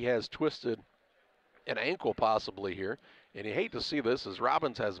like he has twisted an ankle possibly here. And you hate to see this as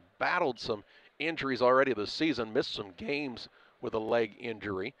Robbins has battled some injuries already this season, missed some games with a leg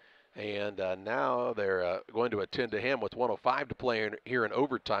injury, and now they're going to attend to him with 1:05 to play here in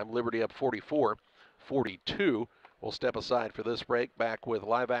overtime. Liberty up 44-42. We'll step aside for this break, back with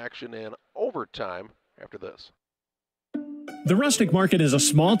live action in overtime after this. The Rustic Market is a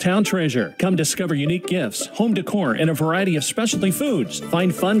small town treasure. Come discover unique gifts, home decor, and a variety of specialty foods.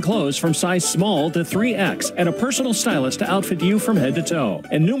 Find fun clothes from size small to 3X and a personal stylist to outfit you from head to toe.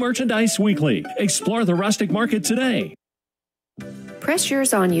 And new merchandise weekly. Explore the Rustic Market today. Press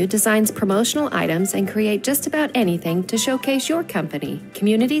Yours On You designs promotional items and create just about anything to showcase your company.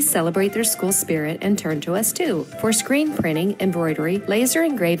 Communities celebrate their school spirit and turn to us too for screen printing, embroidery, laser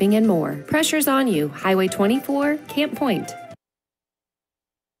engraving, and more. Press Yours On You, Highway 24, Camp Point.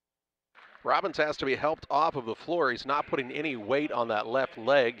 Robbins has to be helped off of the floor. He's not putting any weight on that left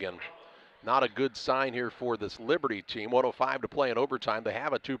leg, and not a good sign here for this Liberty team. 1:05 to play in overtime. They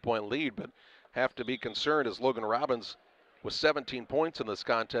have a 2-point lead, but have to be concerned as Logan Robbins with 17 points in this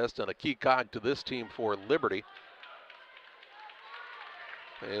contest and a key cog to this team for Liberty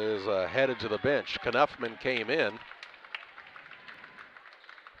is headed to the bench. Knuffman came in.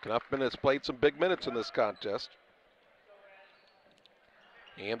 Knuffman has played some big minutes in this contest,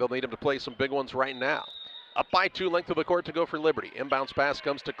 and they'll need him to play some big ones right now. Up by 2, length of the court to go for Liberty. Inbounds pass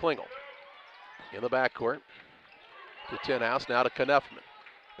comes to Klingel. In the backcourt to Tinhouse, now to Knuffman.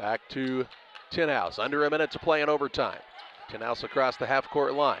 Back to Tinhouse, under a minute to play in overtime. Tenhouse across the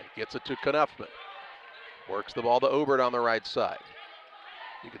half-court line. Gets it to Knuffman. Works the ball to Obert on the right side.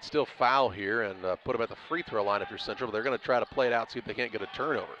 You could still foul here and put them at the free throw line if you're Central, but they're going to try to play it out, see if they can't get a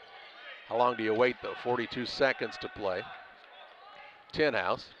turnover. How long do you wait, though? 42 seconds to play.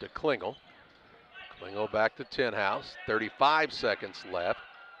 Tenhouse to Klingel. Klingel back to Tenhouse. 35 seconds left.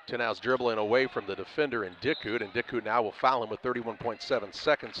 Tenhouse dribbling away from the defender in Dickut, and Dickut now will foul him with 31.7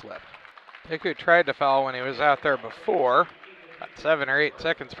 seconds left. Dickut tried to foul when he was out there before. About 7 or 8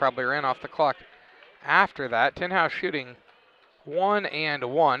 seconds probably ran off the clock. After that, Tenhouse shooting 1 and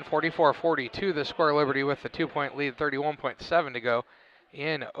 1, 44-42 the score. Liberty with the 2-point lead, 31.7 to go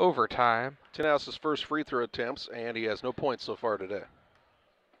in overtime. Tenhouse's first free throw attempts, and he has no points so far today.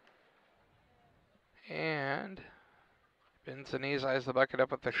 And Benzaniz eyes the bucket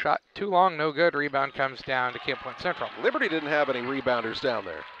up with the shot. Too long, no good. Rebound comes down to Camp Point Central. Liberty didn't have any rebounders down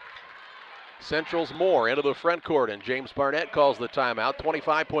there. Central's Moore into the front court, and James Barnett calls the timeout.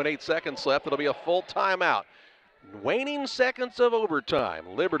 25.8 seconds left. It'll be a full timeout. Waning seconds of overtime.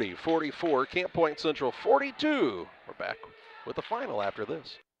 Liberty 44, Camp Point Central 42. We're back with the final after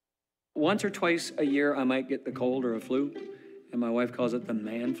this. Once or twice a year, I might get the cold or a flu, and my wife calls it the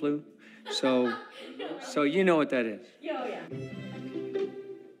man flu. So you know what that is.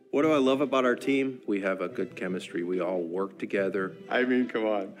 What do I love about our team? We have a good chemistry. We all work together. I mean, come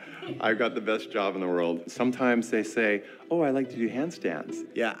on. I've got the best job in the world. Sometimes they say, oh, I like to do handstands.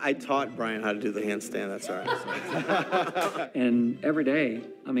 Yeah, I taught Brian how to do the handstand. That's all right. And every day,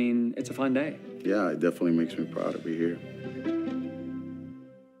 I mean, it's a fun day. Yeah, it definitely makes me proud to be here.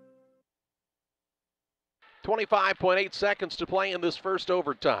 25.8 seconds to play in this first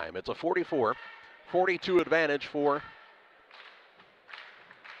overtime. It's a 44-42 advantage for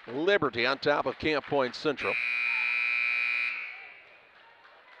Liberty on top of Camp Point Central.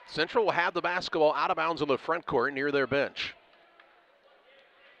 Central will have the basketball out of bounds on the front court near their bench.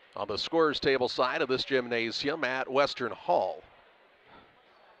 On the scorer's table side of this gymnasium at Western Hall.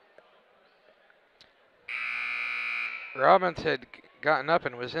 Robbins had gotten up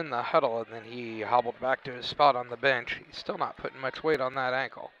and was in the huddle, and then he hobbled back to his spot on the bench. He's still not putting much weight on that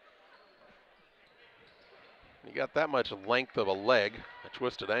ankle. You got that much length of a leg. A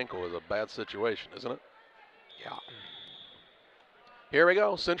twisted ankle is a bad situation, isn't it? Yeah. Here we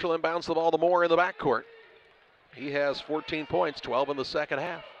go. Central inbounds the ball to Moore in the backcourt. He has 14 points, 12 in the second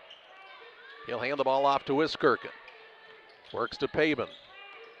half. He'll hand the ball off to Wiskirchen. Works to Pabin.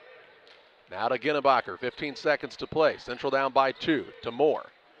 Now to Ginnebacher, 15 seconds to play. Central down by 2 to Moore.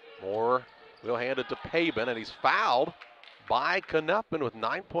 Moore will hand it to Pabin, and he's fouled by Knuffman with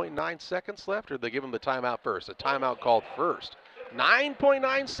 9.9 seconds left, or they give him the timeout first? A timeout called first.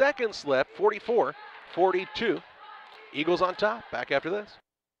 9.9 seconds left, 44-42. Eagles on top. Back after this.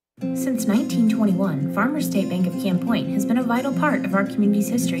 Since 1921, Farmers State Bank of Camp Point has been a vital part of our community's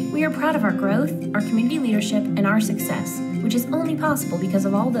history. We are proud of our growth, our community leadership, and our success, which is only possible because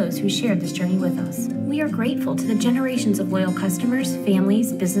of all those who shared this journey with us. We are grateful to the generations of loyal customers,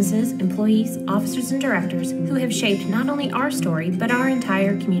 families, businesses, employees, officers, and directors who have shaped not only our story, but our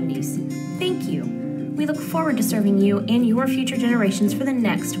entire communities. Thank you. We look forward to serving you and your future generations for the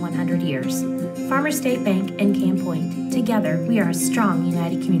next 100 years. Farmers State Bank and Camp Point. Together, we are a strong,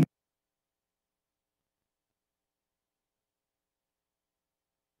 united community.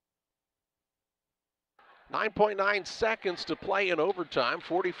 9.9 seconds to play in overtime,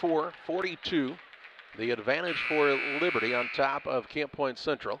 44-42. The advantage for Liberty on top of Camp Point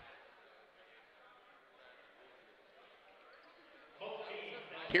Central.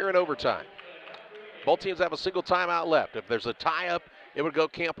 Here in overtime. Both teams have a single timeout left. If there's a tie-up, it would go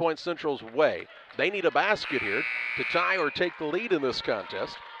Camp Point Central's way. They need a basket here to tie or take the lead in this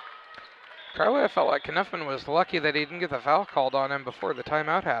contest. Charlie, I felt like Knuffman was lucky that he didn't get the foul called on him before the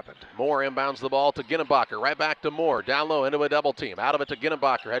timeout happened. Moore inbounds the ball to Ginnebacher. Right back to Moore. Down low into a double team. Out of it to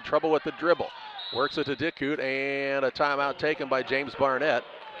Ginnebacher. Had trouble with the dribble. Works it to Dickut, and a timeout taken by James Barnett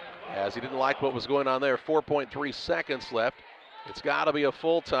as he didn't like what was going on there. 4.3 seconds left. It's got to be a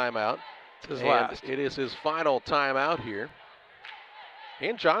full timeout. It's his last. It is his final timeout here.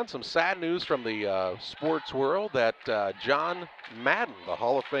 And John, some sad news from the sports world that John Madden, the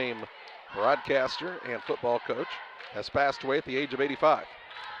Hall of Fame broadcaster and football coach, has passed away at the age of 85.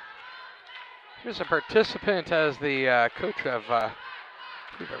 He was a participant as the coach of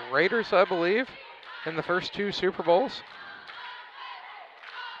the Raiders, I believe, in the first 2 Super Bowls.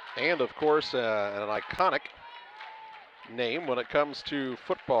 And, of course, an iconic name when it comes to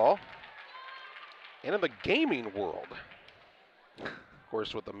football and in the gaming world. Of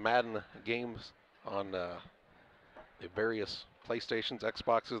course, with the Madden games on the various PlayStations,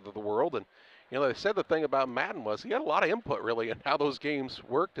 Xboxes of the world. And You know, they said the thing about Madden was he had a lot of input, really, in how those games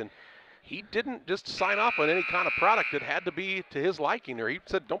worked, and he didn't just sign off on any kind of product. It had to be to his liking, or he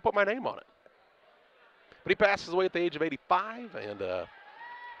said, don't put my name on it. But he passes away at the age of 85, and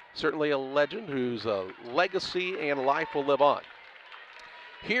certainly a legend whose legacy and life will live on.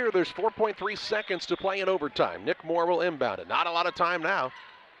 Here, there's 4.3 seconds to play in overtime. Nick Moore will inbound it. Not a lot of time now.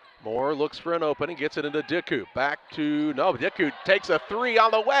 Moore looks for an opening, gets it into Dicku. Dicku takes a three on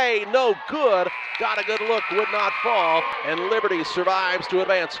the way. No good. Got a good look, would not fall. And Liberty survives to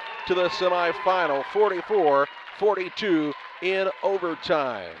advance to the semifinal. 44-42 in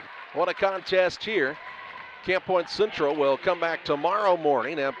overtime. What a contest here. Camp Point Central will come back tomorrow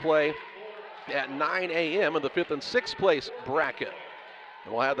morning and play at 9 a.m. in the 5th and 6th place bracket.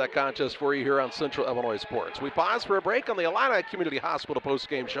 And we'll have that contest for you here on Central Illinois Sports. We pause for a break on the Illini Community Hospital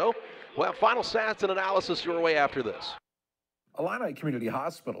post-game show. We'll have final stats and analysis your way after this. Illini Community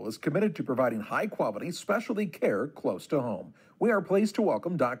Hospital is committed to providing high-quality specialty care close to home. We are pleased to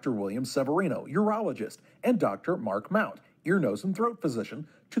welcome Dr. William Severino, urologist, and Dr. Mark Mount, ear, nose, and throat physician,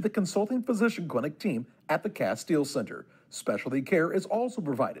 to the consulting physician clinic team at the Castile Center. Specialty care is also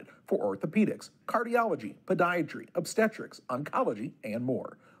provided for orthopedics, cardiology, podiatry, obstetrics, oncology, and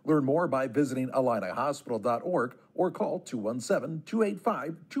more. Learn more by visiting IlliniHospital.org or call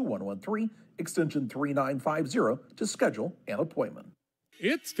 217-285-2113, extension 3950 to schedule an appointment.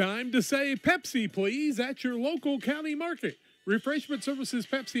 It's time to say Pepsi, please, at your local county market. Refreshment Services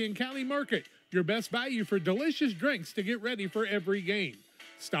Pepsi and County Market, your best value for delicious drinks to get ready for every game.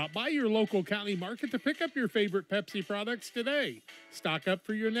 Stop by your local county market to pick up your favorite Pepsi products today. Stock up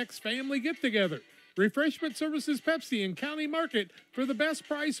for your next family get-together. Refreshment Services Pepsi and County Market for the best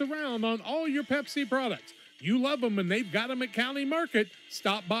price around on all your Pepsi products. You love them and they've got them at County Market.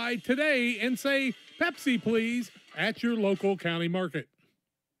 Stop by today and say, Pepsi, please, at your local county market.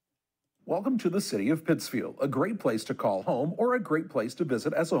 Welcome to the city of Pittsfield, a great place to call home or a great place to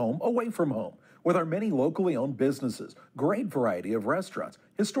visit as a home away from home. With our many locally owned businesses, great variety of restaurants,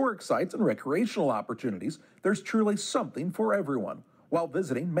 historic sites, and recreational opportunities, there's truly something for everyone. While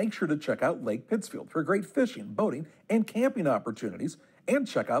visiting, make sure to check out Lake Pittsfield for great fishing, boating, and camping opportunities, and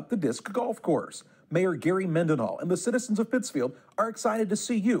check out the Disc Golf Course. Mayor Gary Mendenhall and the citizens of Pittsfield are excited to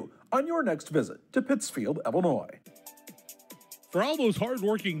see you on your next visit to Pittsfield, Illinois. For all those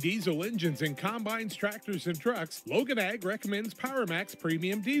hard-working diesel engines and combines, tractors, and trucks, Logan Ag recommends PowerMax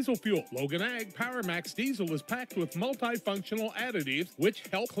Premium Diesel Fuel. Logan Ag PowerMax Diesel is packed with multifunctional additives which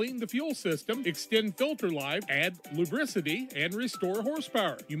help clean the fuel system, extend filter life, add lubricity, and restore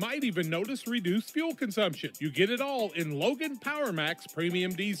horsepower. You might even notice reduced fuel consumption. You get it all in Logan PowerMax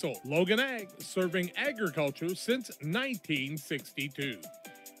Premium Diesel. Logan Ag, serving agriculture since 1962.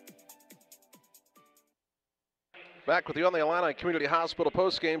 Back with you on the Illini Community Hospital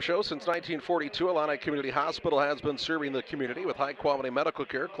postgame show. Since 1942, Illini Community Hospital has been serving the community with high-quality medical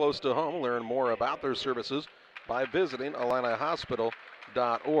care close to home. Learn more about their services by visiting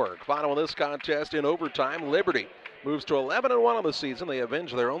IlliniHospital.org. Final in this contest in overtime, Liberty moves to 11-1 on the season. They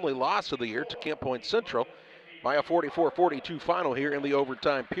avenge their only loss of the year to Camp Point Central by a 44-42 final here in the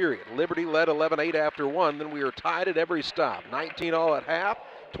overtime period. Liberty led 11-8 after one. Then we are tied at every stop. 19 all at half,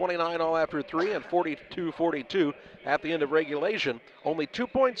 29 all after three, and 42-42 at the end of regulation. Only 2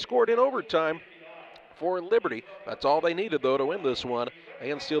 points scored in overtime for Liberty. That's all they needed, though, to win this one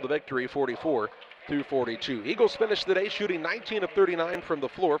and steal the victory, 44-42. Eagles finished the day shooting 19 of 39 from the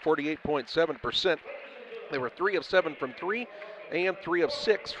floor, 48.7%. They were 3 of 7 from three and 3 of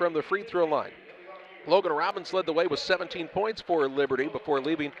 6 from the free throw line. Logan Robbins led the way with 17 points for Liberty before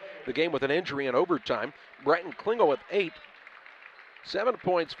leaving the game with an injury in overtime. Bryton Klingel with 8. 7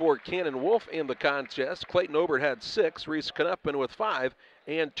 points for Cannon Wolf in the contest. Clayton Obert had 6. Reese Knuppin with 5.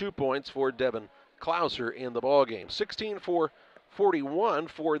 And 2 points for Devin Klauser in the ballgame. 16 for 41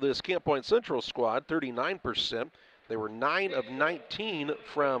 for this Camp Point Central squad, 39%. They were 9 of 19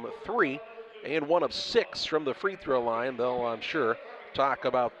 from 3 and 1 of 6 from the free throw line. They'll, I'm sure, talk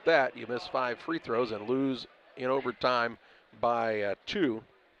about that. You miss 5 free throws and lose in overtime by 2.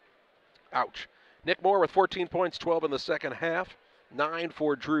 Ouch. Nick Moore with 14 points, 12 in the second half. 9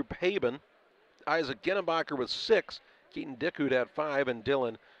 for Drew Paben. Isaac Genenbacher with 6. Keaton Dickoot had 5, and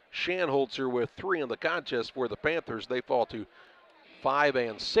Dylan Shanholzer with 3 in the contest for the Panthers. They fall to 5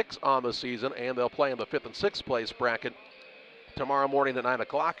 and 6 on the season, and they'll play in the 5th and 6th place bracket tomorrow morning at 9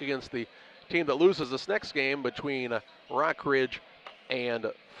 o'clock against the team that loses this next game between Rockridge and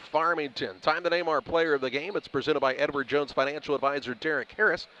Farmington. Time to name our player of the game. It's presented by Edward Jones Financial Advisor Derek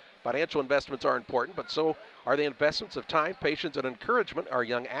Harris. Financial investments are important, but so are the investments of time, patience, and encouragement our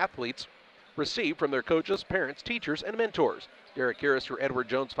young athletes receive from their coaches, parents, teachers, and mentors. Derek Harris, your Edward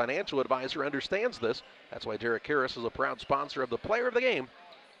Jones financial advisor, understands this. That's why Derek Harris is a proud sponsor of the Player of the Game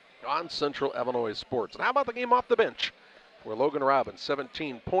on Central Illinois Sports. And how about the game off the bench, where Logan Robbins,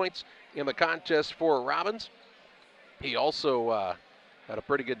 17 points in the contest for Robbins. He also had a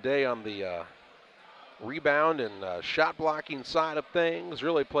pretty good day on the rebound and shot blocking side of things.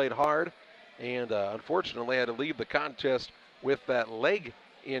 Really played hard, and unfortunately had to leave the contest with that leg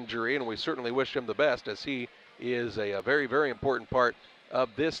injury, and we certainly wish him the best, as he is a very, very important part of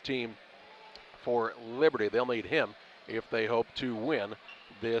this team for Liberty. They'll need him if they hope to win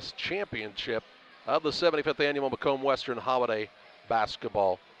this championship of the 75th Annual Macomb Western Holiday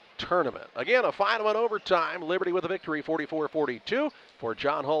Basketball Tournament. Again, a final in overtime. Liberty with a victory, 44-42. For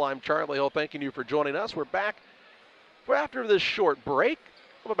John Hull, I'm Charlie Hull, thanking you for joining us. We're back after this short break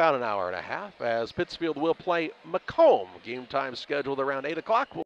of about an hour and a half, as Pittsfield will play Macomb. Game time scheduled around 8 o'clock.